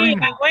public hearing?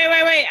 Wait.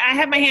 I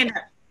have my hand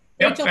up.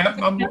 Yep,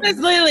 This is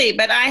Lily,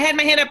 but I had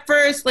my hand up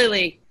first,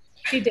 Lily.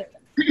 She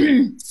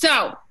did.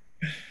 So,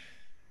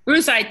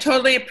 Bruce, I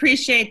totally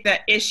appreciate the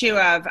issue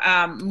of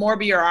more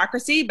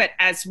bureaucracy, but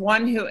as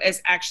one who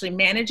is actually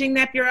managing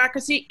that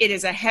bureaucracy, it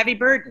is a heavy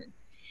burden.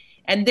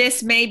 And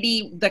this may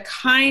be the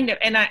kind of,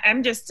 and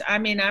I'm just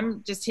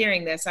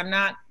hearing this. I'm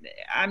not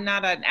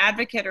an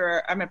advocate,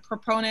 or I'm a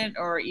proponent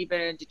or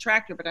even a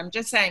detractor, but I'm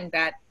just saying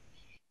that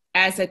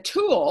as a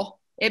tool,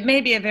 it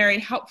may be a very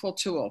helpful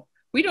tool.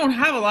 We don't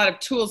have a lot of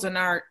tools in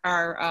our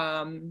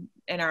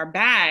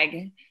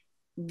bag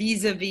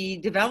vis-a-vis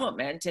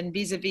development and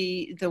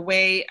vis-a-vis the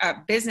way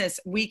business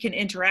we can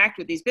interact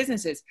with these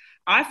businesses.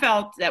 I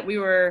felt that we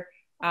were.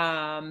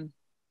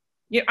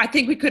 I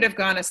think we could have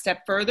gone a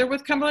step further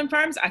with Cumberland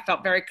Farms. I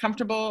felt very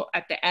comfortable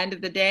at the end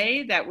of the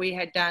day that we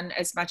had done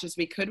as much as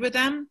we could with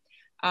them.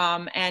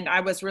 And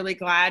I was really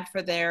glad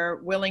for their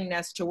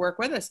willingness to work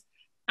with us.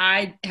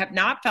 I have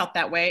not felt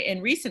that way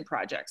in recent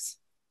projects.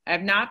 I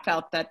have not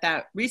felt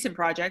that recent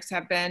projects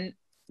have been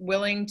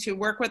willing to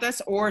work with us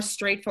or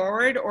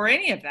straightforward or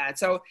any of that.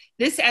 So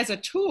this as a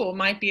tool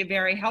might be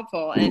very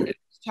helpful. And to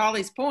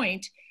Tolly's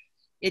point,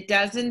 it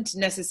doesn't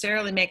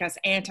necessarily make us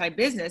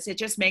anti-business. It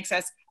just makes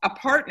us a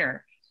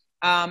partner.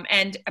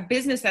 And a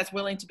business that's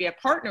willing to be a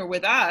partner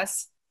with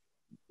us,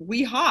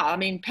 I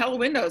mean, Pella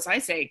Windows, I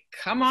say,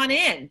 come on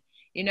in.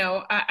 You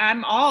know,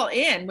 I'm all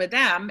in with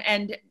them.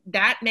 And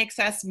that makes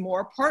us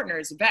more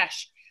partners.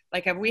 Vesh,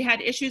 like, have we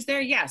had issues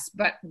there? Yes,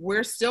 but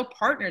we're still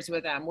partners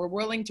with them. We're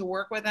willing to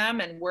work with them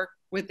and work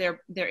with their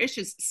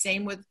issues.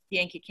 Same with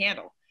Yankee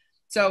Candle.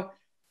 So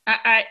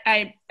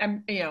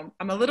I'm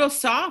a little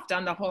soft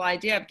on the whole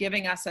idea of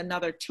giving us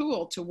another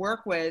tool to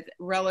work with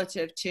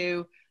relative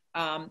to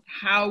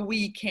how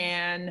we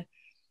can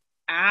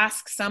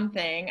ask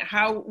something,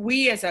 how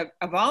we as a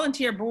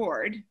volunteer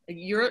board,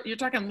 you're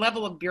talking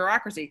level of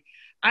bureaucracy.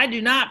 I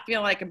do not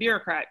feel like a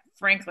bureaucrat,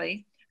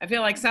 frankly. I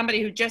feel like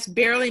somebody who just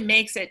barely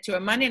makes it to a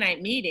Monday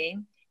night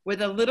meeting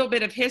with a little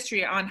bit of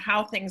history on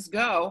how things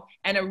go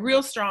and a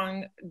real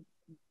strong,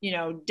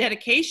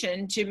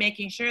 dedication to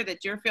making sure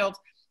that Deerfield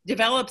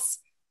develops,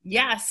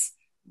 yes,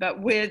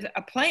 but with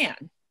a plan.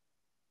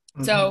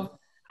 Mm-hmm. So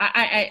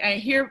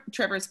I hear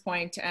Trevor's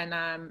point, and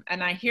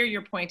I hear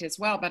your point as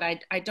well, but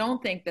I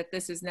don't think that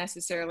this is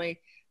necessarily,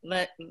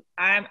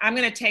 I'm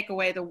going to take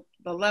away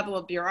the level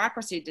of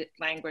bureaucracy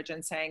language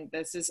and saying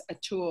this is a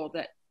tool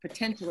that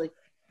potentially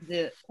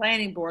the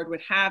planning board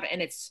would have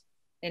in its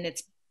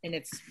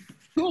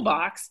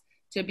toolbox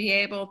to be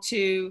able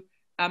to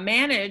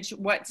manage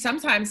what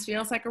sometimes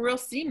feels like a real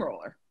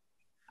steamroller.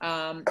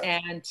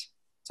 And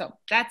so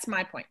that's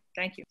my point.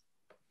 Thank you.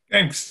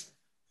 Thanks.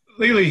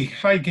 Lily,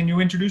 hi, can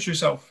you introduce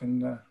yourself?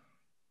 And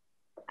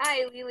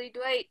Hi, Lily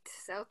Dwight,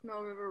 South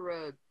Mill River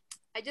Road.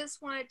 I just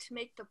wanted to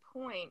make the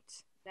point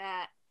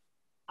that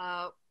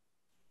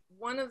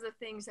one of the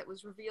things that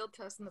was revealed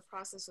to us in the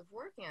process of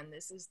working on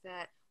this is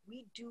that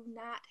we do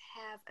not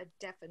have a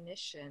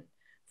definition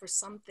for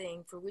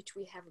something for which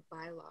we have a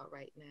bylaw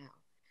right now.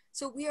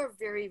 So we are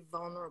very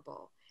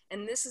vulnerable,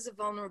 and this is a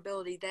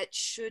vulnerability that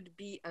should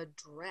be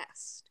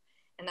addressed.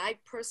 And I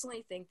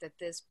personally think that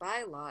this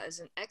bylaw is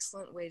an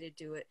excellent way to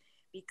do it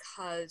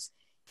because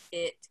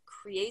it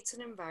creates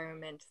an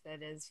environment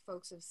that, as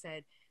folks have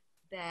said,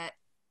 that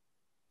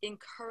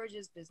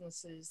encourages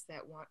businesses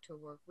that want to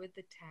work with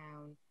the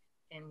town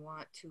and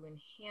want to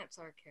enhance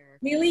our character.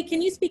 Lily,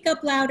 can you speak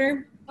up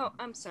louder? Oh,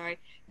 I'm sorry.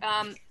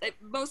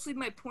 Mostly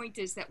my point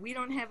is that we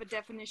don't have a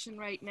definition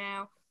right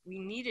now. We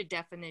need a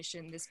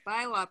definition. This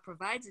bylaw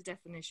provides a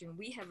definition.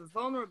 We have a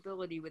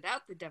vulnerability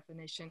without the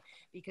definition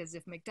because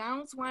if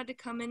McDonald's wanted to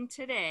come in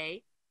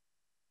today,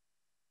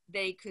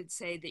 they could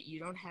say that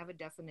you don't have a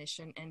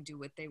definition and do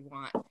what they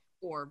want,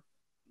 or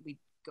we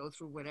go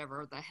through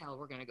whatever the hell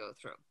we're going to go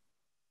through.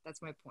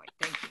 That's my point.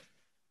 Thank you.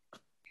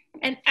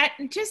 And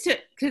just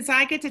because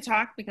I get to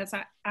talk because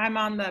I'm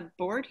on the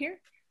board here.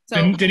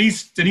 So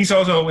Denise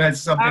also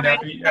has something right,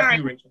 after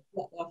you, Rachel.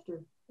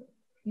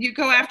 You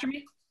go after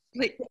me?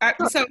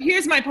 So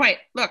here's my point.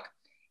 Look,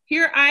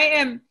 here I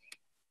am.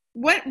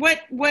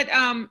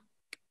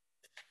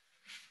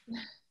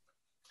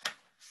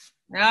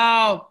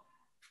 No.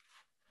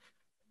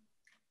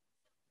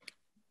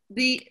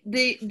 The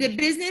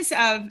business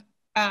of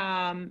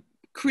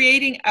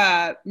creating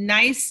a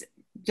nice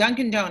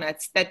Dunkin'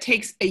 Donuts that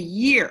takes a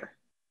year.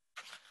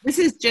 This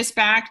is just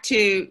back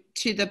to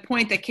the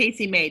point that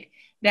Casey made,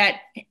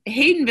 that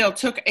Haydenville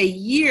took a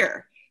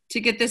year to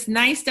get this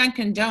nice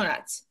Dunkin'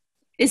 Donuts.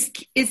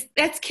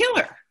 That's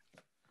killer.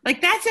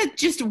 Like that's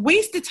just a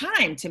waste of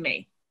time to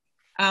me.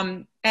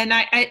 And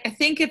I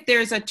think if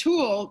there's a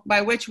tool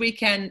by which we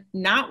can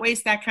not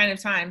waste that kind of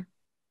time,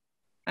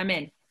 I'm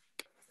in.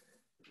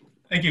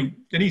 Thank you.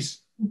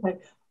 Denise. Okay.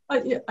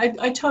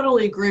 I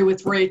totally agree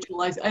with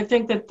Rachel. I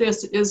think that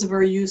this is a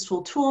very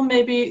useful tool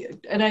maybe,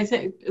 and I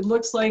think it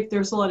looks like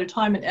there's a lot of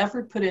time and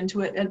effort put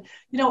into it. And,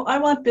 I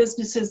want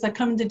businesses that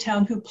come into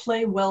town who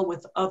play well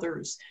with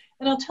others.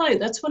 And I'll tell you,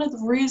 that's one of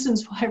the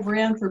reasons why I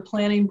ran for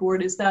planning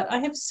board is that I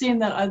have seen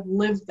that, I've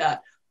lived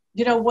that.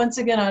 Once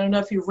again, I don't know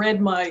if you read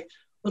my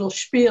little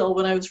spiel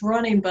when I was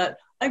running, but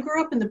I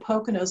grew up in the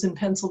Poconos in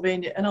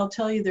Pennsylvania, and I'll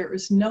tell you, there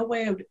is no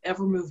way I would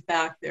ever move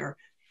back there.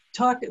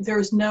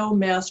 There's no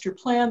master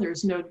plan,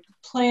 there's no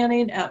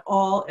planning at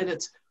all, and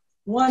it's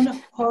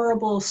one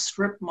horrible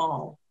strip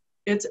mall.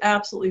 It's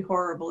absolutely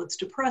horrible. It's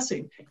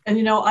depressing.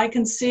 And I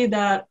can see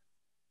that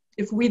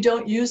if we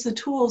don't use the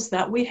tools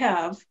that we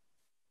have,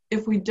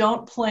 if we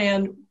don't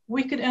plan,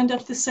 we could end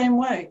up the same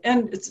way.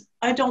 And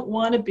I don't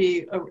want to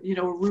be a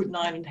Route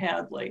 9 in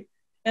Hadley.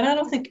 And I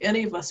don't think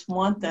any of us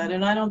want that.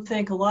 And I don't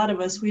think a lot of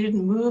us, we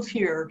didn't move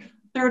here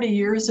 30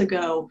 years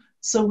ago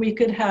so we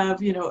could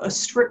have, a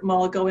strip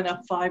mall going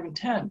up 5 and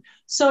 10.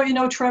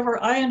 So,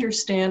 Trevor, I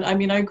understand. I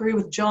mean, I agree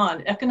with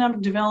John.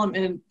 Economic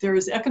development,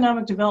 there's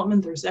economic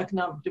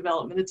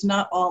development. It's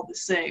not all the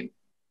same.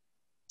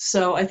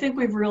 So I think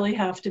we really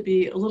have to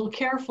be a little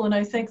careful. And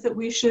I think that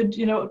we should,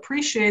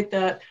 appreciate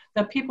that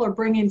people are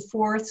bringing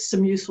forth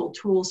some useful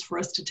tools for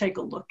us to take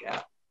a look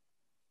at.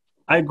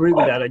 I agree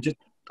with that.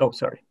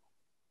 Sorry.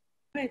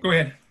 Go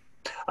ahead.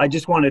 I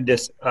just wanted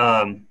this.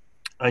 I'm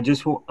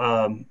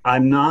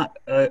not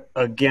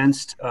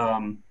against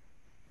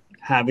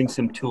having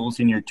some tools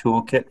in your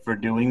toolkit for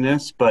doing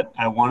this, but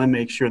I want to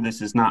make sure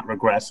this is not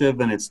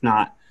regressive and it's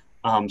not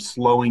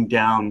slowing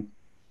down.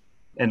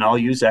 And I'll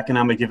use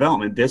economic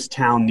development. This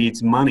town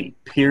needs money,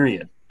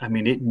 period. I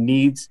mean, it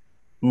needs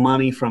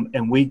money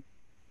and we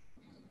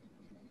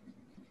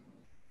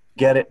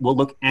get it. We'll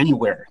look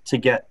anywhere to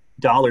get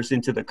dollars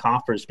into the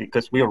coffers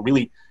because we are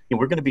really,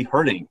 we're going to be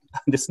hurting.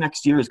 This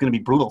next year is going to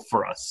be brutal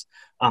for us.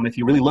 If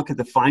you really look at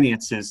the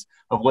finances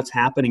of what's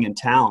happening in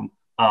town,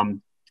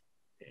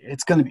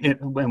 it's going to be,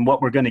 and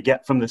what we're going to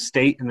get from the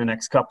state in the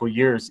next couple of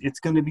years, it's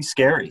going to be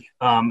scary.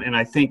 And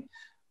I think,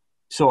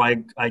 so I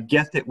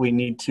get that we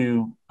need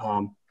to,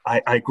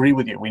 I agree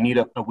with you. We need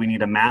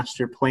a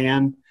master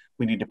plan.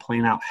 We need to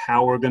plan out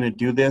how we're going to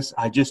do this.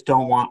 I just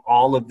don't want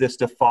all of this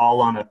to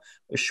fall on a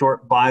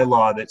short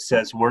bylaw that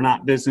says we're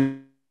not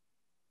business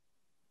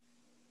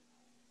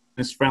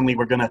friendly.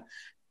 We're going to,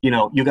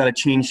 you got to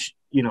change,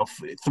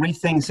 3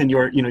 things in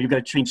your, you got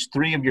to change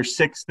 3 of your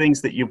 6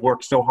 things that you've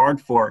worked so hard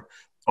for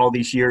all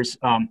these years.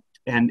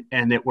 And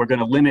that we're going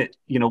to limit,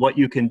 what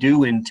you can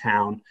do in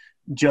town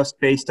just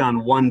based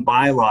on one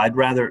bylaw. I'd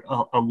rather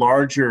a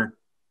larger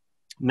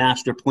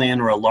master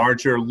plan or a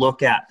larger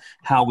look at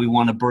how we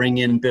want to bring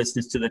in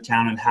business to the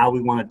town and how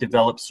we want to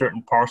develop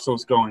certain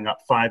parcels going up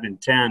 5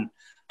 and 10.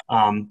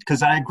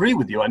 Because I agree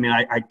with you. I mean,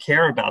 I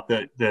care about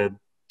the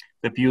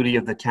beauty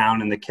of the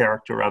town and the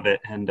character of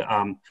it. And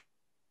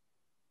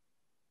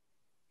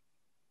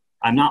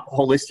I'm not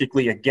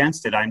holistically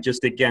against it. I'm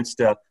just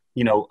against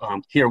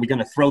here, we're going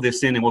to throw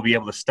this in and we'll be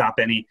able to stop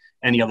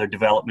any other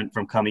development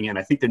from coming in.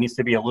 I think there needs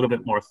to be a little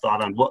bit more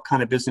thought on what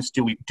kind of business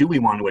do we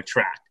want to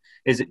attract?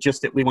 Is it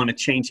just that we want to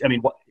change? I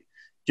mean,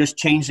 just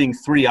changing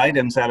 3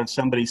 items out of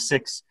somebody's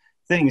 6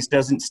 things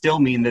doesn't still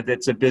mean that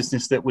it's a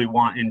business that we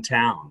want in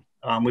town.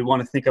 We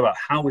want to think about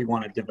how we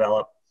want to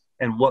develop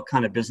and what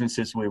kind of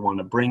businesses we want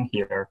to bring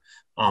here.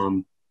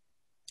 And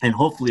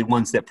hopefully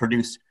ones that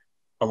produce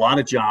a lot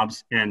of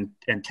jobs and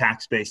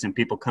tax base and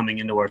people coming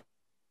into our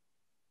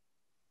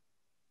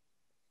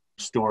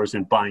stores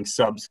and buying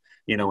subs,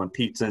 and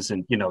pizzas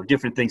and,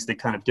 different things that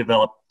kind of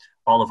develop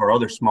all of our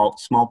other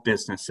small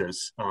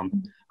businesses.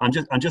 I'm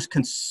just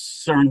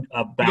concerned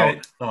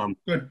about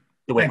Good.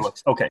 the way Thanks. it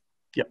looks. Okay.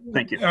 Yep.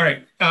 Thank you. All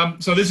right.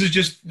 So this is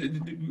just,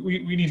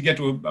 we need to get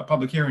to a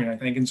public hearing, I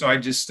think. And so I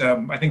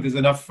think there's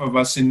enough of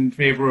us in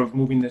favor of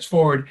moving this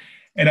forward.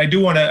 And I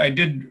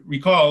did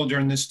recall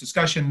during this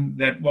discussion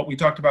that what we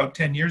talked about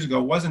 10 years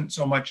ago wasn't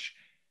so much,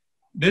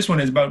 this one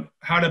is about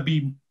how to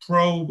be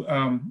pro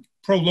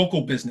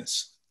local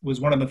business was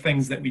one of the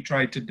things that we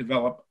tried to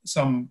develop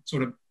some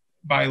sort of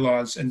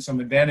bylaws and some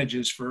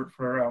advantages for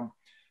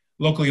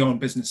locally owned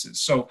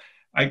businesses. So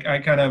I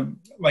kind of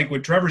like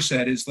what Trevor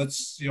said is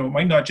let's, it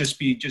might not just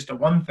be just a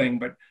one thing,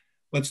 but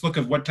let's look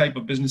at what type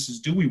of businesses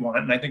do we want.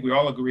 And I think we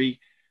all agree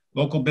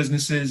local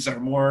businesses are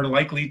more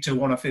likely to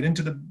want to fit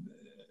into the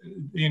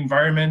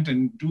environment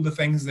and do the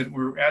things that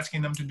we're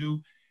asking them to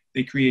do.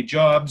 They create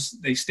jobs,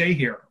 they stay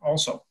here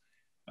also,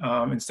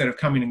 instead of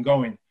coming and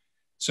going.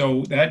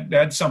 So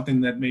that's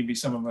something that maybe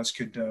some of us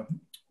could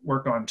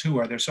work on too.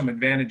 Are there some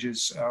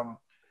advantages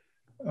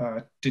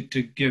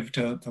to give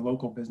to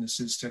local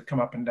businesses to come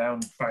up and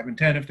down 5 and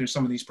 10 if there's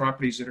some of these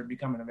properties that are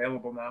becoming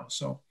available now?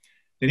 So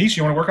Denise,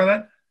 you want to work on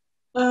that?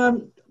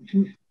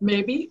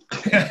 Maybe.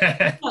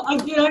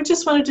 I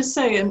just wanted to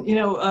say,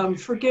 and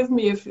forgive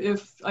me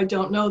if I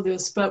don't know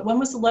this, but when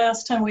was the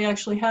last time we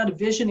actually had a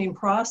visioning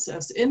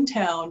process in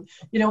town?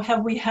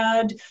 Have we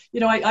had,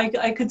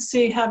 I could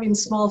see having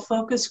small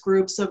focus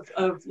groups of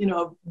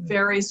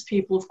various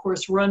people, of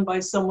course, run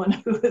by someone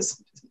who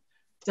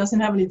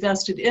doesn't have any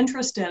vested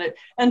interest in it,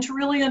 and to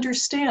really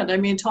understand. I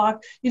mean,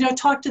 talk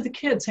to the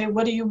kids. Hey,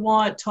 what do you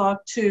want?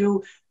 Talk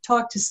to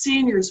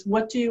seniors,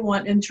 what do you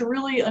want? And to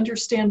really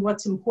understand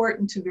what's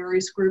important to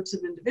various groups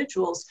of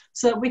individuals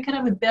so that we can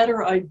have a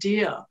better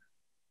idea,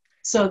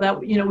 so that,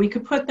 we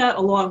could put that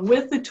along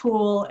with the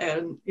tool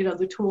and,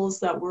 the tools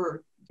that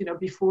were,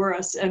 before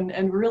us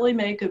and really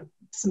make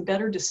some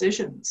better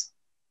decisions.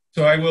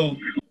 So I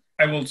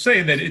will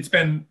say that it's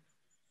been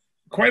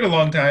quite a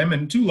long time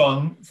and too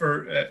long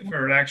for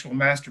an actual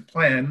master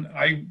plan.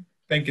 I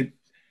think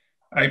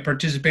I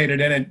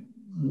participated in it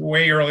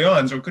way early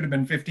on, so it could have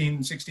been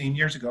 15, 16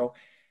 years ago.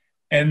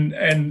 And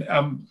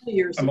I'm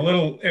a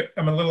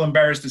little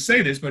embarrassed to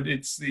say this, but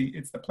it's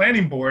the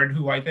planning board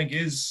who I think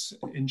is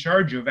in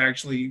charge of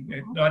actually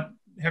not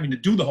having to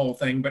do the whole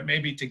thing, but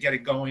maybe to get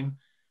it going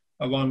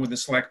along with the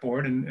select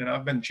board. And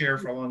I've been chair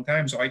for a long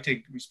time, so I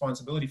take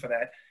responsibility for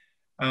that.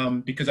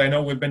 Because I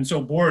know we've been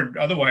so bored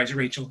otherwise,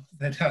 Rachel,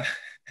 that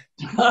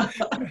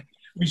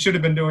we should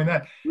have been doing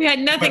that. We had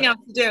nothing else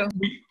to do.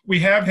 We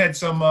have had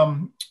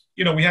some,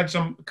 we had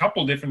a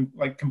couple different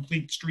like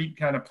complete street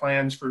kind of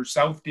plans for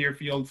South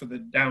Deerfield for the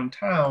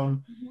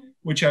downtown,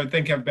 which I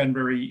think have been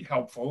very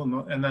helpful.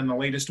 And then the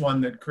latest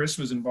one that Chris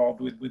was involved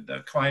with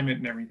the climate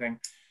and everything.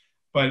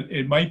 But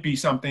it might be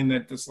something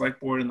that the select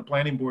board and the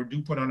planning board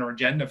do put on our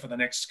agenda for the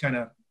next kind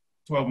of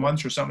 12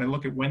 months or something, and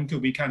look at when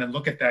could we kind of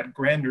look at that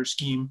grander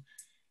scheme,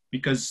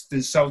 because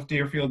this South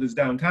Deerfield is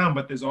downtown,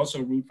 but there's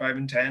also Route 5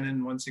 and 10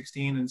 and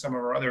 116 and some of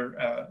our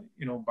other,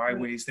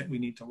 byways that we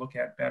need to look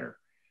at better.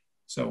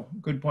 So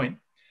good point.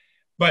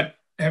 But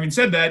having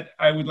said that,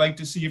 I would like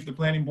to see if the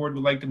planning board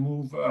would like to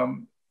move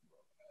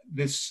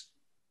this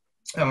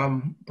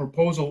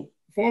proposal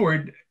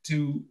forward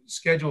to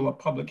schedule a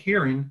public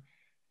hearing.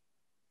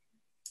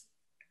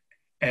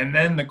 And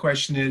then the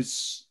question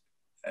is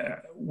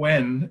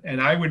when,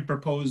 and I would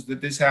propose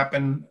that this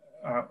happen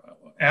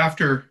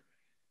after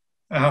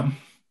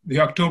the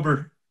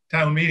October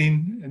town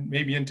meeting and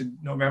maybe into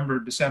November,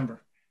 December.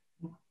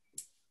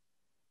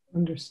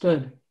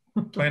 Understood.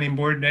 Planning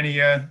board, any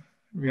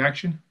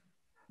reaction?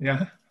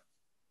 Yeah.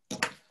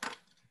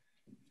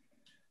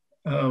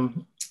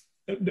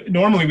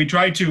 Normally we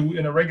try to,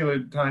 in a regular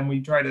time,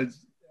 we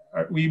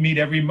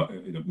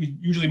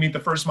usually meet the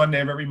first Monday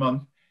of every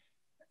month.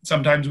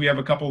 Sometimes we have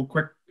a couple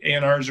quick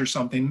A&Rs or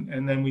something,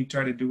 and then we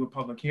try to do a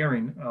public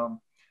hearing.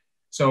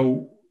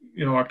 So,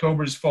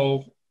 October's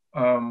full.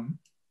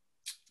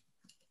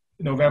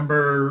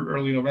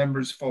 Early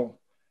November's full.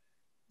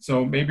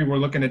 So maybe we're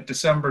looking at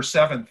December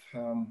 7th,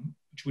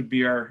 which would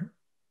be our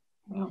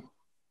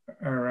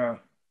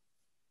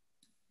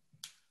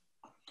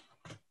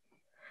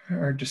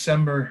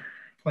December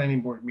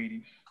planning board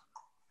meeting.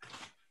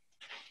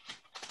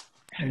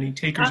 Any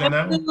takers on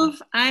that one?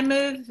 I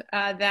move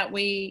that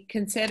we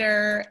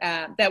consider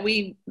that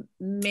we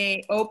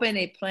may open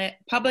a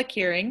public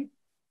hearing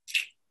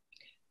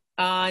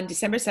on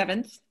December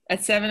 7th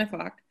at 7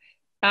 o'clock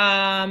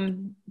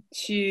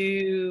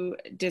to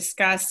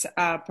discuss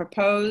a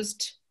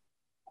proposed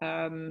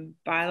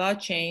bylaw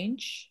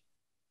change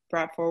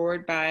brought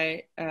forward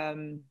by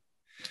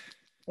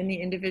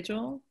any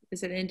individual.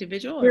 Is it an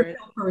individual?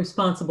 Deerfield for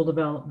Responsible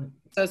Development.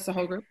 So it's the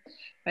whole group.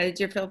 By the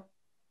Deerfield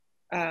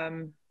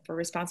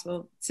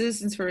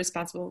Citizens for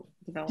Responsible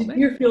Development.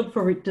 Deerfield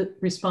for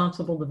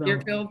Responsible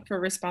Development. Deerfield for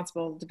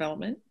Responsible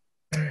Development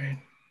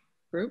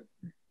group.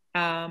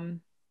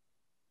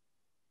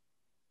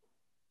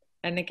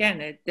 And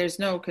again, there's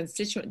no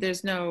constituent,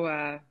 it's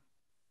an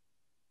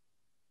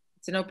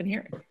open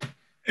hearing.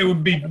 It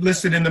would be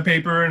listed in the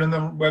paper and on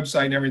the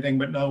website and everything,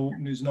 but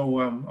there's no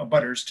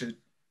abutters to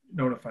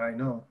notify,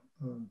 no.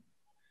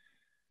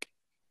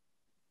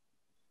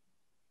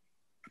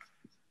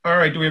 All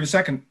right, do we have a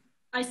second?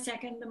 I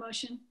second the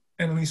motion.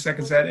 Emily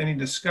seconds that. Any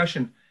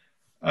discussion?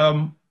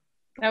 That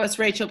was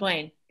Rachel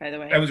Blaine, by the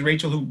way. That was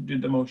Rachel who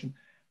did the motion.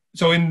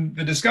 So in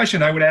the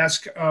discussion, I would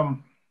ask,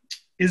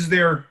 is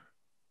there,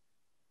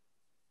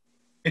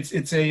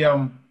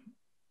 the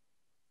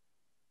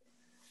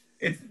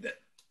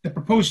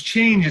proposed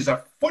change is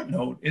a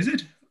footnote, is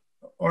it?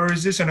 Or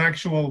is this an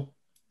actual?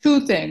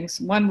 Two things.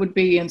 One would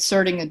be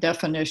inserting a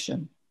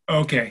definition.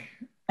 Okay.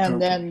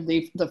 And then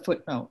the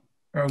footnote.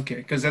 Okay,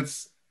 because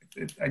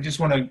I just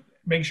want to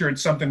make sure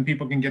it's something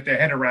people can get their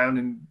head around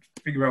and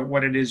figure out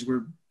what it is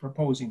we're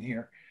proposing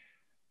here.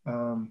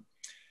 All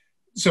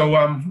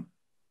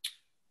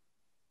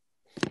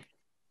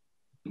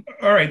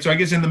right, so I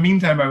guess in the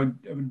meantime, I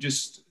would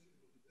just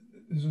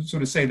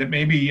sort of say that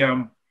maybe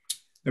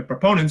the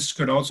proponents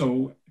could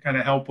also kind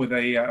of help with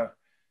a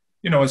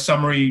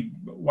summary,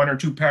 one or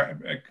two,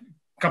 a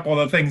couple of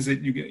the things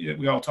that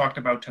we all talked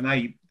about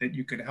tonight that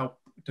you could help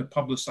to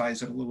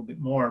publicize it a little bit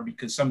more,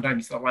 because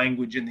sometimes the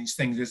language in these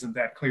things isn't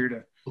that clear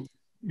to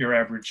your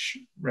average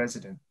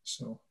resident.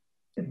 So,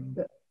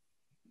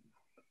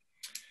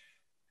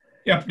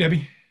 yeah,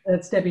 Debbie.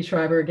 That's Debbie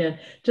Schreiber again.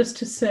 Just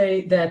to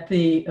say that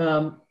the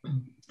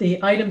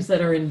items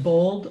that are in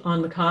bold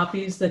on the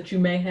copies that you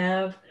may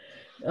have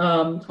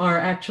are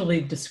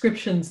actually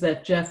descriptions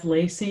that Jeff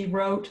Lacey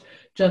wrote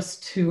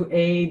just to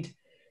aid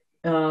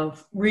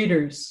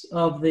readers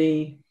of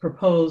the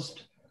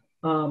proposed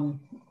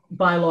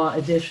bylaw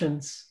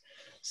additions.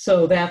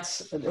 So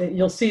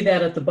you'll see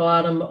that at the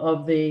bottom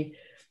of the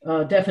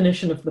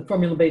definition of the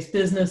formula-based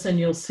business, and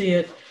you'll see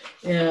it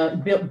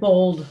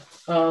bold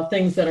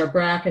things that are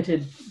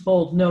bracketed,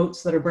 bold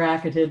notes that are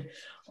bracketed,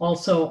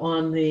 also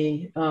on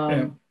the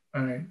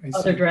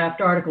other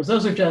draft articles.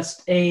 Those are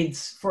just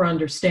aids for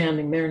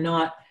understanding. They're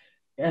not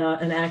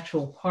an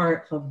actual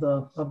part of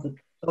the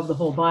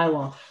whole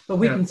bylaw. But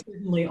we can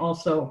certainly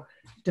also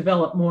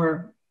develop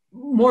more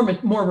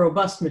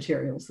robust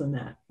materials than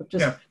that. But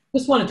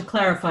just wanted to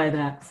clarify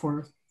that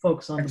for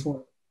folks on the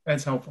board.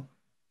 That's helpful.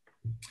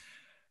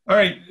 All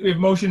right, we have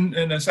motion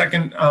and a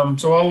second.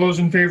 So all those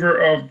in favor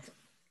of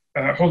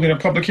holding a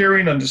public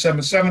hearing on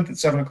December 7th at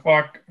 7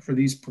 o'clock for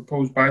these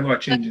proposed bylaw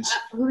changes.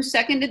 Who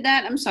seconded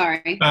that? I'm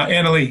sorry.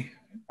 Annalee.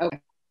 Okay.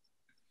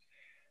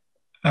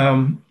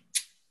 All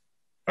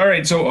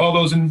right, so all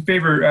those in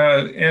favor,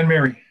 Anne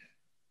Mary.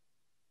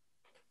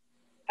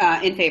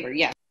 In favor,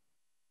 yes.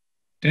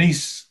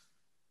 Denise.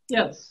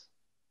 Yes.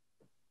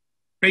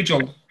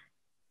 Rachel.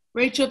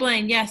 Rachel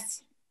Blaine,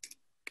 yes.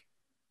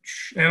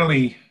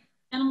 Annalee.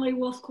 Annalee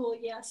Wolfcool,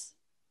 yes.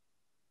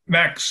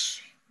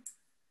 Max.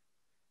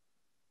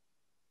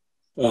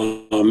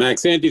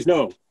 Max Andes,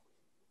 no.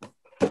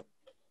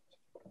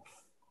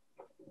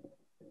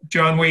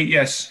 John Waite,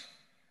 yes.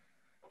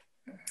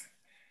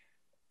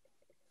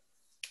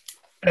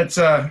 That's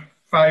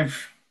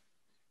 5-1.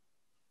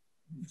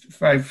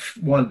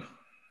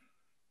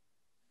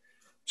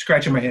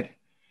 Scratching my head.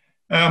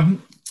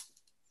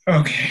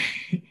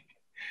 Okay.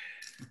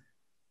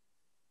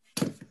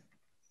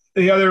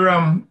 The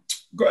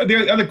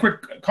other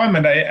quick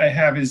comment I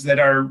have is that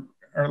our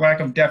lack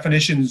of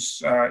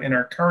definitions in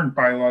our current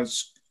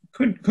bylaws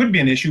could be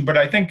an issue, but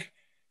I think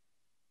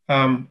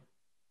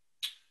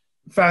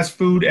fast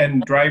food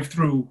and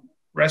drive-through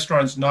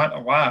restaurants not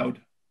allowed.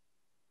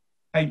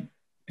 I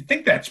I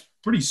think that's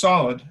pretty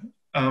solid.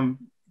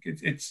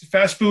 It's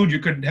fast food. You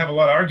could have a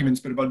lot of arguments,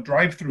 but about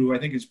drive-through, I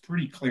think is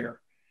pretty clear.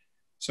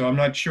 So I'm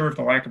not sure if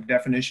the lack of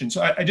definition.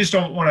 So I just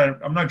don't want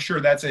to, I'm not sure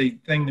that's a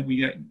thing that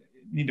we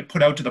need to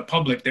put out to the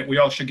public, that we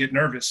all should get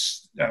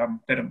nervous that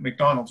a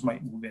McDonald's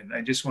might move in.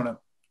 I just want to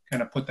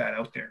kind of put that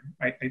out there.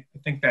 I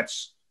think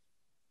it's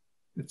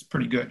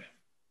pretty good,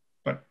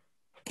 but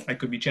I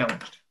could be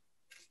challenged.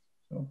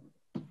 So.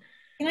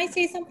 Can I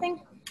say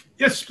something?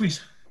 Yes,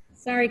 please.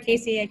 Sorry,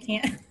 Casey, I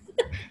can't.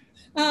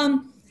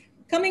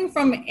 Coming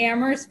from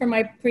Amherst, from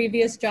my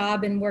previous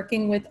job and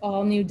working with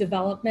all new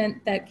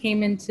development that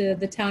came into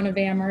the town of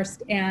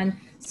Amherst, and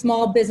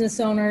small business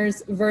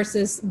owners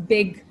versus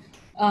big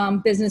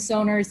business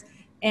owners,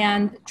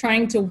 and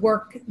trying to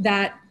work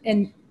that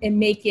and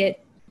make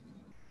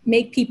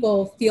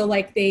people feel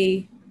like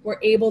they were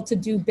able to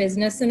do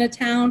business in a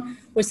town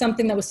was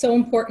something that was so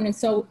important. And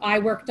so I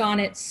worked on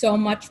it so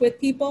much with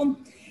people,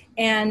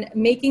 and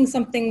making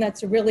something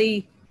that's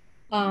really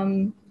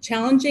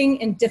challenging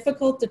and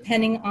difficult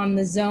depending on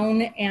the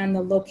zone and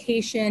the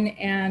location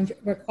and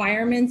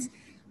requirements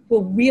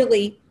will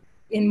really,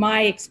 in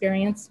my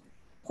experience,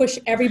 push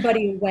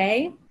everybody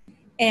away.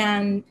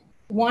 And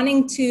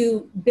wanting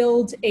to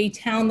build a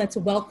town that's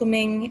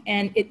welcoming,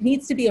 and it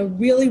needs to be a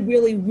really,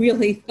 really,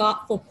 really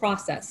thoughtful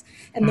process.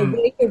 And the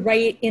way to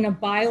write in a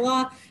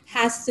bylaw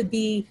has to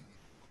be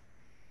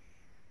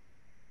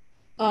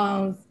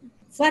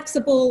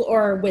flexible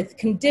or with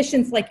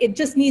conditions. Like, it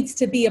just needs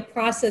to be a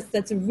process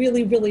that's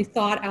really, really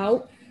thought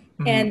out,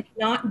 and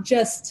not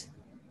just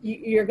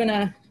you're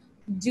gonna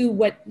do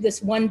what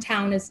this one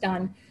town has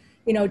done.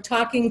 You know,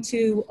 talking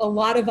to a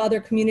lot of other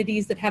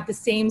communities that have the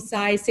same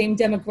size, same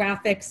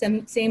demographics,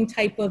 and same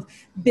type of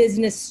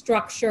business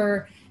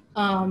structure,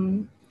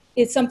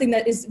 is something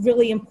that is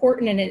really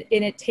important,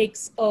 and it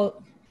takes,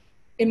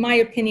 in my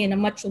opinion, a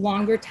much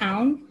longer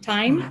time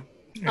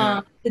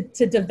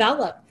to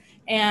develop.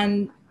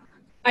 And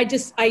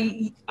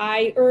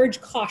I urge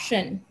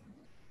caution,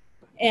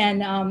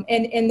 and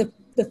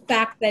the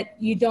fact that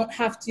you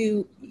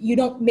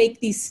don't make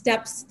these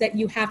steps that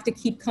you have to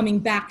keep coming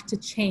back to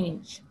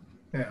change.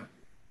 Yeah.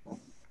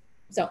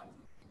 So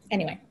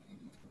anyway.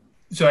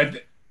 So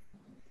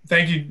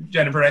thank you,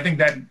 Jennifer. I think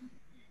that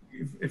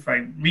if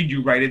I read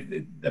you right,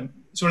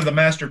 sort of the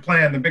master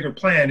plan, the bigger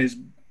plan is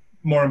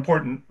more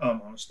important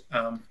almost.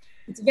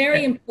 It's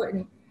very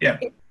important. Yeah.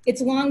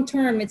 It's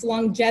long-term, it's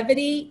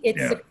longevity,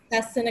 it's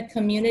success in a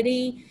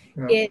community.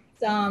 Yeah.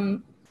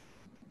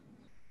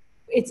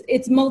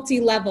 It's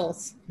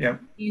multi-levels. Yeah.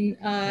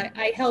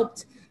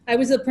 I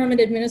was a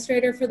permit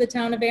administrator for the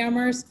town of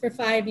Amherst for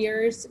 5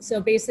 years. So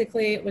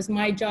basically it was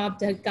my job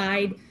to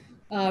guide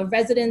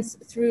residents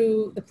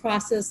through the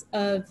process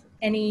of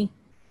any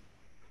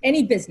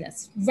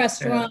business,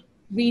 restaurant,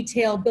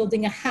 retail,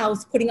 building a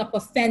house, putting up a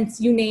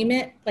fence, you name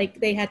it, like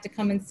they had to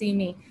come and see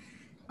me.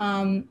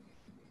 And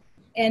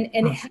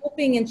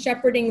helping and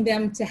shepherding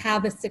them to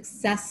have a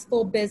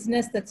successful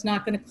business that's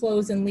not going to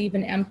close and leave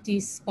an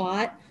empty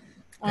spot.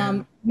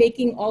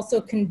 Making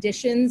also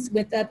conditions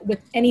with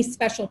any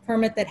special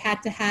permit that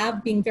had to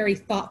have, being very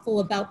thoughtful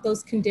about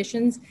those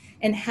conditions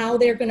and how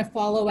they're going to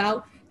follow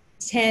out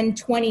 10,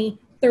 20,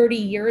 30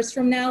 years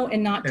from now,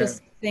 and not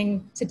just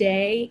thing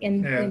today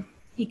in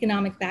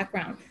economic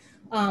background.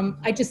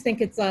 I just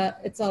think it's a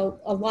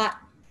lot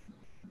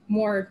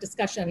more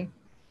discussion,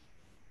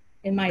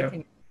 in my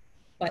opinion.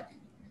 But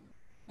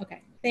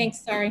okay,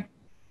 thanks. Sorry.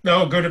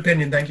 No, good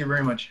opinion. Thank you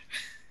very much.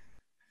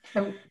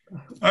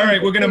 All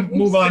right, we're going to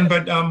move on,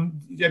 but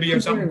Debbie, you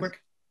have something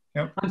quick?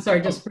 Yep. I'm sorry,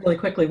 just really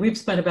quickly. We've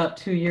spent about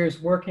 2 years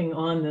working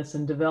on this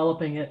and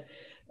developing it.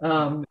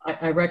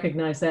 I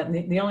recognize that. And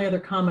the only other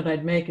comment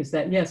I'd make is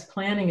that, yes,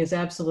 planning is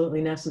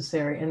absolutely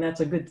necessary, and that's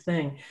a good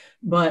thing.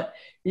 But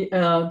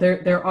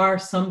there are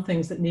some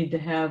things that need to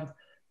have,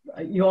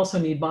 you also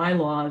need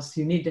bylaws.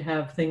 You need to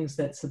have things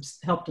that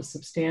help to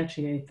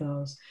substantiate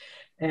those.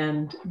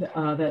 And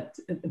that,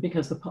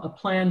 because a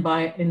plan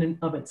in and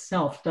of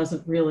itself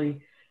doesn't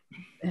really,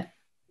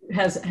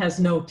 has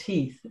no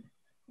teeth.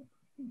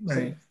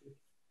 Right.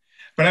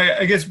 But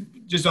I guess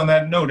just on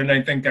that note, and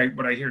I think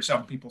what I hear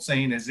some people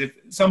saying is, if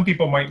some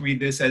people might read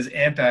this as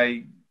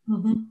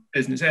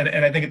anti-business,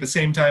 and I think at the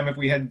same time, if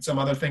we had some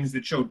other things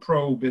that showed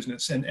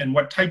pro-business and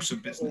what types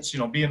of business,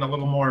 being a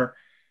little more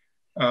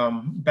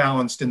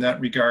balanced in that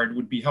regard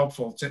would be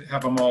helpful, to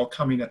have them all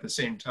coming at the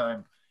same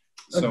time.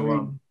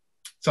 So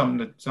something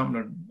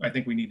that I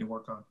think we need to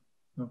work on.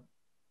 So.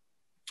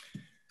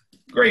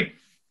 Great.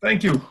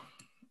 Thank you.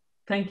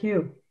 Thank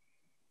you.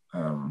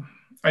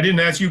 I didn't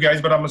ask you guys,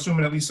 but I'm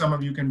assuming at least some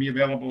of you can be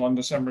available on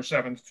December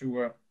 7th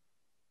to,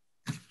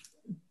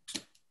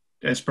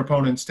 as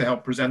proponents, to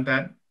help present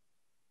that.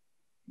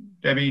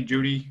 Debbie,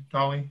 Judy,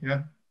 Tolly,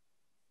 yeah?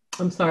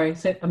 I'm sorry.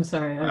 I'm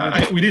sorry.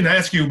 We didn't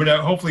ask you, but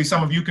hopefully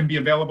some of you can be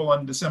available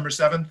on December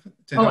 7th.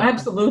 Oh,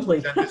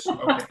 absolutely. Okay.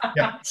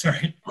 Yeah,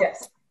 sorry.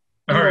 Yes.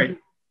 All right.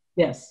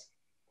 Yes.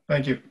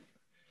 Thank you.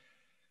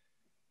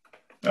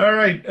 All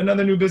right,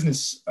 another new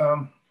business.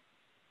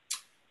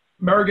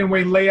 Marigan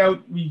Way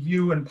layout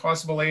review and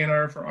possible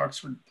A&R for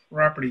Oxford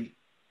property.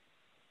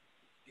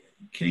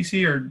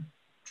 Casey or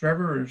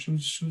Trevor, or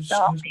who's going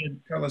to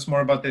tell us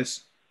more about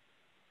this?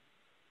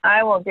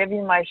 I will give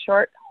you my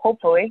short,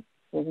 hopefully,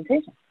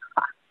 presentation.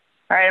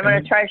 All right, I'm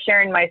going to try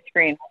sharing my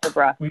screen for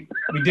breath. We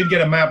did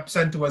get a map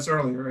sent to us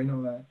earlier. I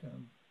know that.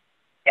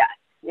 Yeah,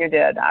 you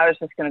did. I was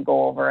just going to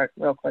go over it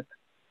real quick.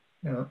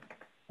 Yeah.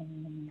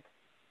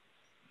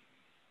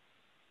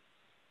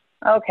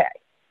 Okay,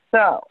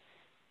 so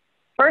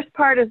first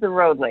part is the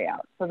road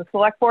layout. So the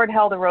select board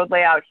held a road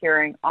layout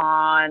hearing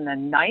on the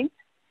 9th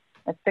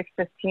at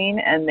 6:15,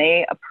 and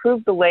they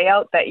approved the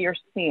layout that you're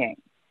seeing.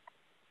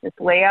 This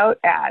layout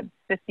adds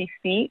 50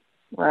 feet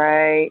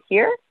right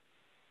here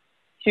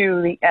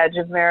to the edge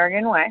of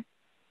Merrigan Way,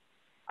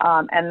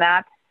 and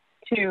that's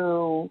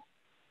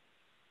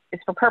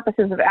it's for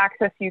purposes of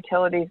access,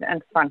 utilities,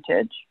 and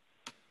frontage,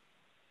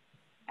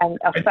 and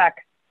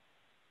affects.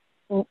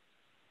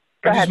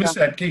 I just missed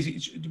that, Casey.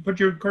 Put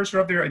your cursor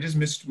up there. I just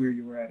missed where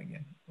you were at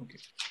again. Okay.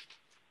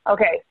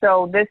 Okay,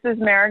 so this is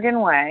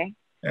Merrigan Way.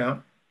 Yeah.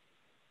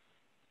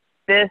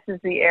 This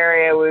is the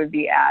area we would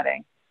be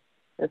adding.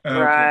 It's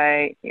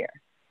right here.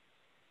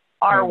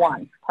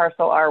 R1,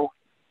 parcel R1.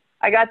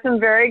 I got some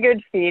very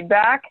good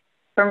feedback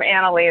from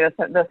Annalee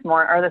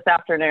this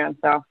afternoon,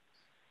 so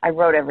I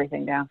wrote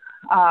everything down.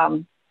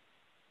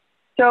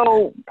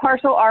 So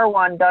parcel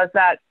R1 does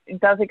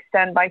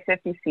extend by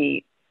 50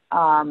 feet.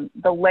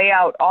 The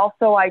layout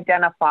also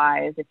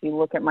identifies, if you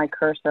look at my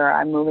cursor,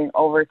 I'm moving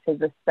over to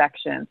this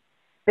section.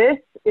 This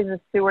is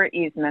a sewer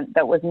easement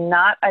that was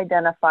not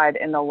identified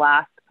in the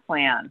last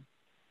plan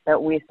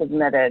that we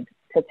submitted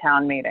to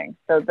town meeting.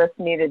 So this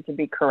needed to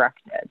be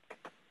corrected.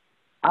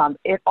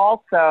 It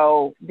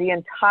also, the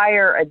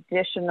entire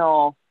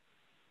additional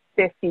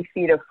 50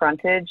 feet of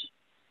frontage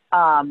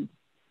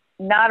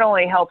not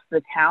only helps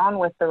the town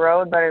with the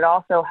road, but it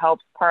also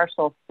helps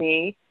parcel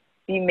C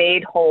be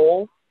made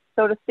whole,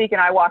 so to speak. And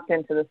I walked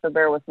into this, so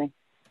bear with me.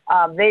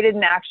 They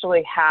didn't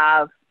actually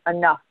have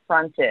enough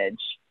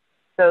frontage.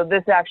 So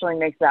this actually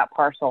makes that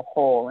parcel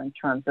whole in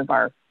terms of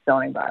our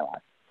zoning bylaws.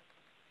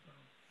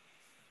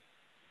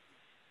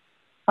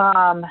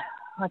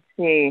 Let's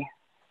see.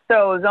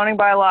 So zoning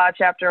bylaw,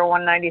 chapter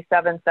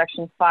 197,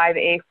 section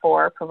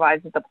 5A4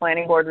 provides that the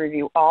planning board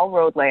review all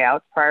road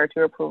layouts prior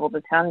to approval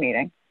to town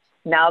meeting.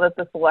 Now that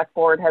the select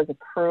board has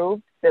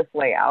approved this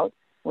layout,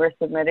 we're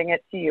submitting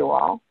it to you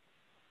all.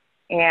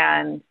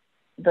 And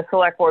the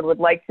select board would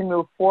like to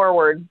move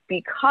forward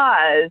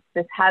because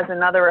this has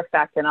another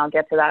effect, and I'll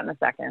get to that in a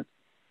second.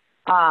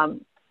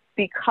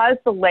 Because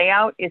the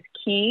layout is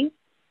key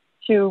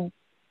to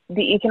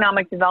the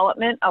economic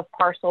development of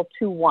parcel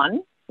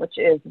 2-1, which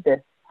is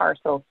this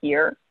parcel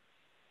here,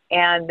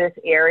 and this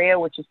area,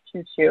 which is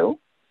 2-2.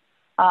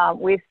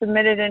 We've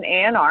submitted an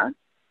A&R,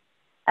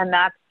 and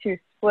that's to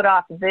split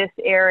off this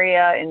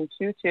area in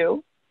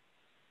 2-2,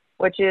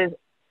 which is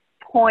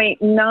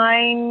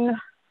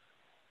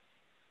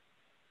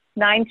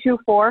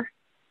 0.924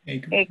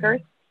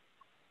 acres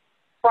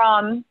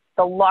from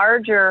the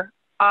larger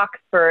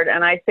Oxford,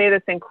 and I say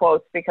this in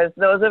quotes because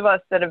those of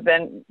us that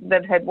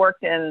had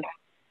worked in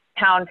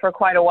town for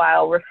quite a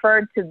while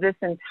referred to this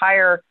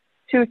entire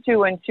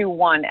 2-2 and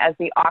 2-1 as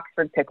the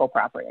Oxford pickle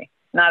property.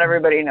 Not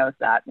everybody knows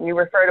that. We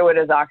refer to it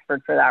as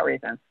Oxford for that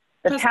reason.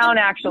 The town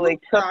actually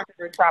took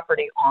the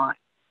property on.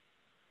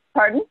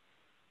 Pardon?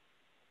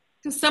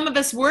 Because some of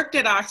us worked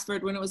at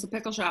Oxford when it was a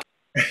pickle shop.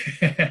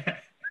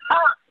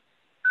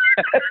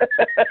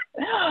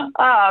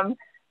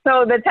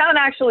 So the town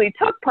actually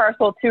took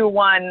parcel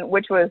 2-1,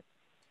 which was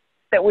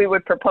that we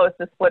would propose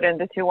to split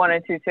into 2-1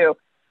 and 2-2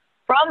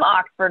 from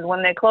Oxford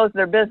when they closed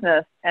their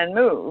business and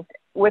moved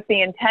with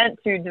the intent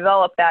to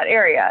develop that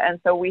area. And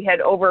so we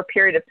had, over a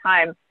period of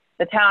time,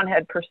 the town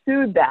had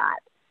pursued that.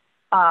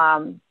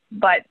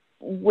 But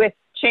with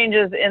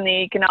changes in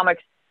the economic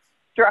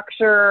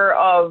structure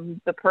of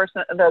the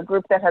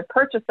group that had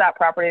purchased that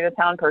property, the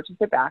town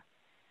purchased it back.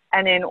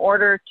 And in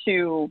order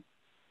to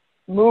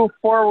move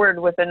forward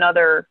with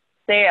another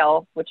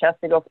sale, which has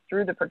to go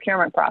through the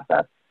procurement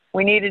process,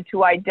 we needed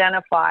to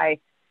identify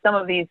some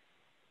of these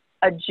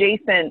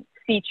adjacent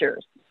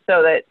features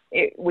so that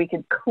we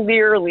could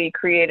clearly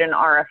create an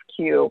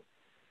RFQ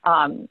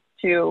to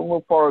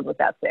move forward with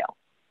that sale.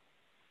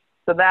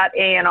 So that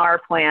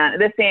A&R plan,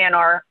 this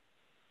A&R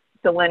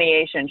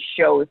delineation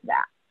shows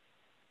that.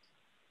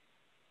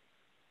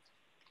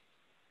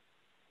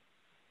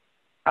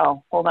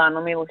 Oh, hold on,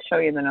 let me show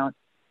you the notes.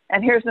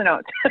 And here's the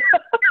notes.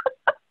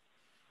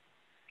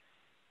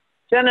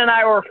 Jen and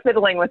I were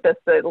fiddling with this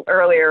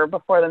earlier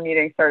before the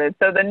meeting started.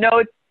 So the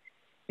notes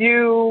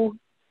do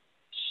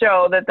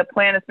show that the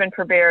plan has been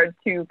prepared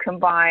to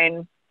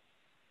combine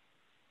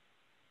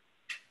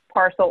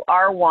parcel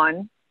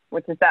R1,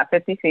 which is that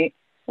 50 feet,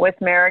 with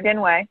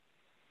Merrigan Way,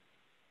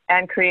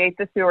 and create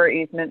the sewer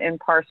easement in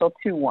parcel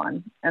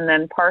 2-1. And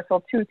then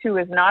parcel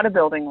 2-2 is not a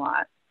building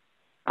lot.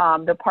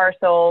 The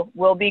parcel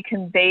will be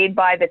conveyed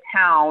by the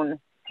town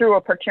through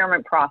a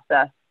procurement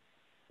process,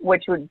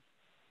 which would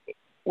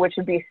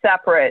be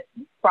separate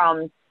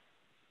from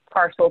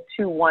parcel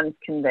 2-1's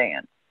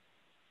conveyance.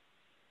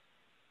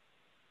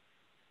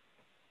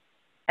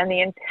 And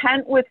the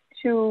intent with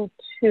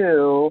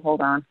 022,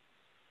 hold on.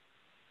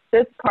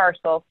 This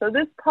parcel. So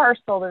this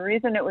parcel, the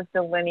reason it was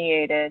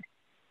delineated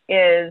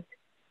is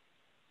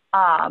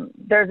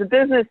there's a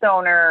business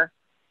owner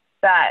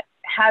that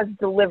has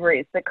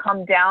deliveries that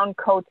come down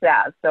Coates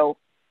Ave, so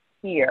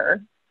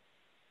here,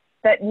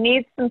 that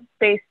needs some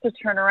space to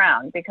turn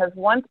around, because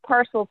once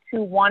parcel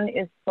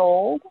 2-1 is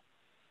sold,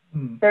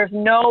 there's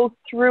no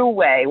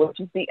throughway, which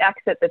is the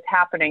exit that's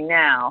happening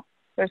now.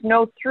 There's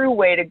no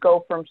throughway to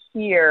go from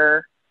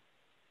here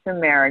to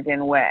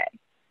Merrigan Way.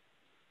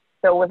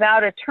 So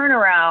without a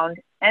turnaround,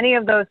 any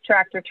of those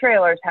tractor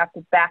trailers have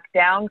to back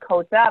down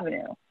Coates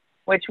Avenue,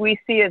 which we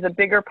see as a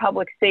bigger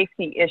public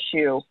safety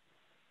issue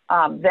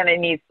than it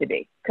needs to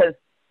be. Because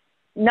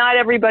not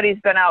everybody's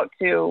been out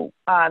to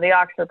the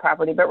Oxford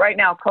property, but right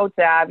now, Coates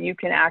Ave, you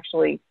can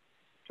actually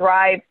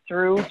drive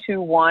through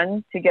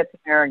 2-1 to get to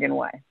Merrigan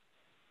Way.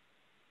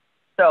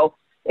 So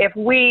if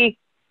we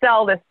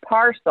sell this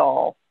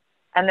parcel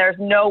and there's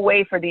no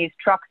way for these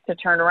trucks to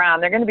turn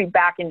around, they're going to be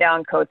backing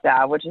down Coates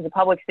Ave, which is a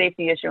public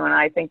safety issue, and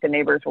I think the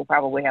neighbors will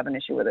probably have an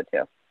issue with it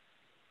too.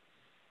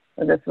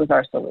 So this was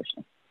our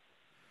solution.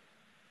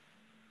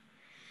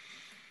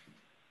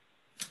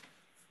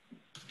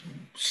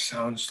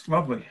 Sounds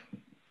lovely.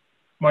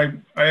 I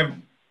have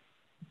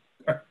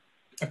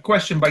a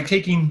question. By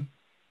taking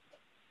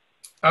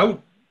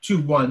out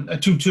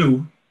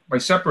 2-2 by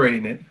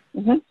separating it,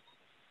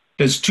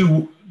 does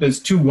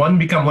 2-1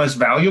 become less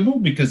valuable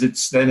because it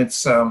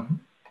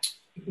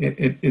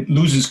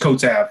loses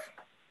Coates Ave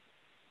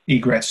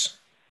egress?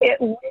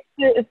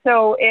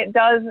 So it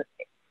does.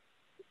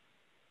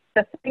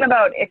 The thing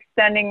about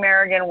extending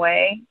Merrigan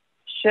Way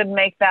should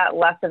make that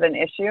less of an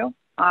issue.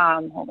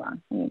 Hold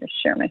on, let me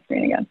just share my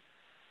screen again.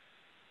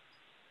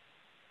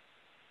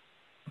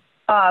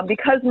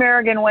 Because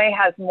Merrigan Way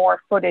has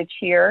more footage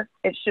here,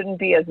 it shouldn't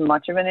be as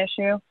much of an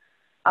issue.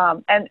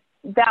 And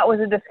that was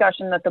a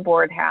discussion that the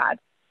board had.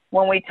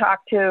 When we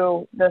talked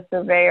to the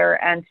surveyor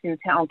and to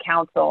town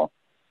council,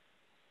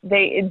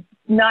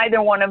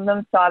 neither one of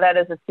them saw that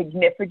as a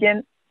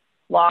significant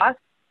loss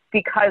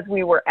because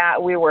we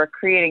were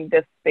creating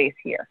this space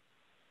here.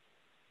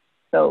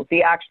 So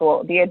the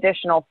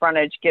additional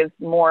frontage gives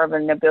more of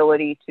an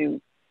ability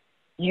to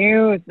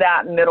use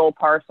that middle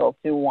parcel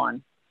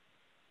 2-1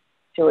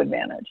 to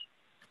advantage.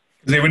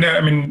 They would.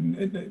 I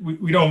mean,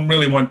 we don't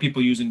really want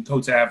people using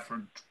Coates Ave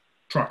for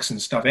trucks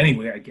and stuff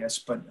anyway, I guess.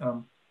 But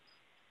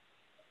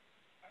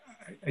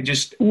I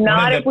just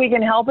not if we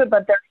can help it.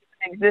 But there's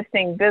an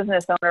existing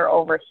business owner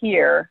over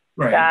here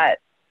that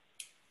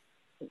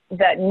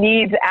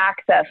needs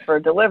access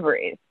for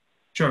deliveries.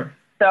 Sure.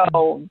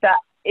 So that.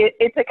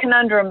 It's a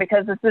conundrum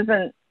because this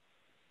isn't,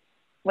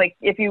 like,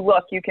 if you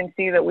look, you can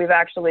see that we've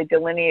actually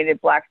delineated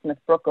Blacksmith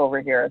Brook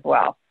over here as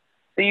well.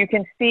 So you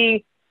can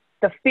see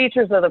the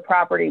features of the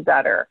property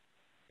better.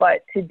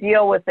 But to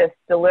deal with this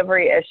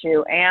delivery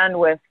issue and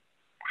with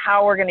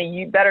how we're going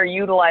to better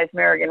utilize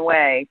Merrigan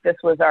Way, this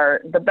was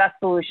the best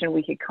solution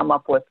we could come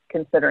up with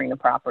considering the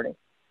property.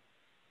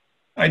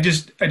 I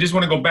just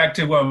want to go back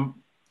to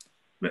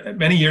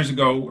many years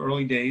ago,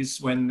 early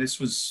days, when this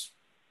was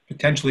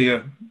potentially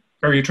a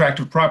very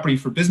attractive property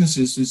for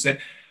businesses, is that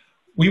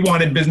we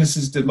wanted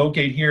businesses to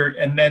locate here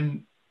and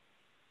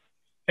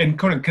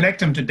kind of connect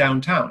them to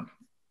downtown.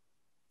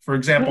 For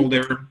example,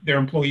 their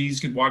employees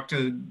could walk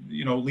to,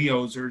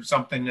 Leo's or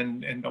something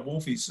and a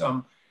Wolfie's.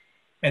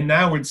 And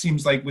now it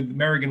seems like with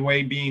Merrigan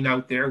Way being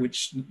out there,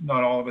 which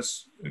not all of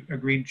us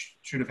agreed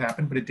should have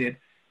happened, but it did.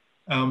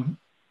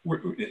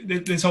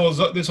 This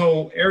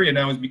whole area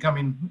now is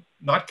becoming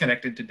not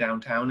connected to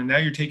downtown, and now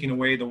you're taking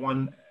away the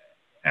one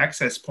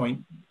access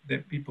point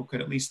that people could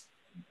at least,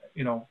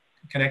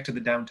 connect to the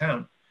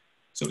downtown.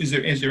 So is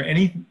there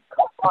any?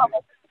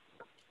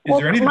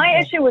 My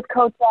issue with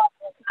Coates Ave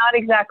is not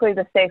exactly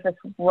the safest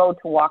road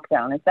to walk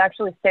down. It's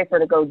actually safer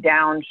to go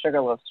down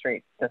Sugarloaf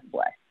Street this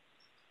way.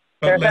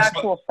 There's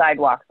actual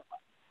sidewalks.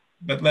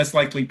 But less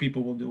likely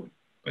people will do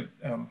it. But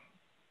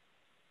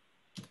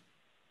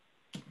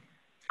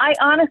I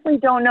honestly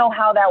don't know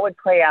how that would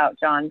play out,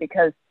 John,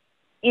 because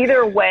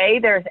either way,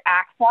 there's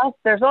access.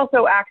 There's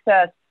also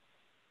access.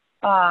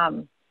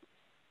 Well,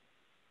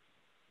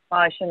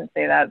 I shouldn't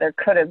say that. There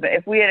could have been.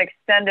 If we had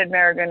extended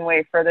Merrigan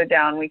Way further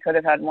down, we could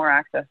have had more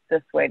access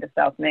this way to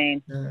South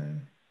Main.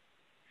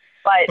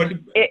 But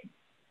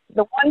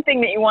the one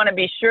thing that you want to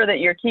be sure that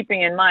you're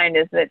keeping in mind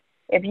is that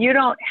if you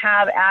don't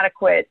have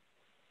adequate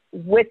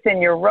width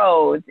in your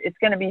roads, it's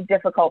going to be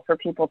difficult for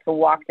people to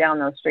walk down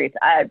those streets.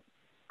 I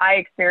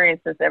experience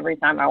this every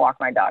time I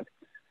walk my dog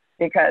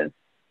because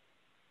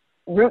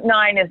Route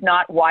 9 is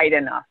not wide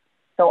enough.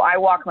 So I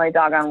walk my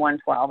dog on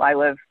 112. I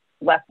live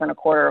less than a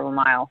quarter of a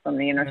mile from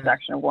the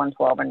intersection of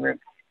 112 and Route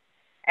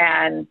 9.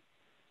 And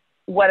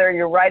whether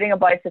you're riding a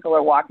bicycle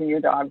or walking your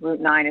dog,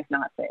 Route 9 is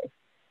not safe.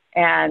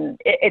 And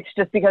it's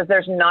just because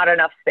there's not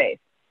enough space.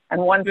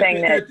 And one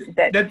thing that we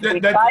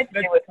tried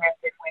to do with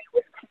Merrigan Way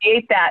was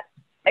create that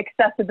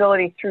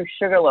accessibility through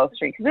Sugarloaf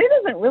Street, because it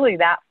isn't really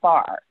that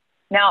far.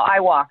 Now I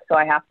walk, so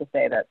I have to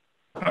say that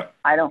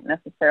I don't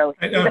necessarily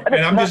see that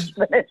as much,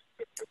 but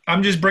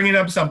I'm just bringing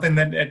up something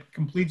that at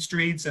Complete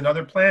Streets and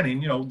other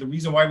planning, you know, the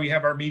reason why we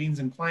have our meetings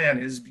and plan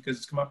is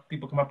because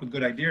people come up with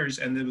good ideas,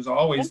 and there was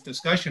always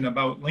discussion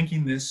about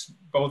linking this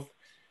both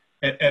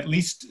at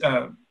least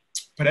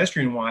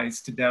pedestrian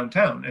wise to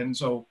downtown. And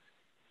so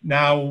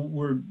now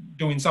we're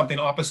doing something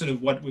opposite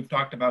of what we've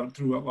talked about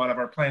through a lot of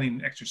our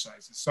planning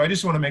exercises. So I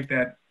just want to make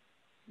that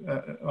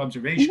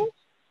observation.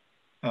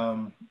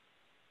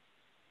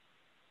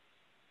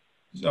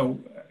 So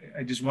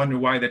I just wonder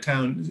why the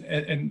town,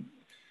 and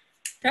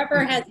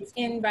Trevor has his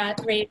hand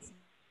raised.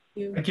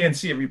 I can't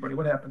see everybody.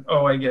 What happened?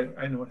 Oh, I get it.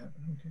 I know what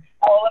happened. Okay.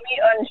 Oh, let me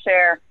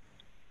unshare.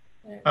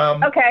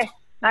 Okay,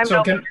 I'm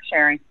so no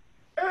sharing.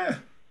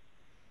 There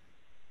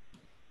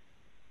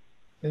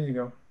you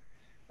go.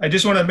 I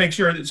just want to make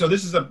sure that, so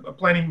this is a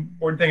planning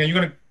board thing. Are you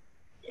going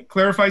to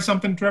clarify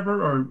something,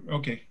 Trevor, or,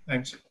 okay,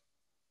 thanks.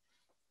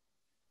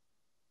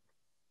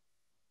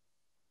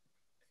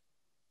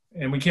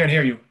 And we can't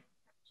hear you.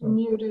 So.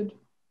 Muted.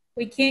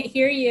 We can't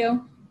hear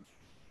you.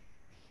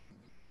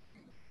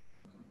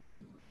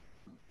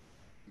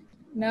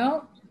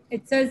 No,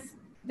 it says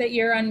that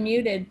you're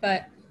unmuted,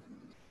 but.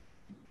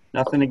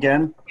 Nothing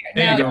again?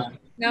 There you go.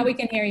 Now we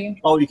can hear you.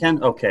 Oh, you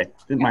can? Okay.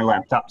 My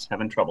laptop's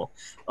having trouble.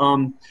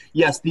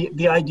 Yes,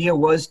 the idea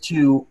was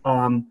to,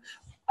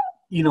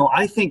 you know,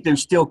 I think there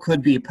still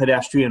could be a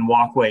pedestrian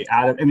walkway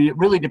out of, I mean, it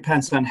really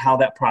depends on how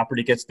that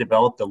property gets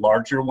developed, the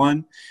larger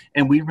one.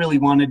 And we really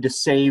wanted to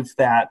save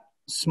that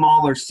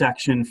smaller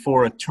section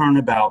for a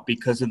turnabout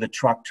because of the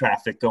truck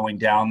traffic going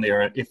down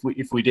there. If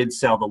we did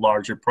sell the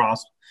larger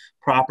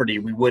property,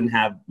 we wouldn't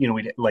have, you know,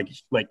 we'd,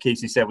 like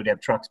Casey said, we'd have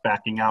trucks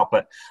backing out.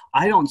 But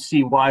I don't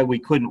see why we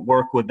couldn't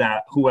work with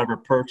that, whoever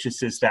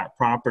purchases that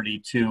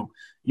property, to,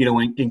 you know,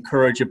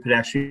 encourage a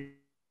pedestrian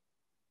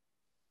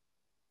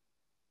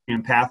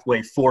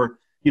pathway for,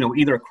 you know,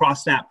 either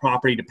across that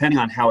property, depending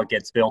on how it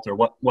gets built or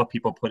what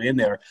people put in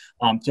there,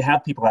 to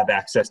have people have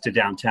access to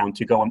downtown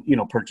to go and, you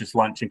know, purchase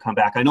lunch and come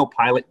back. I know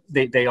Pilot,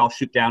 they all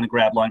shoot down and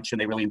grab lunch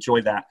and they really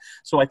enjoy that.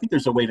 So I think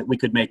there's a way that we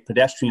could make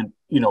pedestrian,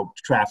 you know,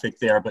 traffic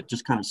there, but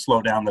just kind of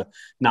slow down the,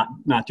 not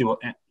do,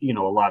 you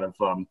know, a lot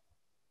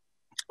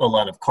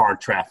of car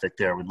traffic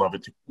there. We'd love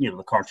it to, you know,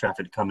 the car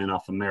traffic to come in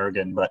off of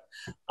Merrigan, but,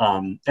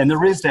 and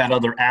there is that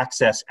other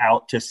access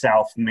out to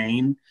South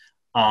Main,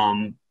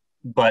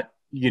 but,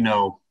 you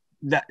know,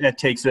 that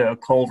takes a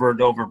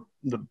culvert over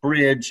the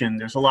bridge, and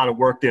there's a lot of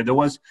work there. There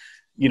was,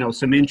 you know,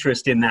 some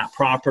interest in that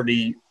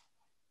property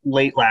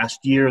late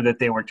last year that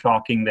they were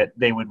talking that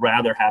they would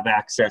rather have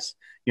access,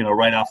 you know,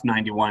 right off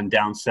 91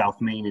 down South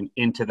Main and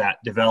into that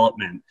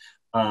development.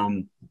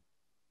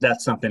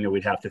 That's something that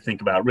we'd have to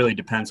think about. It really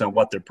depends on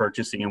what they're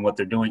purchasing and what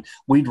they're doing.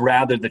 We'd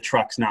rather the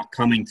trucks not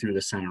coming through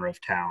the center of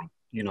town.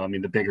 You know, I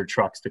mean, the bigger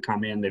trucks to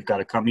come in, they've got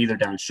to come either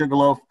down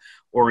Sugarloaf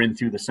or in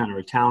through the center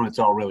of town. It's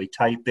all really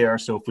tight there.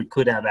 So if we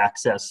could have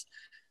access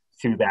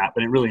through that,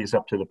 but it really is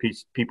up to the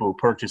people who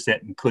purchase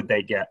it, and could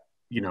they get,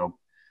 you know,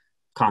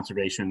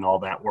 conservation and all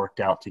that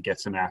worked out to get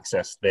some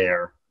access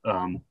there.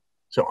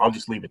 So I'll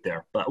just leave it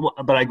there. But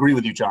I agree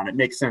with you, John. It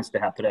makes sense to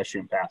have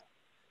pedestrian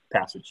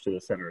passage to the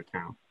center of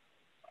town.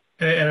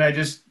 And I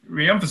just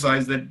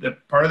reemphasize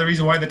that part of the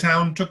reason why the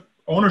town took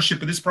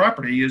ownership of this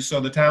property is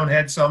so the town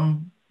had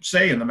some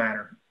say in the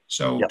matter.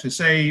 So to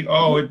say,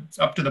 oh, it's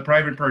up to the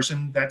private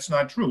person, that's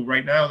not true.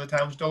 Right now, the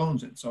town still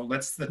owns it. So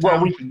let's the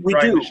town we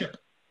drive do. the ship.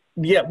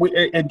 Yeah,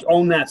 and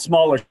own that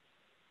smaller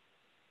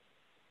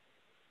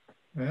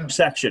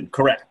section,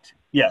 correct?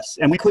 Yes,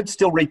 and we could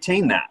still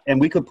retain that, and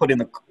we could put in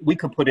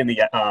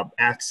the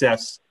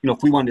access. You know,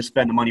 if we wanted to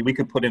spend the money, we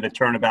could put in a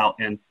turnabout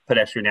and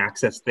pedestrian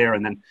access there,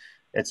 and then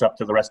it's up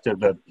to the rest of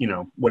the, you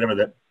know, whatever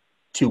the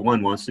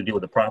 2-1 wants to do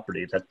with the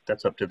property.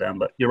 That's up to them.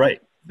 But you're right;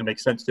 it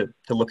makes sense to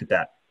look at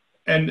that.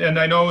 And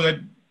I know that,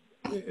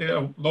 you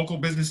know, local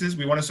businesses,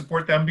 we want to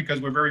support them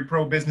because we're very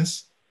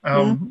pro-business.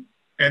 And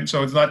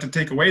so it's not to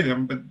take away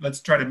them, but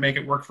let's try to make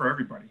it work for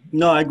everybody.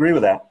 No, I agree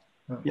with that.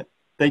 Yeah,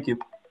 thank you.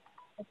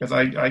 Because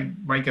I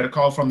might get a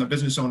call from the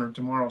business owner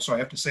tomorrow, so I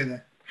have to say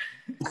that.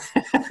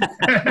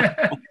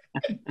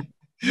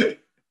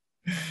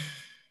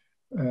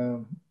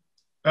 All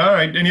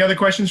right. Any other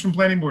questions from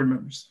planning board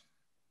members?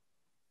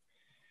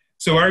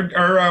 So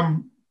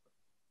our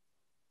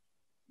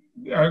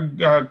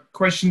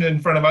question in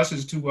front of us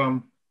is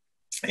to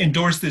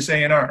endorse this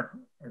A&R,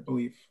 I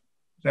believe.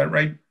 Is that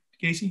right,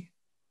 Casey?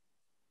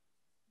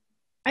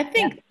 I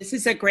think this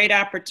is a great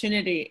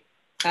opportunity.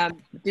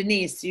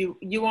 Denise, you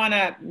want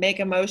to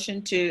make a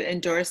motion to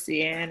endorse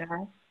the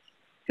A&R?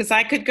 Because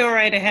I could go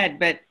right ahead,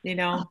 but, you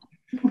know.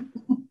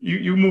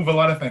 You move a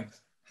lot of things.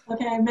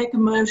 Okay, I make a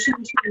motion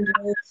to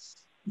endorse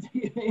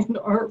the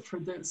A&R for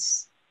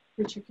this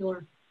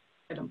particular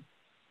item.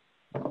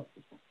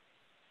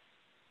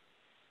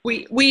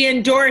 We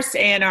endorse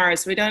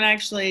A&Rs. We don't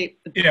actually.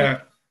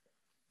 Yeah.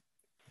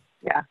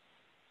 Yeah.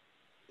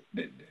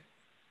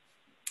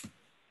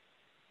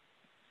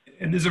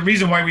 And there's a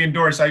reason why we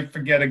endorse. I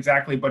forget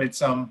exactly, but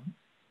it's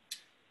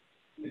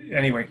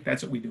anyway,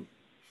 that's what we do.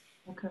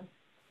 Okay.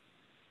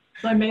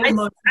 So I made a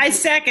motion. I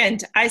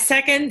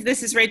second,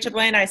 this is Rachel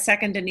Blaine. I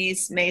second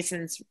Denise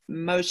Mason's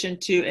motion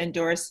to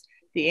endorse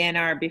the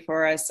A&R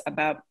before us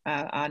about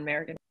on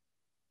Merrigan.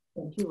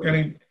 Thank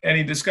you.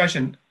 Any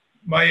discussion?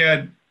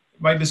 My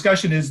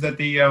discussion is that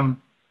the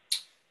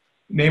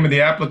name of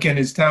the applicant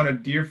is Town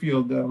of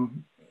Deerfield,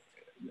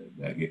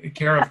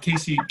 care of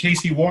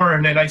Casey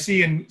Warren, and I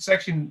see in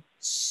section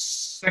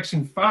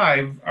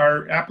 5,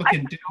 our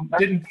applicant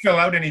didn't fill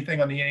out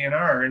anything on the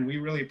A&R, and we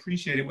really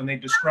appreciate it when they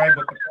describe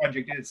what the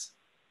project is.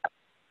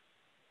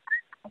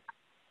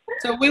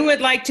 So we would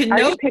like to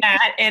note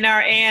that in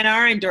our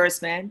A&R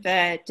endorsement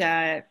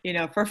that, you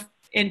know,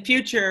 in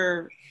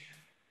future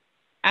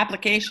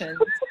applications.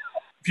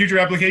 Future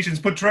applications,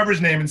 put Trevor's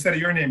name instead of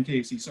your name,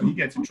 Casey, so he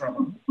gets in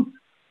trouble.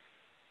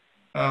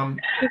 So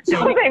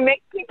they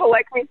make people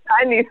like me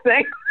sign these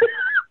things.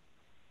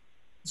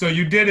 So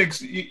you did,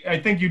 I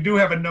think you do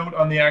have a note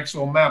on the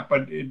actual map,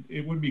 but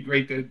it would be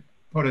great to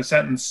put a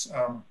sentence,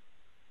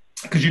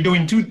 because we're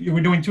doing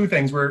two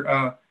things.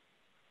 We're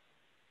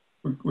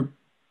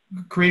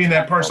creating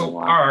that parcel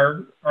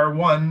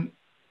R1,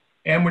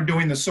 and we're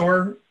doing the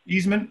SOAR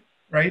easement,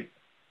 right?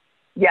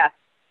 Yes.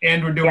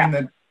 And we're doing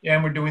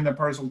the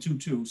parcel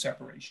 2-2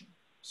 separation.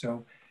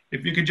 So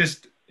if you could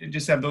just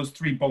have those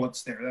 3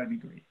 bullets there, that'd be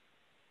great.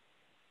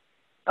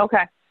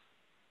 Okay.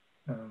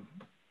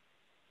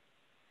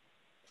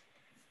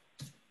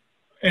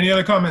 Any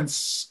other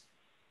comments?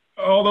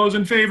 All those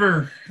in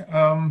favor?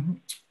 Let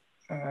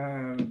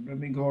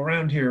me go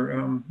around here.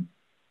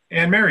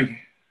 Anne Mary.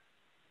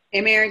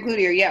 Anne Mary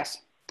Cloutier,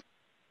 yes.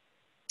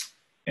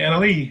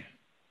 Annalee.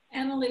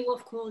 Annalee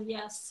Wolfcool,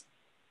 yes.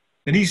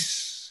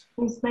 Denise.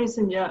 Denise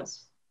Mason,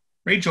 yes.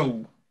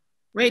 Rachel.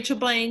 Rachel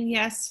Blaine,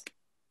 yes.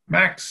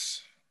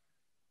 Max.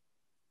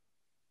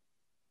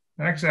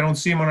 Max, I don't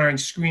see him on our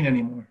screen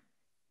anymore.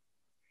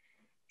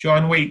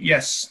 John Waite,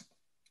 yes.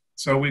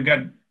 So we've got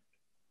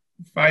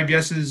 5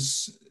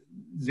 yeses,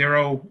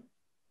 0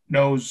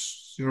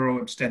 no's,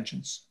 0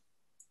 abstentions.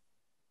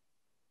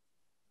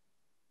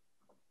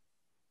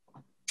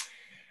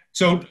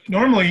 So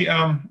normally,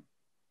 I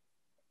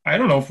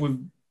don't know if we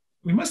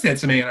must have had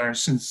some A&Rs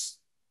since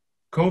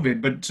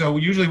COVID, but so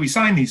usually we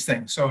sign these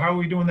things. So how are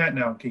we doing that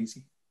now,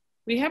 Casey?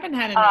 We haven't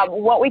had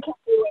what we can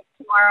do is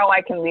tomorrow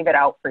I can leave it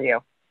out for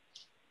you.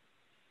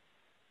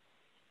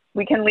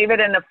 We can leave it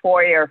in the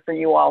foyer for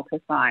you all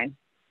to sign.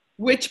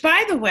 Which,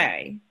 by the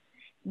way,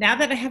 now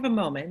that I have a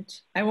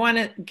moment, I want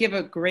to give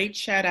a great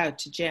shout out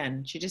to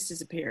Jen. She just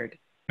disappeared.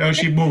 No,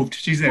 she moved.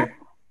 She's there.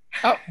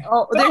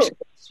 Oh, there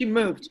she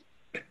moved.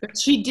 But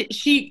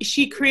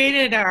she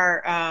created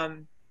our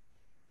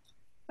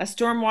a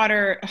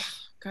stormwater. Oh,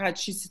 God,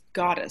 she's a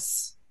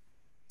goddess.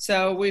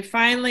 So we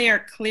finally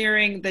are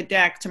clearing the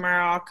deck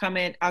tomorrow.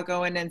 I'll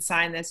go in and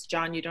sign this.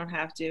 John, you don't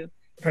have to.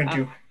 Thank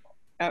you.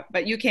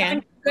 But you can.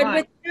 I'm good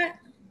with that.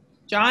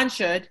 John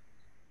should.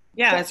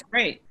 Yeah, that's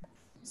great.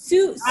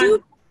 Sue.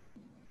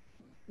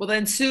 Well,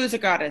 then Sue is a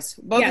goddess.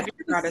 Both of you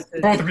are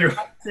goddesses. Both of you.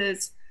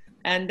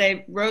 And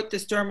they wrote the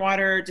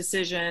stormwater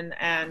decision,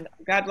 and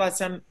God bless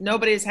them.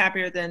 Nobody is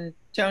happier than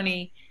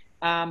Tony,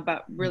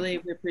 but really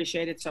we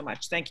appreciate it so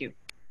much. Thank you.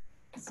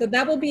 So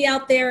that will be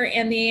out there,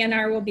 and the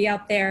A&R will be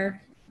out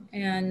there.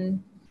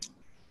 And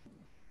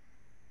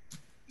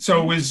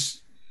so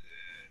was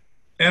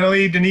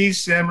Annalee,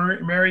 Denise,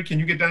 and Mary, can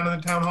you get down to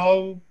the town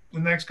hall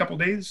in the next couple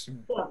of days?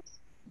 Yes.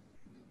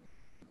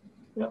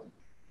 Yep.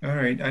 All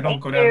right. I don't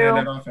go down there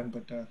that often,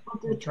 but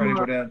I'll try to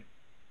go down.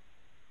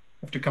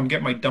 I have to come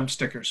get my dump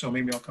sticker, so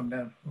maybe I'll come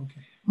down.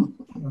 Okay.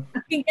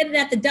 you can get it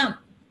at the dump.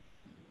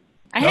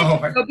 I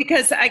had to go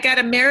because I got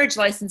a marriage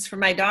license for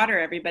my daughter,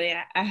 everybody.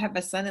 I have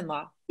a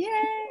son-in-law. Yay!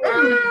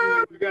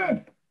 Oh, my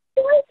God.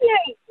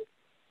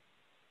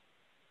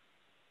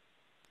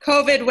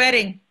 COVID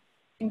wedding.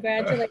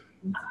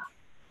 Congratulations.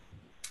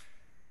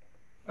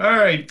 All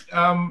right.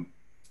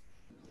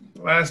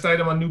 Last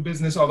item on new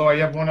business, although I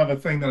have one other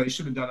thing that I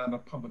should have done on a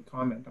public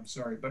comment. I'm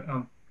sorry. But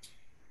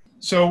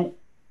so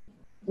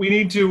we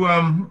need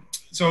to,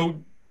 so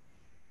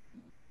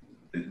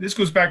this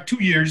goes back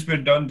 2 years,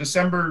 but on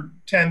December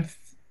 10th,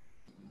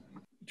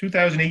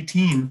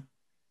 2018,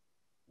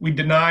 we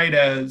denied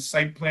a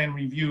site plan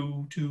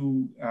review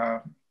to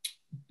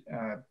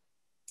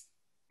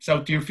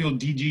South Deerfield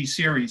DG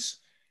series.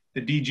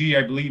 The DG,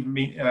 I believe,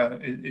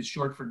 is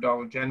short for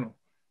Dollar General.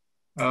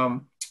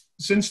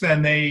 Since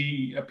then,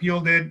 they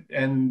appealed it,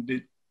 and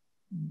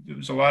there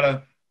was a lot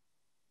of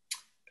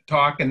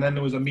talk, and then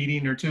there was a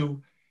meeting or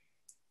two.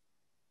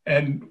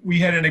 And we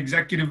had an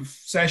executive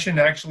session,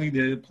 actually,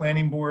 the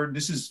planning board.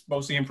 This is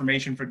mostly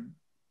information for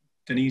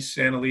Denise,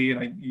 Annalee,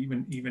 and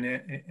even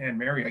Anne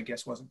Mary, I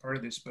guess, wasn't part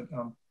of this, but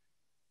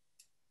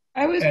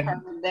I was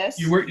part of this.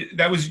 You were.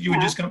 That was you.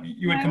 Would just come.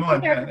 You would come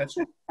on. Yeah, that's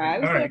all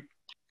right.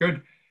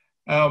 Good.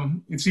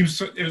 It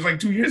seems it was like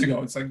 2 years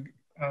ago. It's like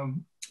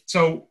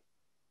so.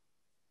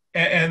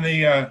 And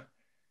the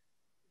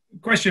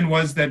question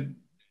was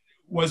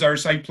was our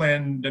site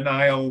plan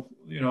denial?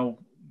 You know,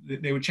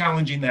 they were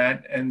challenging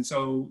that, and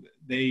so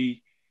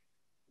we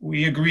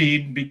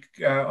agreed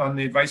on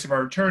the advice of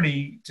our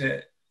attorney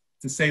to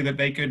to say that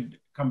they could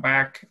come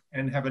back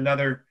and have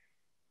another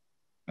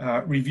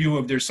review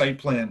of their site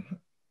plan.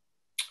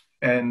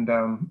 And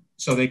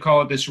so they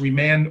call it this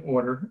remand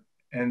order.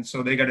 And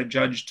so they got a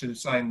judge to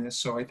sign this.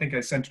 So I think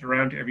I sent it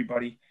around to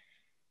everybody.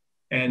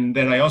 And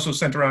then I also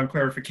sent around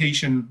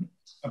clarification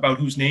about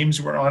whose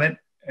names were on it.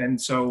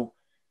 And so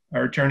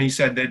our attorney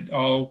said that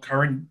all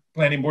current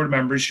planning board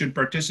members should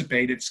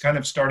participate. It's kind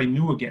of starting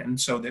new again,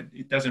 so that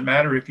it doesn't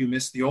matter if you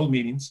missed the old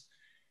meetings.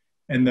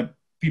 And the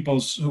people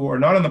who are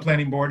not on the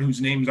planning board,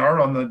 whose names are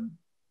on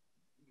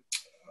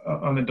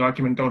the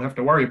document, don't have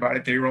to worry about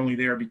it. They were only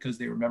there because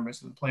they were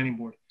members of the planning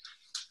board.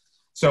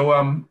 So,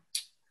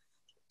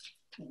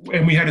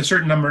 and we had a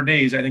certain number of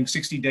days, I think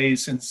 60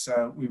 days since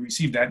we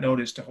received that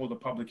notice to hold a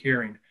public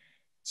hearing.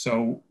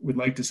 So we'd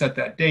like to set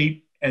that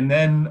date. And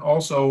then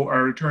also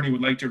our attorney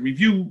would like to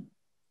review,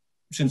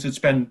 since it's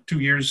been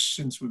 2 years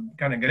since we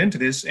kind of got into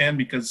this, and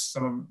because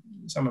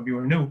some of you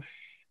are new,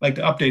 like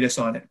to update us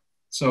on it.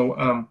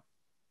 So,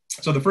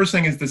 so the first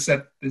thing is to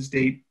set this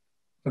date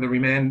for the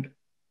remand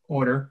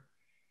order,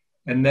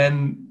 and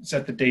then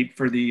set the date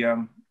for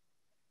the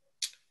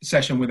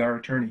session with our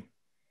attorney.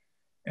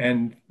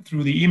 And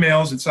through the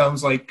emails, it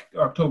sounds like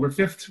October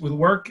 5th will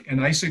work.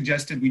 And I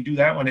suggested we do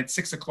that one at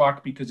 6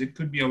 o'clock because it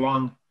could be a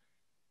long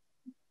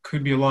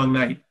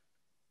night.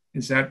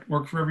 Does that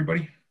work for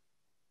everybody?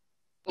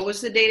 What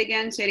was the date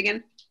again? Say it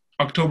again.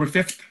 October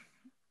 5th.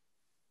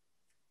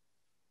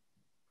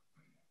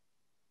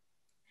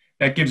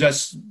 That gives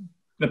us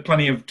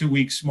plenty of 2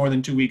 weeks, more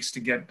than 2 weeks, to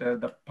get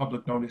the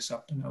public notice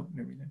up and out and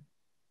everything.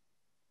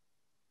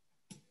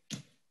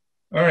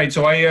 All right,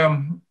 so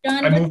John,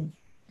 I moved.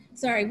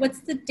 Sorry, what's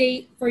the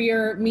date for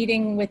your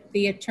meeting with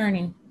the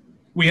attorney?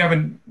 We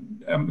haven't,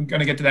 I'm going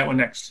to get to that one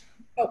next.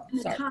 Oh,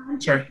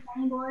 sorry.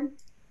 Planning board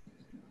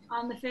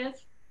on the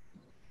 5th.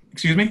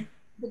 Excuse me?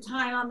 The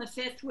time on the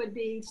 5th would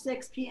be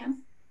 6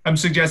 p.m. I'm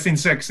suggesting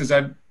 6. Does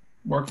that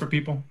work for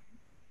people?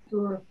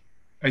 Sure.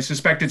 I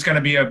suspect it's going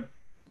to be a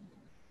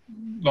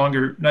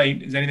longer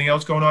night. Is anything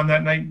else going on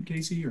that night,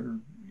 Casey? Or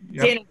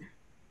yep.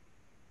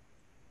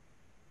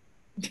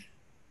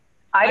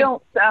 I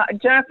don't,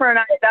 Jennifer and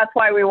I, that's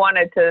why we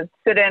wanted to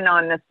sit in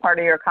on this part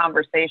of your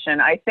conversation.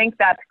 I think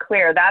that's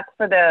clear. That's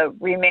for the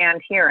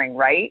remand hearing,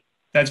 right?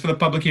 That's for the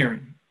public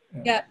hearing.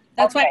 Yeah,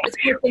 that's why I was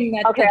hoping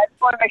that. Okay, I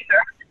just want to make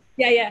sure.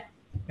 Yeah.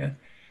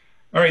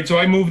 All right, so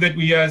I move that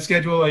we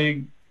schedule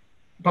a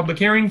public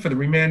hearing for the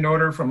remand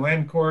order from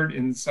Land Court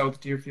in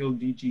South Deerfield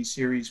DG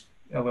Series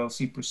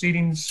LLC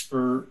proceedings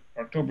for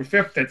October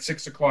 5th at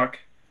 6 o'clock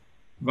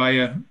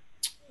via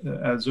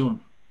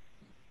Zoom.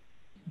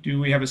 Do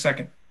we have a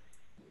second?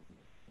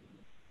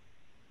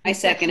 I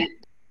second it.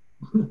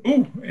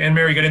 Ooh, and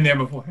Mary got in there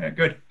before. Yeah,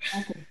 good.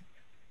 Okay.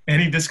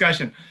 Any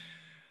discussion?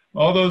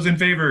 All those in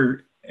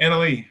favor,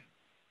 Annalee?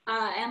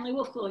 Annalee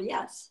Wolfcool,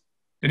 yes.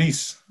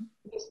 Denise?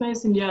 Denise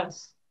Mason,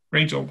 yes.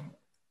 Rachel?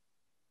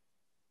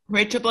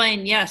 Rachel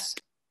Blaine, yes.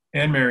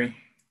 And Mary?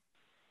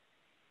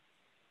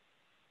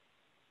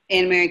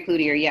 Anne Mary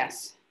Cloutier,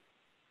 yes.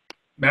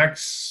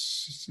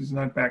 Max is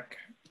not back.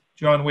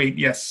 John Waite,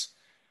 yes.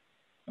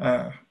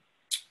 That's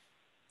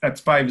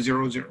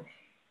 5-0-0.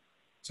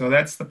 So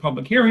that's the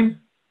public hearing.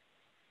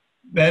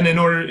 Then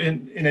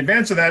in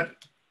advance of that,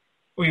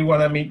 we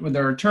want to meet with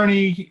our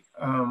attorney.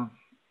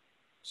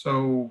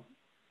 So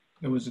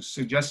there was a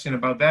suggestion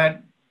about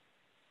that.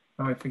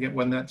 Oh, I forget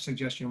when that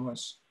suggestion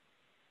was.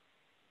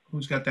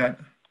 Who's got that?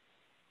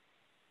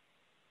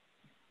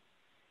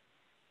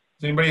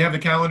 Does anybody have the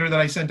calendar that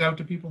I sent out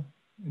to people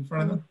in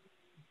front of them?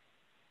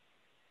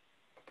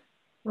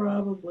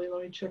 Probably.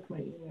 Let me check my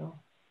email.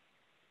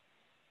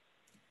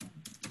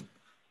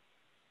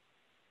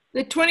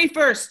 The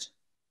 21st.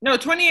 No,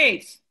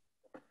 28th.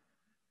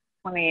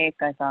 28th,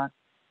 I thought.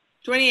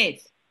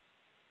 28th.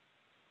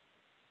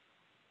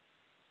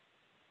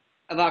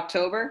 Of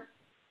October?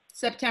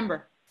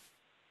 September.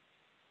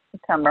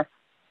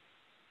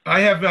 I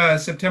have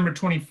September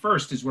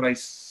 21st is what I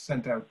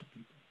sent out to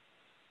people.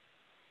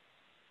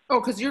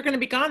 Oh, because you're going to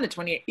be gone the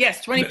 28th.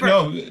 Yes, 21st.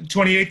 No,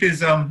 28th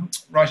is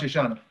Rosh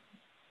Hashanah.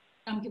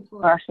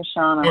 Rosh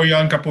Hashanah. Or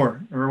Yom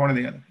Kippur, or one or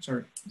the other.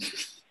 Sorry.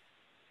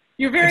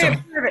 You're very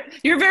observant.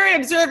 You're very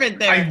observant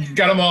there. I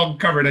got them all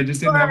covered. I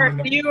just didn't have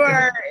them. You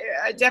are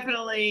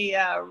definitely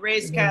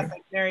raised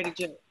Catholic, married a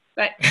Jew.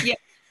 But yeah.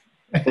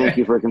 Thank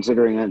you for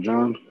considering that,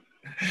 John.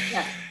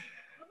 Yeah.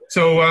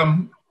 So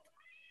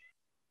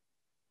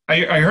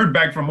I heard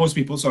back from most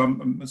people, so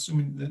I'm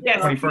assuming the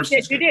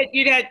 21st. You did.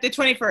 You did the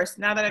 21st.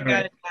 Now that I've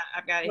got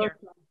it here.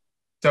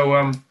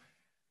 So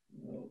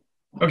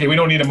okay, we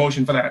don't need a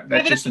motion for that.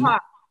 That's just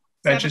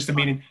a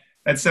meeting.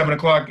 That's 7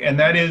 o'clock, and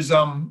that is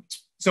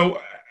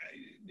so.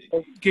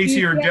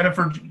 Casey or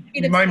Jennifer,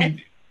 remind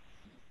me.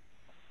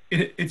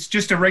 It's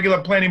just a regular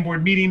planning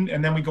board meeting,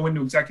 and then we go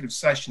into executive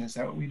session. Is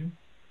that what we do?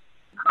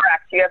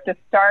 Correct. You have to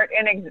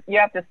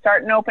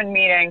start an open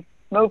meeting,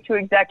 move to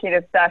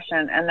executive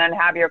session, and then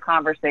have your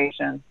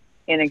conversation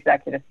in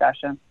executive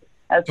session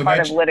as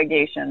part of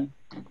litigation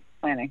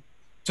planning.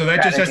 So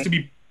that just has to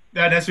be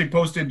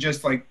posted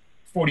just like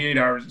 48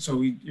 hours.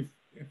 So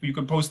if you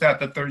could post that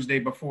the Thursday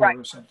before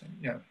or something.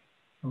 Yeah.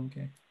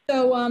 Okay.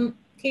 So,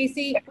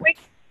 Casey,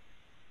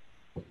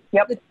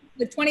 yep.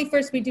 The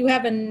 21st, we do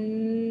have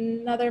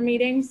another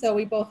meeting, so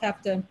we both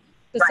have to,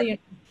 just so you know.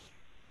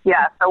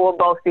 Yeah, so we'll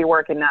both be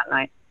working that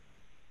night.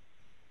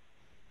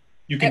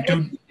 You can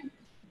do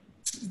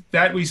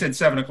that. We said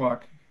 7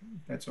 o'clock.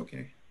 That's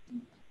okay.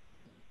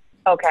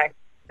 Okay.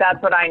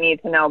 That's what I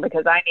need to know,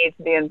 because I need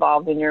to be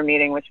involved in your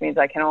meeting, which means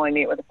I can only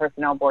meet with the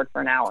personnel board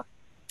for an hour.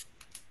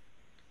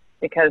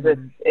 Because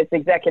it's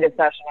executive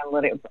session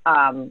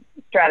and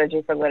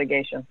strategy for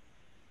litigation.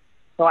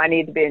 So I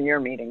need to be in your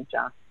meeting,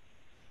 John.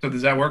 So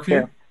does that work for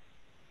you?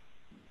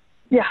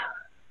 Yeah.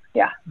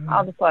 Yeah.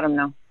 I'll just let them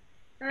know.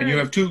 And you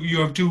have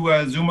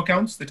two Zoom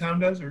accounts the town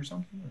does or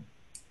something?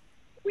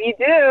 We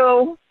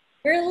do.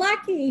 You're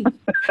lucky.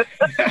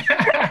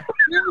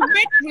 You're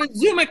rich with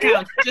Zoom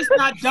accounts, just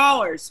not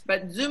dollars,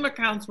 but Zoom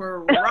accounts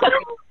were rough.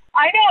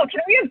 I know.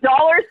 Can we have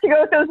dollars to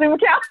go with those Zoom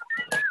accounts?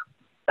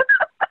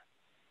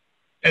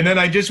 And then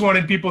I just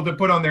wanted people to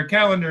put on their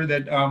calendar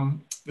that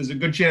there's a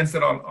good chance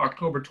that on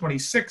October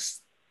 26th,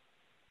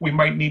 we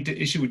might need to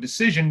issue a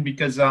decision,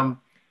 because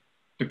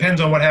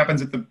depends on what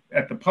happens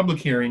at the public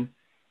hearing.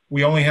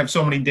 We only have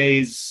so many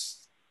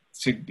days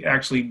to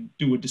actually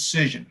do a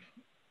decision.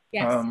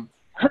 Yes.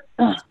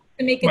 To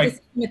make a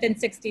decision within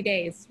 60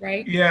 days,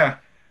 right? Yeah.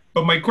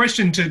 But my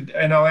question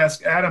and I'll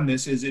ask Adam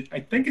this, is I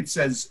think it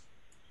says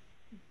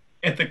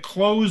at the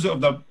close of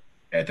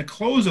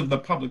the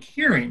public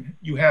hearing,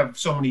 you have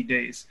so many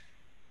days.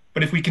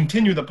 But if we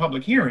continue the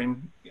public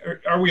hearing,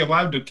 are we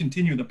allowed to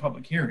continue the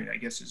public hearing, I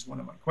guess is one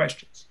of my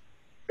questions.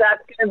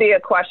 That's going to be a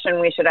question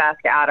we should ask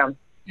Adam.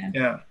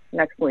 Yeah.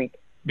 Next week.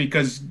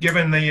 Because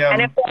given the...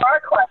 and if there are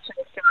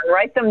questions, John,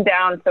 write them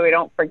down so we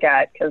don't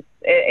forget, because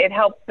it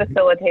helps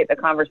facilitate the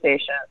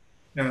conversation.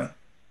 Yeah.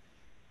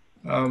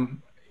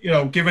 You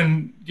know,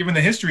 given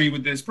the history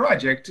with this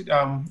project,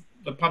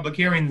 the public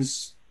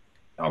hearings,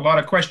 a lot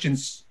of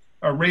questions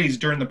are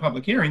raised during the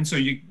public hearing, so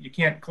you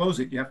can't close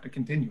it. You have to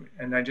continue it.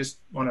 And I just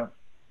want to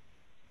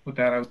put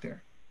that out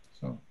there.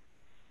 So,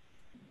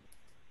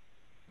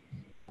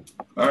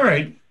 all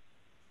right.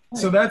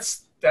 So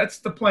that's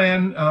the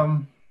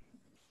plan.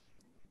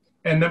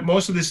 And that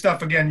most of this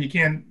stuff, again, you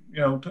can't,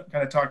 kind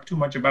of talk too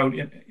much about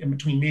in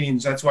between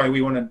meetings. That's why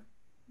we want to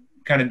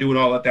kind of do it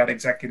all at that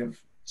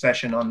executive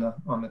session on the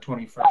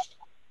 21st.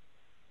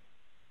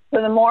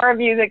 So the more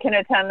of you that can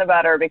attend, the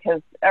better,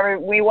 because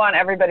we want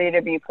everybody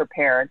to be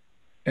prepared.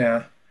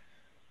 Yeah.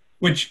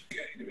 Which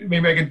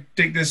maybe I could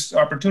take this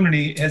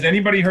opportunity. Has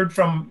anybody heard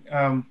from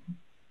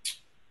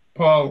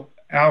Paul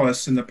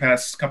Alice in the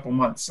past couple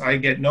months? I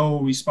get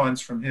no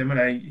response from him,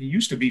 and he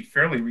used to be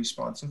fairly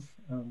responsive.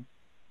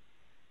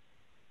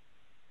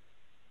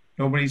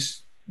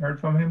 Nobody's heard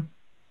from him?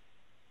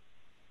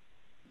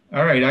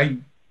 All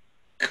right,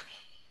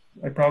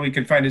 I probably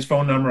could find his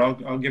phone number.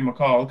 I'll give him a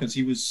call, because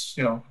he was,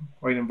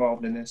 quite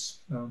involved in this.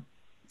 All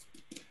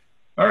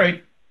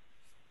right.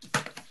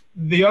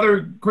 The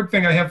other quick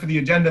thing I have for the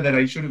agenda that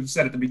I should have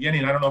said at the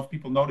beginning, I don't know if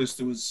people noticed,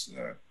 there was,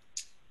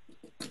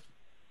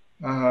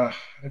 I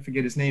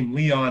forget his name,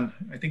 Leon.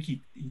 I think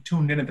he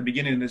tuned in at the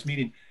beginning of this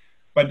meeting.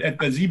 But at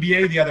the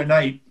ZBA the other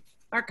night,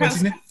 what's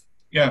his name?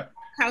 Yeah.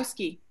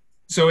 Markowski.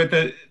 So at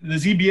the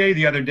ZBA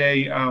the other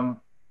day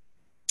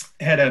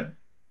had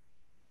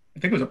I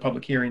think it was a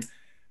public hearing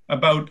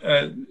about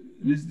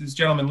this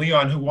gentleman,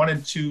 Leon, who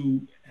wanted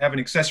to have an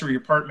accessory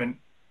apartment,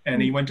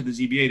 and he went to the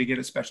ZBA to get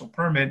a special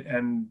permit,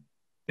 and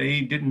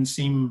they didn't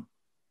seem,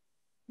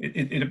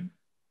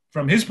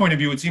 from his point of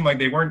view, it seemed like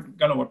they weren't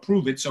going to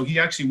approve it. So he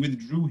actually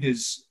withdrew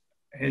his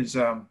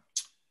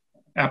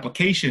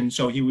application,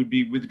 so he would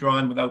be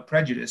withdrawn without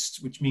prejudice,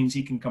 which means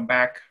he can come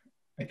back,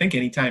 I think,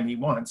 anytime he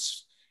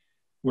wants.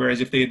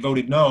 Whereas if they had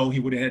voted no, he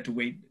would have had to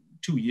wait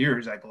 2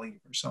 years, I believe,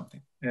 or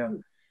something. Yeah.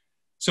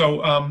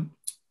 So,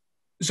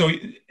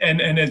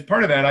 and as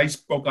part of that, I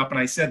spoke up and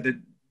I said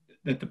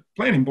that the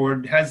planning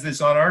board has this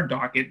on our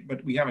docket,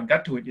 but we haven't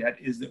got to it yet,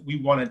 is that we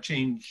want to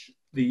change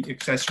the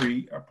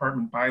accessory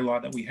apartment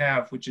bylaw that we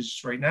have, which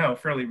is right now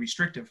fairly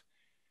restrictive.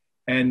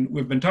 And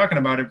we've been talking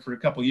about it for a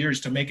couple of years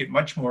to make it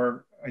much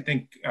more, I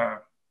think,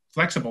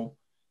 flexible,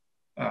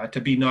 to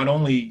be not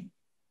only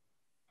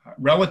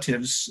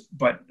relatives,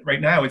 but right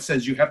now it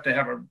says you have to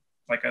have a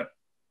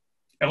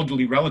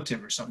elderly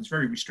relative or something. It's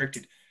very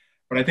restricted.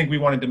 But I think we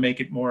wanted to make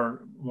it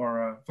more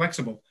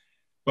flexible,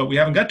 but we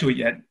haven't got to it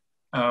yet.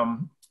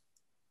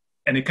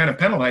 And it kind of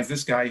penalized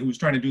this guy who was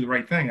trying to do the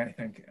right thing, I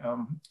think.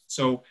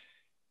 So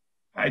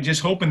I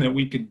just hoping that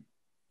we could.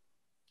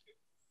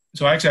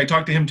 So actually I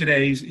talked to him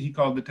today. He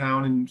called the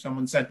town and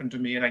someone sent him to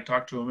me, and I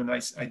talked to him, and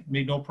I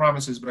made no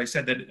promises, but I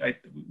said that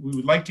we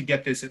would like to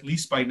get this at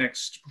least by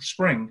next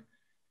spring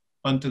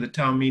onto the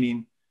town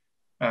meeting.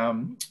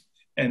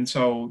 And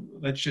so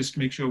let's just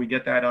make sure we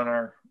get that on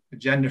our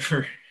agenda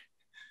for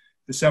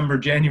December,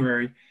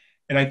 January.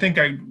 And I think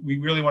we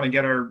really want to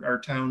get our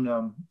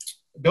town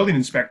building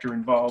inspector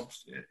involved.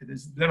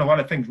 There's been a lot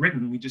of things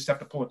written. We just have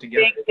to pull it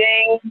together.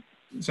 Ding, ding.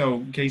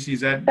 So Casey,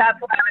 that's what I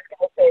was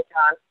going to say,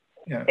 John.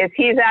 Yeah. is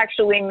he's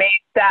actually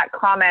made that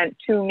comment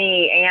to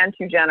me and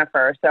to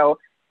Jennifer. So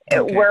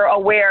we're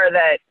aware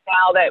that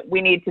now that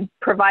we need to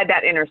provide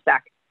that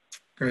intersect.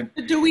 Good.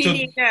 Do we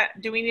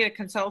need a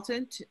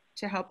consultant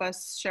to help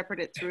us shepherd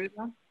it through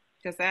though?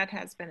 Because that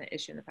has been an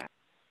issue in the past.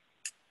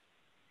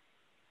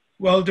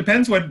 Well, it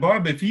depends what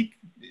Bob,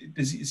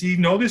 does he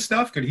know this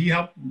stuff? Could he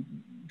help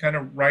kind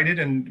of write it?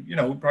 And, we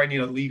probably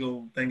need a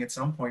legal thing at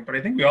some point, but I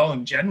think we all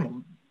in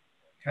general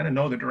kind of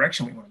know the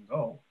direction we want to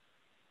go.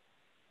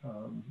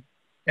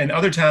 And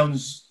other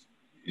towns,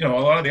 a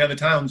lot of the other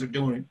towns are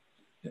doing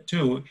it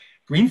too.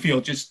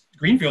 Greenfield is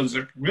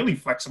really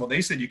flexible.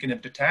 They said you can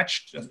have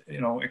detached,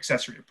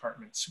 accessory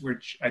apartments,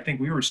 which I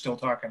think we were still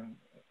talking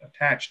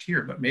attached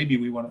here, but maybe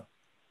we want to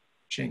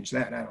change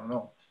that. I don't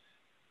know.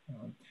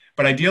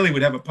 But ideally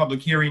we'd have a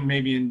public hearing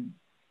maybe in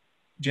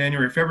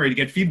January or February to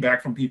get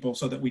feedback from people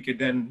so that we could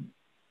then,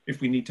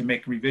 if we need to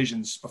make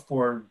revisions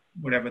before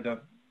whatever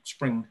the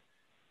spring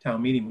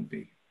town meeting would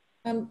be.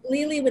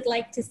 Lily would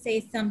like to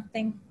say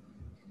something.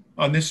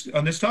 On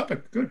this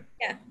topic, good.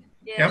 Yeah.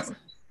 Yes.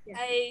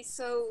 Yep.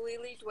 So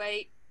Lily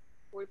Dwight,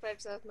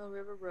 45 South Mill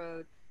River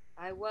Road.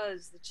 I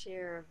was the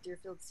chair of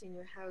Deerfield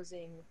Senior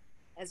Housing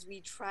as we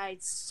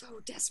tried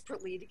so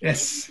desperately to get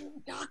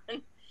everything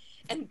done.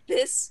 And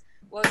this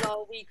was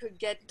all we could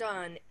get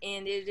done.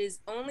 And it is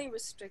only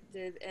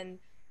restricted and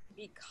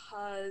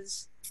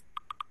because,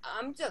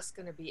 I'm just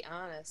going to be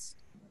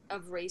honest,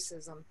 of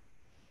racism.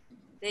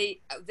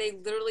 They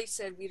literally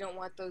said, we don't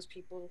want those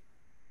people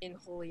in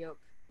Holyoke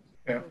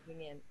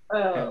moving in.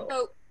 Oh.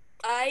 So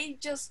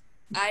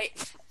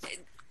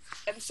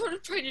I'm sort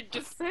of trying to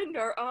defend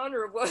our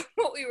honor of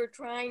what we were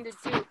trying to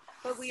do,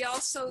 but we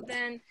also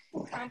then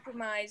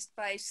compromised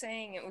by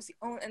saying it was the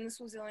only, and this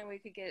was the only way we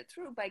could get it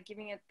through, by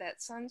giving it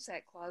that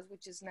sunset clause,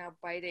 which is now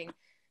biting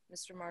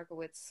Mr.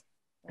 Markowitz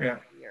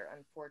here,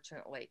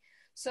 unfortunately.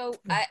 So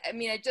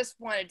I just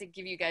wanted to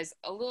give you guys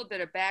a little bit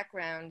of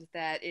background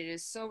that it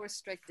is so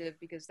restrictive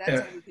because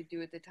that's all we could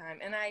do at the time,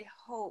 and I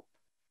hope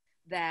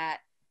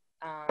that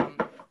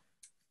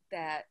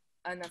that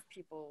enough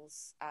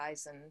people's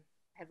eyes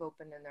have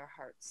opened in their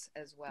hearts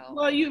as well.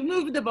 Well, you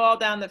moved the ball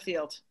down the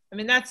field. I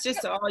mean, that's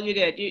just all you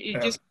did. You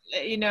just,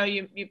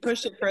 you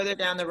pushed it further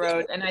down the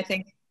road. And I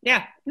think,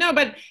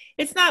 but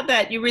it's not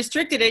that you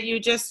restricted it. You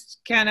just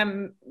kind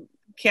of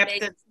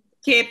kept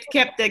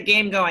the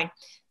game going.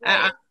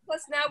 Right.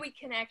 Plus now we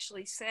can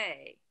actually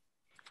say,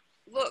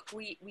 look,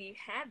 we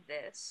had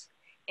this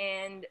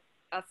and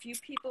a few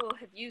people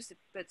have used it,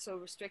 but so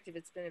restrictive,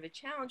 it's been a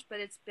challenge, but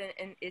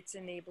it's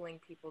enabling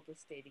people to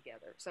stay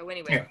together. So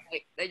anyway,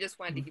 I just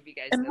wanted to give you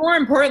guys. And more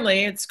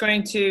importantly, it's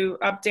going to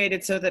update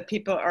it so that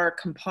people are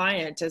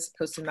compliant as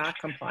opposed to not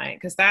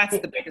compliant, because that's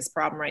the biggest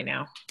problem right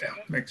now. Yeah,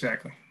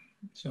 exactly.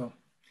 So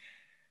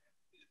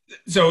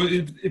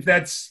if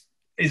that's,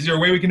 is there a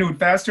way we can do it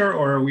faster,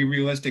 or are we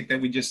realistic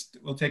that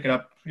we'll take it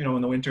up,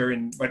 in the winter,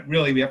 but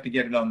really we have to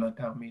get it on the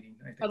town meeting?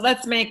 I think. But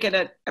let's make it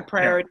a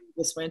priority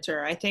this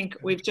winter. I think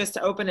we've just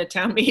opened a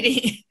town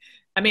meeting.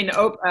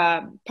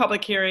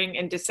 Public hearing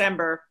in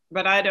December,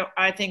 but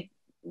I think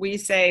we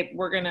say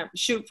we're going to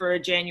shoot for a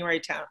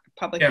January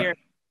public hearing.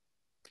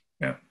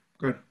 Yeah,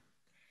 good.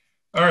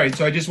 All right,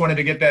 so I just wanted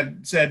to get that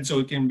said so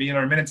it can be in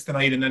our minutes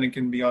tonight, and then it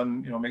can be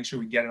on, make sure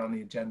we get it on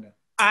the agenda.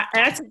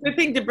 That's a good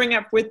thing to bring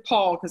up with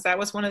Paul, because that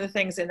was one of the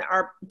things in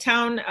our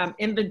town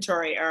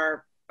inventory.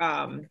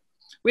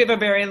 We have a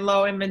very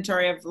low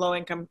inventory of low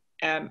income,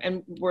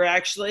 and we're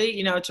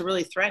actually, to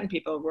really threaten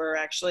people, we're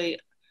actually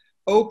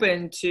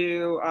open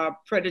to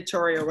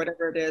predatory or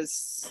whatever it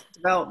is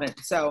development.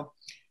 So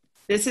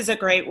this is a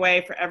great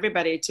way for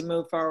everybody to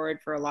move forward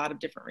for a lot of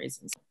different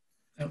reasons.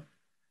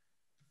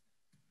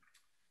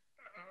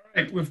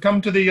 All right, we've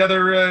come to the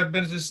other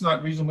business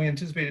not reasonably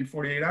anticipated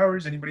 48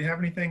 hours. Anybody have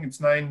anything? It's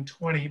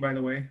 9:20, by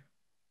the way.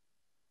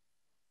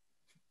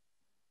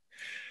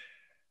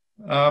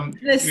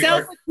 The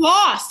cell was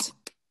lost.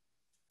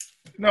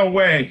 No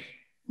way.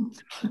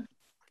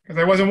 Because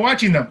I wasn't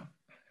watching them.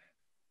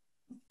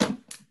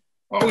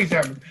 Always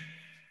happen.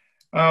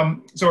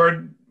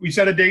 We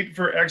set a date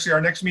for, actually our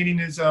next meeting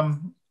is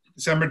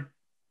December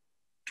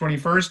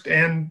 21st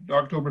and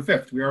October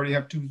 5th. We already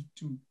have two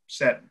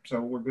set,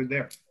 so we're good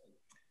there.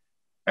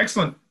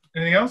 Excellent.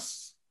 Anything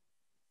else?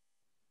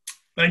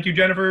 Thank you,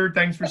 Jennifer.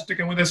 Thanks for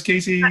sticking with us,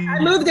 Casey. I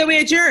move that we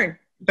adjourn.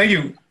 Thank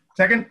you.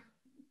 Second?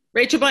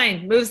 Rachel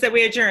Blaine moves that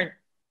we adjourn.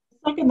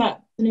 Second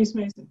that, Denise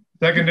Mason.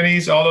 Second,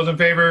 Denise. All those in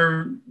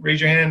favor, raise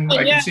your hand.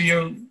 I can see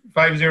you.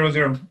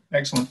 500.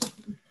 Excellent.